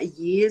thing. Now,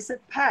 years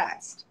have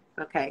passed,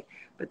 okay,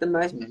 but the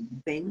most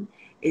thing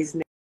is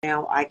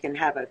now I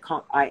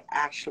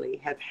actually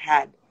have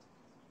had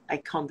a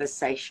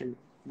conversation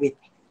with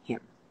him.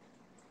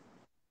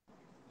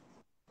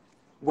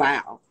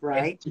 Wow,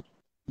 right?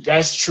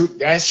 That's true.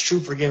 That's true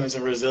forgiveness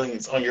and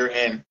resilience on your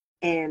end.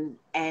 And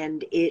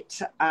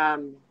it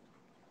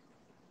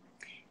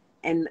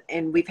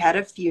and we've had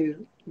a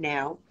few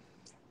now,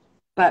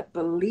 but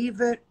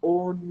believe it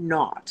or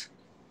not,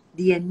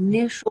 the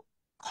initial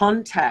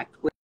contact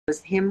was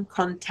him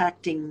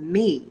contacting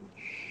me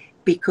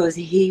because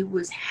he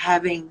was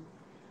having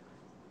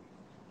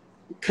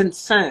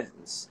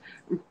concerns,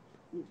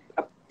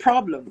 a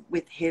problem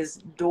with his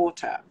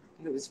daughter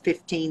who was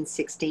 15,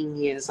 16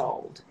 years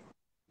old.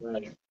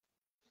 Right.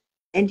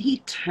 And he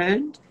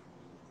turned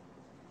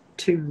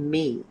to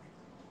me.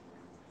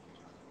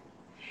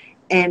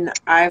 And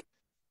I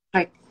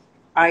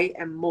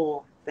am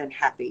more than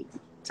happy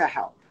to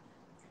help.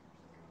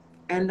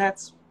 And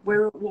that's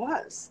where it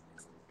was.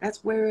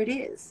 That's where it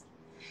is.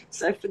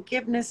 So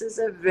forgiveness is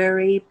a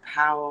very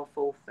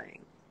powerful thing.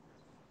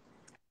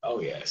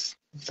 Oh yes.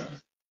 So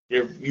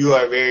you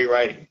are very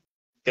right.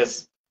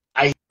 Because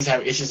I used to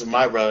have issues with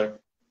my brother.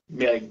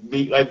 Like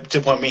to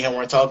the point me and him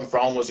were talking for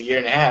almost a year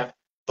and a half.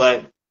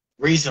 But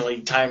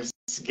recently, after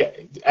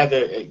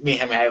me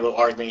and him had a little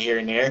argument here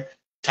and there,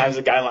 times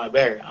have gotten a lot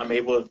better. I'm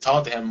able to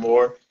talk to him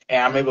more,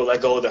 and I'm able to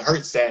let go of the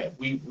hurts that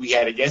we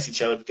had against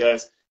each other.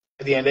 Because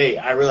at the end of the day,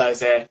 I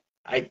realized that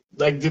I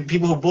like the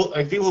people who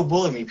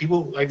bully me,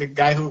 people like the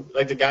guys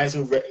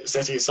who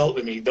essentially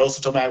assaulted me, those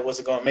who told me I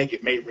wasn't going to make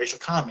it, made racial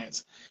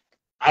comments.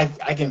 I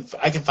can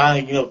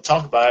finally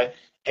talk about it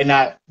and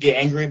not get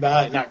angry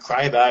about it, not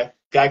cry about it.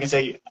 I can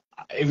say,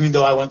 even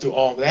though I went through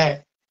all of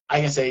that,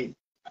 I can say,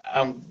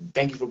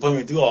 thank you for putting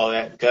me through all of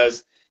that,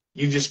 because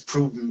you just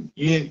proved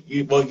you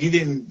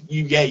didn't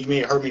you yeah you may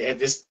have hurt me at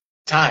this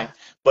time,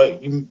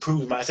 but you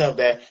proved myself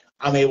that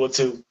I'm able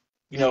to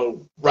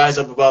rise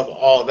up above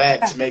all of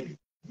that to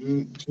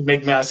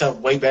make myself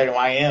way better than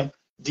I am.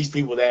 These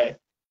people that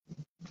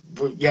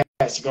yes,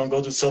 you're gonna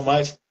go through so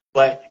much,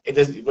 but it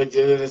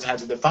doesn't have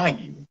to define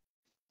you.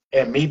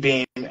 And me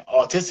being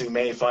autistic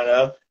made fun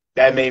of,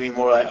 that made me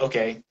more like,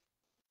 okay,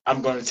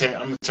 I'm gonna turn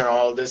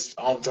all this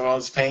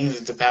pains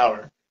into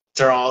power,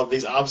 turn all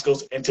these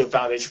obstacles into a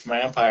foundation for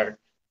my empire,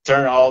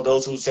 turn all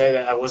those who said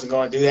that I wasn't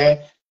gonna do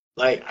that,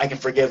 like I can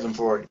forgive them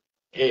for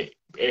it.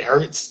 It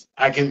hurts.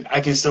 I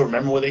can still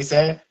remember what they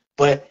said,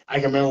 but I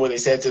can remember what they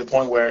said to the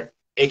point where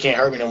it can't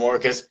hurt me no more,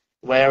 because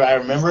whenever I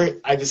remember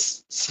it, I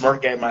just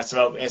smirk at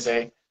myself and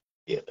say,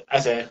 I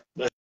said,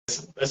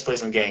 let's play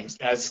some games.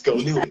 And I just go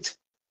do it.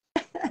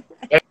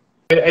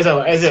 As I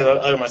look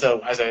at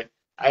myself, I say,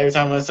 every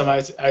time when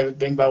somebody, I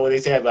think about what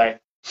they said,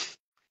 like,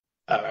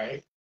 all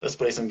right, let's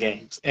play some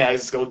games. And I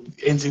just go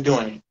into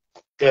doing it.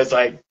 Because,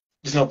 like,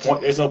 there's no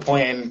point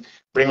in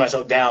bringing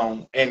myself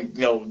down and,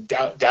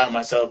 doubt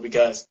myself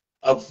because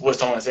of what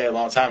someone said a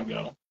long time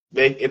ago.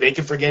 If they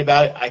can forget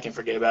about it, I can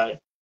forget about it.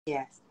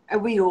 Yes.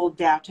 And we all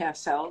doubt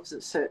ourselves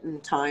at certain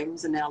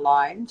times in our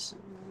lives.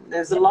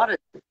 There's a lot of,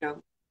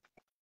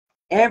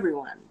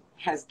 everyone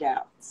has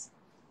doubts.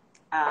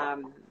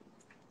 Um,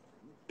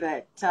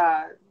 but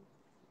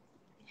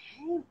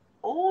hey,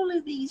 all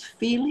of these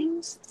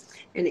feelings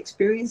and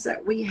experience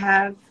that we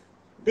have,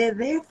 they're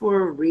there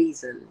for a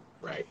reason.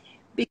 Right.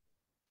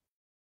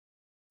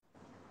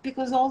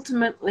 Because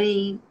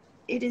ultimately,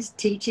 it is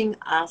teaching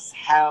us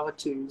how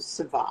to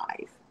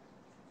survive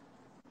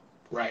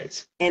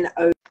Right. and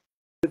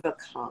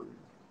overcome.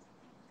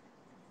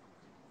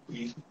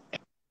 We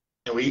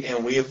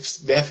have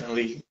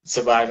definitely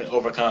survived and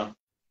overcome.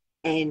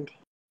 And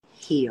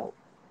heal.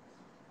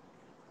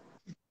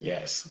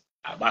 Yes.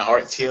 My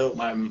heart's healed.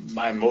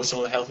 My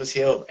emotional health is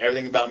healed.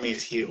 Everything about me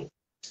is healed.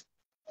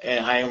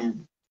 And I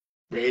am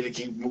ready to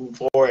keep moving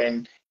forward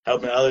and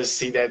helping others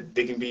see that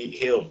they can be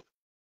healed.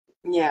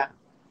 Yeah.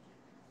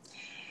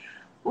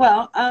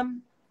 Well,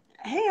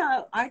 hey,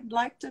 I'd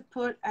like to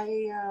put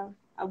a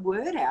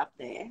word out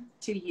there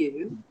to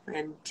you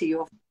and to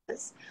your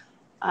followers.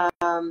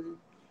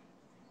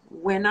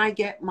 When I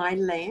get my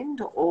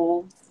land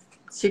all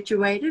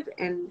situated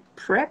and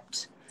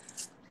prepped,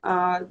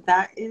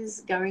 that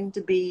is going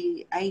to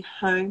be a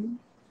home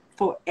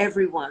for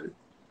everyone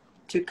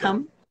to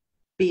come,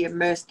 be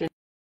immersed in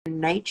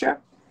nature,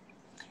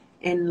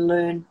 and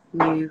learn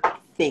new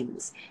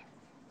things.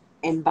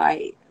 And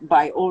by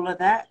all of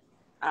that,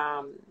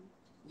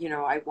 you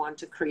know, I want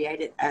to create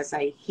it as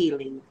a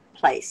healing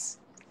place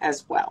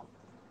as well.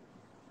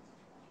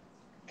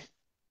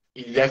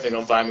 You're definitely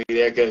gonna find me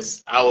there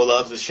because I would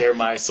love to share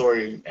my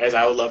story, as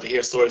I would love to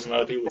hear stories from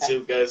other people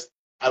too, because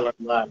I learned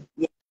a lot.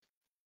 Yeah.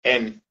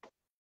 And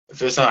if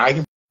there's something I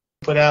can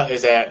put out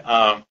is that,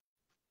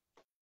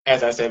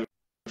 as I said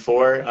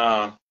before,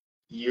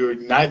 you're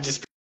not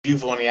just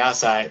beautiful on the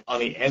outside. On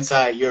the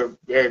inside, you're a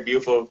very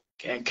beautiful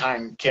and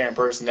kind, caring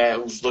person that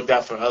who's looked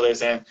out for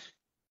others. And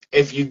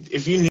if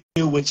you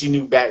knew what you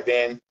knew back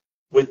then,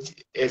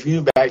 if you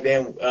knew back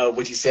then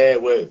what you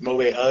said would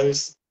motivate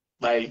others,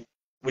 like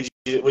would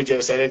you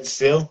have said it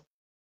still?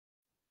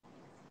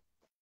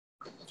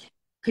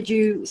 Could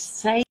you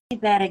say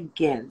that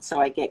again so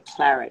I get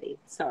clarity?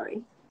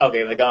 Sorry.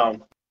 Okay, like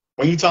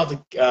when you talked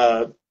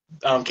to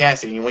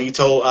Cassie, when you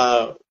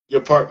told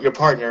your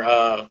partner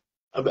about,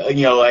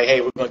 like,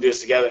 hey, we're gonna do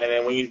this together, and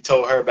then when you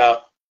told her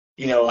about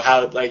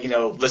how, like,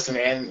 listen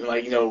and,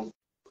 like,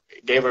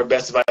 gave her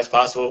best advice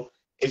possible.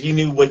 If you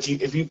knew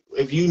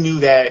if you knew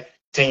that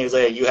 10 years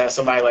later you had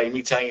somebody like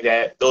me telling you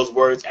that those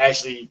words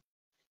actually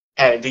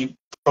had a deep,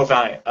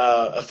 profound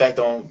effect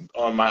on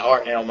my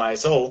heart and on my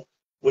soul,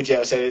 would you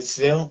have said it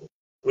still?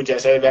 Would you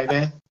have said it back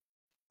then?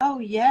 Oh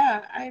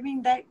yeah. I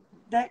mean that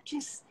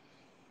just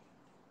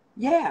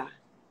yeah.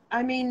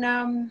 I mean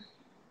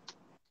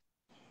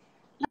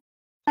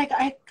like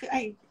I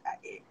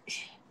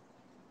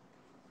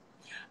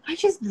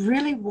just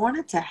really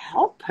wanted to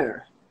help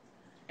her.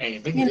 And you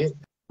think You you know, did.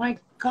 my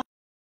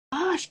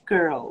gosh,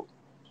 girl.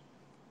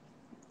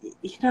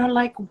 You know,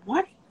 like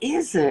what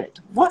is it?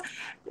 What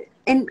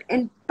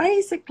and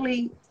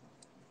basically,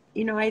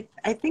 you know, I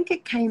think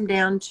it came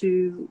down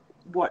to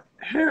what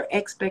her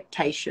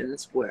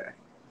expectations were.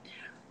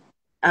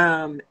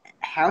 Um,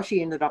 how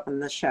she ended up on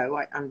the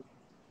show, I'm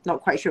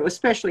not quite sure,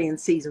 especially in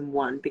season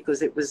one,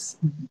 because it was,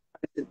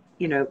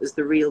 you know, it was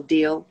the real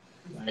deal.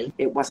 Right.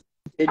 It wasn't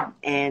good,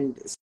 and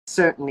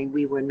certainly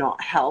we were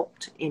not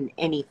helped in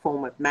any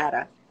form of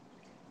matter,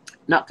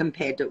 not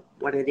compared to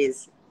what it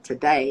is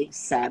today,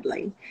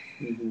 sadly.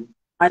 Mm-hmm.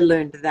 I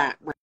learned that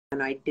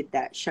when I did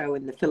that show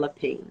in the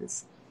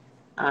Philippines.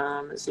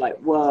 It's like,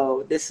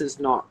 whoa, this is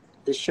not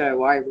the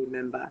show I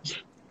remember.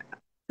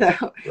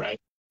 So Right.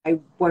 I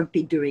won't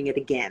be doing it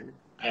again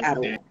I at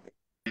understand.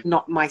 all.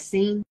 Not my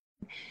scene,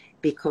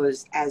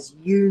 because as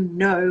you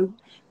know,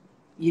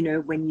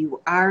 when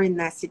you are in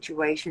that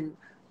situation,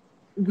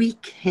 we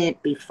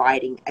can't be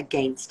fighting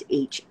against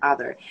each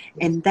other.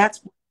 And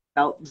that's what I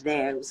felt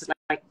there. It was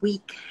like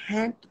we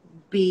can't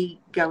be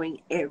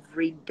going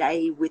every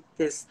day with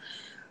this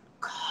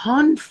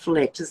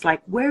conflict. It's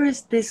like, where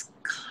is this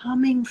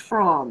coming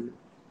from?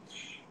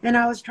 And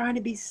I was trying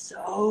to be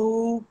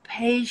so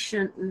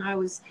patient, and I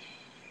was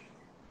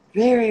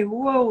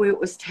it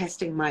was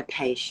testing my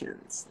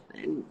patience.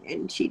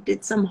 And she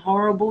did some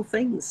horrible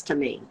things to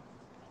me.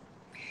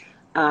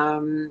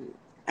 Um,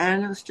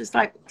 and it was just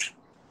like,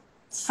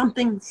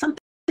 something's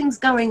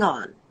going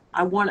on.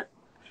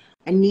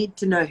 I need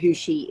to know who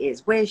she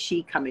is. Where's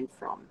she coming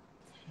from?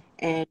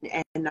 And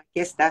I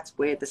guess that's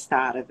where the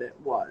start of it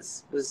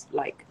was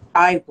like,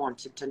 I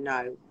wanted to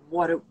know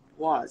what it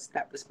was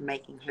that was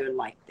making her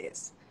like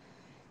this.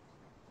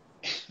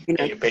 You And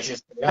know, your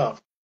patience paid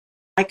off.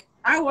 like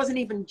I wasn't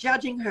even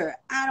judging her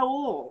at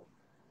all.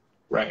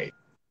 Right.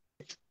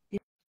 You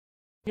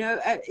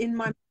know, in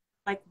my,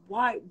 like,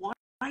 why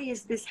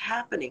is this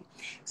happening?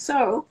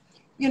 So,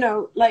 you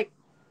know, like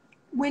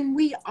when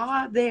we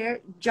are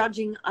there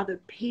judging other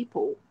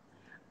people,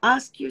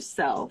 ask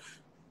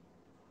yourself,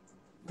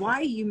 why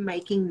are you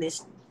making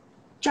this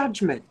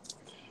judgment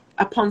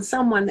upon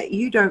someone that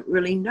you don't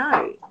really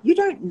know? You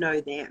don't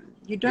know them.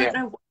 You don't Yeah.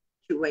 know what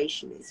the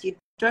situation is. You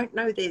don't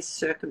know their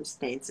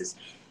circumstances.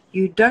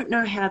 You don't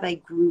know how they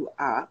grew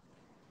up.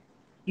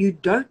 You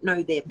don't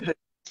know their personal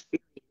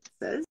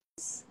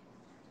experiences.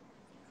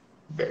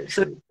 Very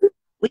So true.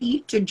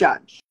 we to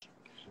judge.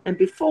 And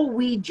before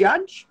we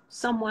judge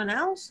someone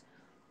else,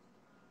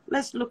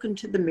 let's look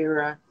into the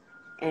mirror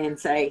and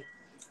say,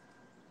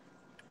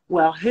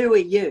 well, who are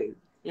you?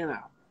 You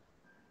know,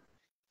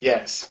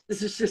 Yes,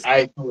 this is just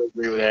I totally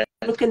agree with that.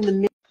 look in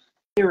the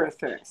mirror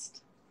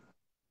first.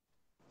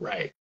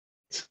 Right.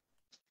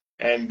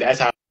 And that's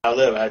how I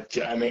live.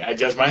 I mean, I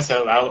judge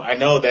myself. I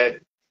know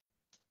that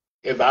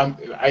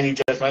I need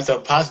to judge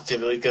myself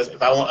positively, because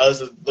if I want others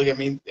to look at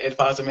me in a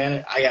positive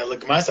manner, I gotta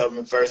look at myself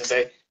first and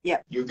say,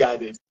 Yep. "You got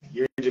this.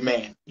 You're the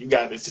man. You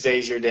got this.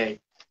 Today's your day."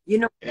 You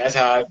know, And that's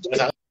how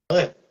I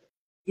live.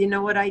 you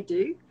know what I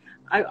do?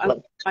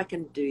 Like, I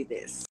can do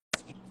this.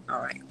 All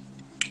right.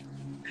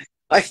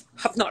 I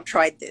have not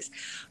tried this,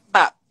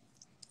 but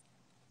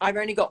I've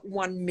only got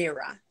one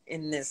mirror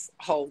in this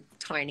whole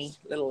tiny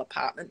little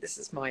apartment. This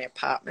is my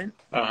apartment.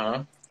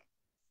 uh-huh.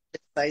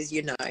 Those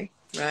you know,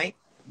 right?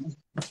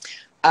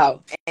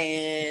 Oh,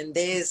 and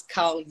there's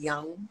Carl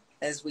Jung,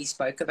 as we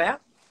spoke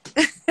about.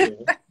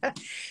 Yeah.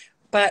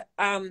 But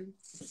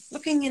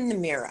looking in the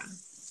mirror.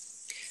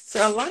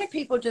 So a lot of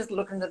people just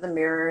look into the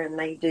mirror and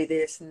they do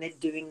this and they're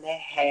doing their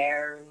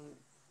hair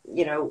and,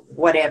 you know,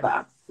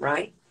 whatever,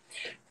 right?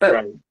 But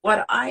Right.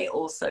 what I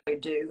also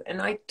do,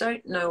 and I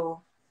don't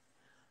know,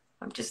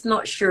 I'm just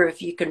not sure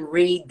if you can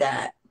read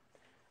that,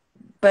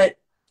 but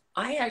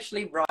I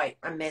actually write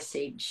a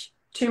message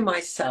to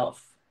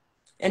myself.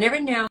 And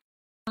every now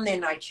and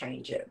then I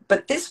change it.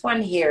 But this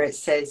one here, it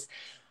says,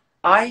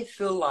 I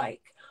feel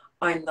like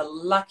I'm the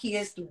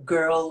luckiest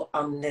girl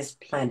on this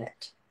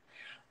planet.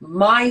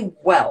 My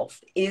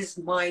wealth is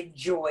my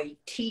joy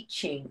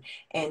teaching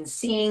and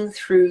seeing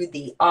through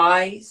the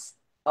eyes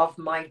of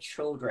my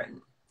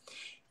children.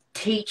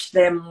 Teach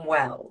them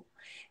well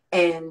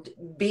and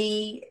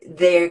be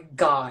their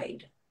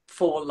guide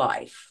for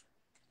life.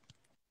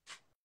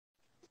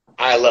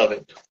 I love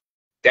it.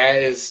 That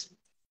is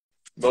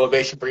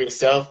motivation for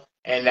yourself,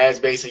 and that's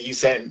basically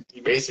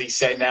you basically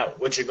setting out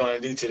what you're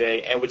going to do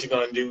today and what you're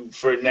going to do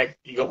for next.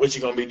 What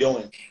you're going to be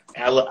doing.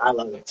 And I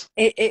love it.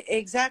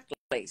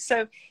 Exactly.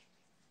 So,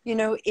 you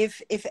know,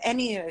 if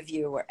any of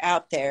you are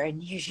out there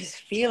and you're just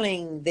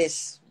feeling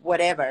this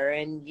whatever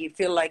and you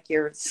feel like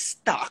you're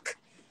stuck,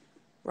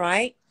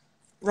 right?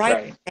 Write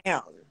Right. it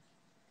down.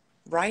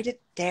 Write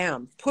it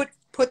down. Put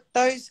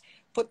those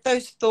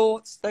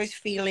thoughts, those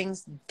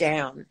feelings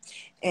down.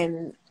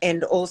 And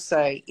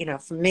also, you know,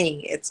 for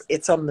me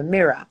it's on the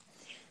mirror,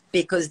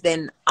 because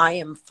then I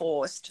am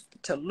forced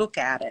to look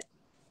at it,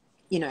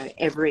 you know,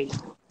 every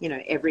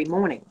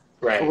morning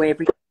or Right.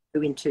 every time I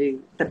go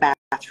into the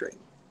bathroom.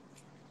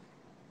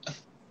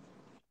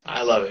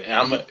 I love it. And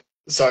I'm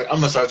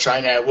gonna start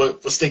trying that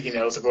with sticky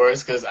notes, of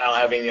course, because I don't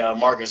have any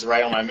markers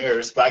right on my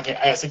mirrors. But I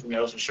have sticky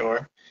notes for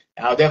sure.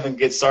 And I'll definitely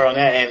get started on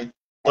that. And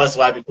plus,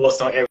 what I be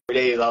posting on every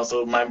day is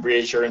also my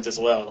reassurance as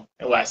well,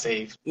 and what I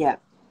save. Yeah.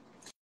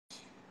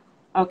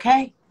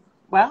 Okay.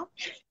 Well,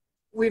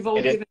 we've all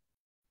And then, given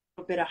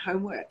a bit of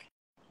homework.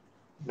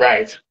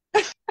 right.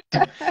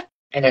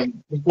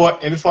 And before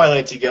I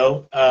let you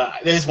go,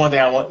 there's one thing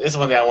I want. This is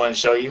one thing I want to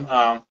show you.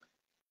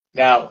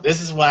 Now,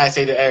 this is what I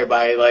say to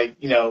everybody, like,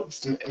 you know,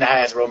 not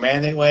as a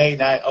romantic way,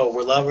 not, oh,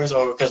 we're lovers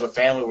or because we're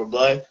family, we're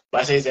blood.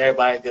 But I say it to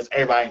everybody because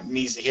everybody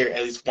needs to hear it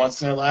at least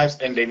once in their lives,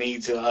 and they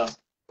need to,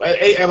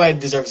 everybody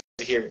deserves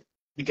to hear it,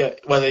 because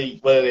whether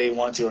they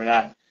want to or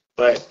not.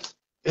 But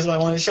this is what I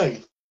wanted to show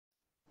you.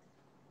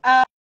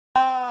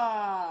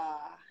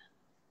 Ah,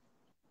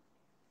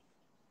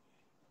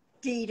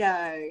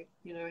 Dido.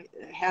 You know,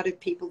 how do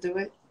people do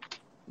it?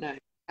 No.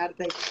 How do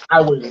they?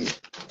 I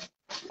wouldn't.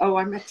 Oh,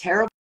 I'm a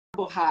terrible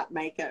heart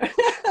maker.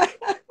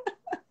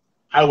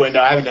 I wouldn't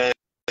know. I haven't done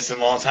this in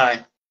a long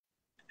time.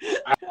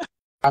 I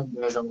haven't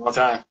done this in a long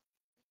time.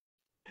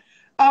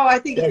 Oh, I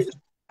think Yeah. it's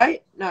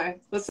right. No,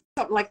 it's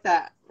something like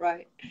that,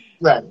 right?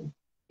 Right.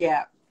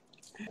 Yeah.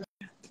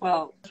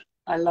 Well,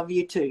 I love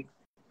you too.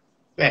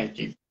 Thank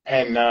you.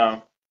 And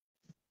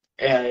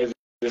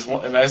this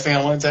one, another thing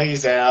I want to tell you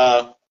is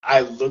that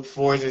I look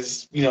forward to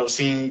just, you know,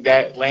 seeing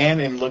that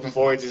land and looking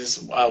forward to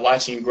just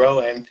watching you grow,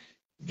 and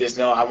just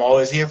know I'm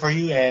always here for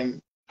you,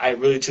 and I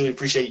really truly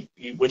appreciate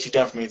what you've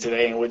done for me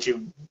today and what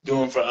you're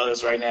doing for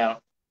others right now.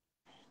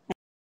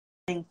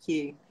 Thank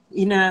you.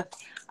 You know,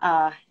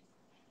 uh,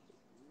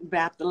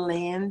 about the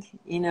land,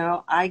 you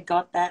know, I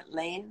got that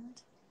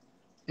land.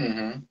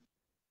 Mm-hmm.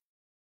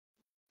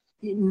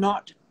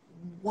 Not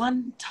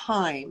one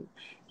time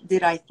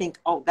did I think,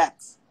 oh,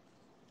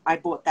 I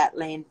bought that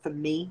land for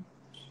me.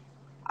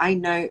 I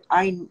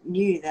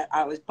knew that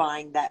I was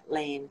buying that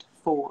land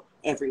for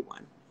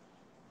everyone.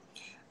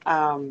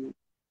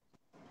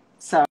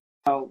 So,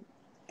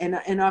 and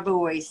I've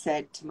always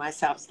said to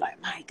myself, it's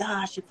like, my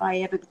gosh, if I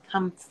ever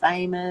become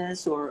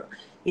famous or,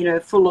 you know,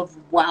 full of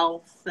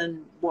wealth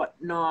and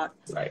whatnot,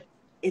 Right.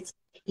 it's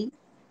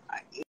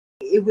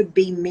it would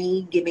be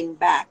me giving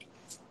back,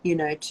 you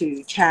know,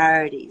 to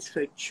charities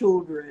for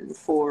children,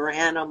 for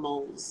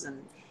animals,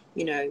 and,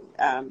 you know,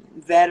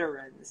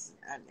 veterans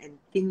and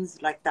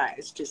things like that.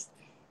 It's just,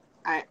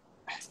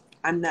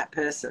 I'm that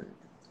person.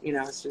 You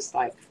know, it's just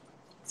like,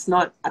 it's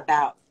not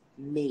about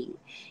me.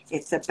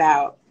 It's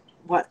about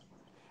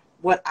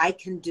what I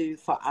can do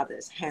for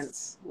others.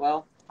 Hence,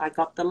 well, I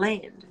got the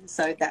land.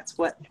 So that's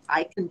what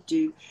I can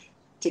do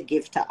to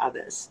give to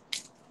others.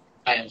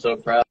 I am so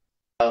proud,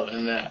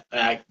 and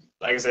like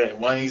I said,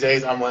 one of these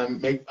days I'm gonna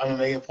make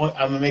a point.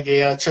 I'm gonna make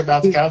a trip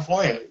out to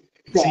California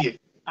and Yeah, see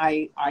it.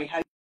 I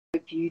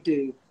hope you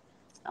do.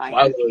 I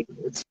Well, hope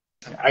you.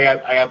 I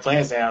got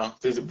plans now.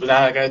 But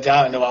now I got a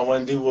job. I know I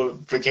want to do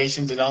with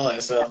vacations and all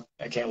that. So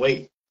I can't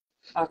wait.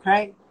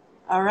 Okay.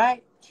 All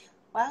right.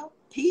 Well,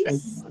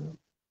 peace.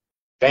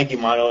 Thank you,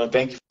 Manu, and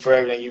thank you for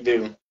everything you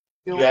do.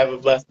 You You're, have a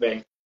blessed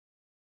day.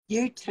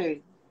 you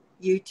too.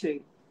 You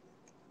too.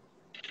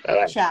 Bye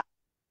bye. Ciao.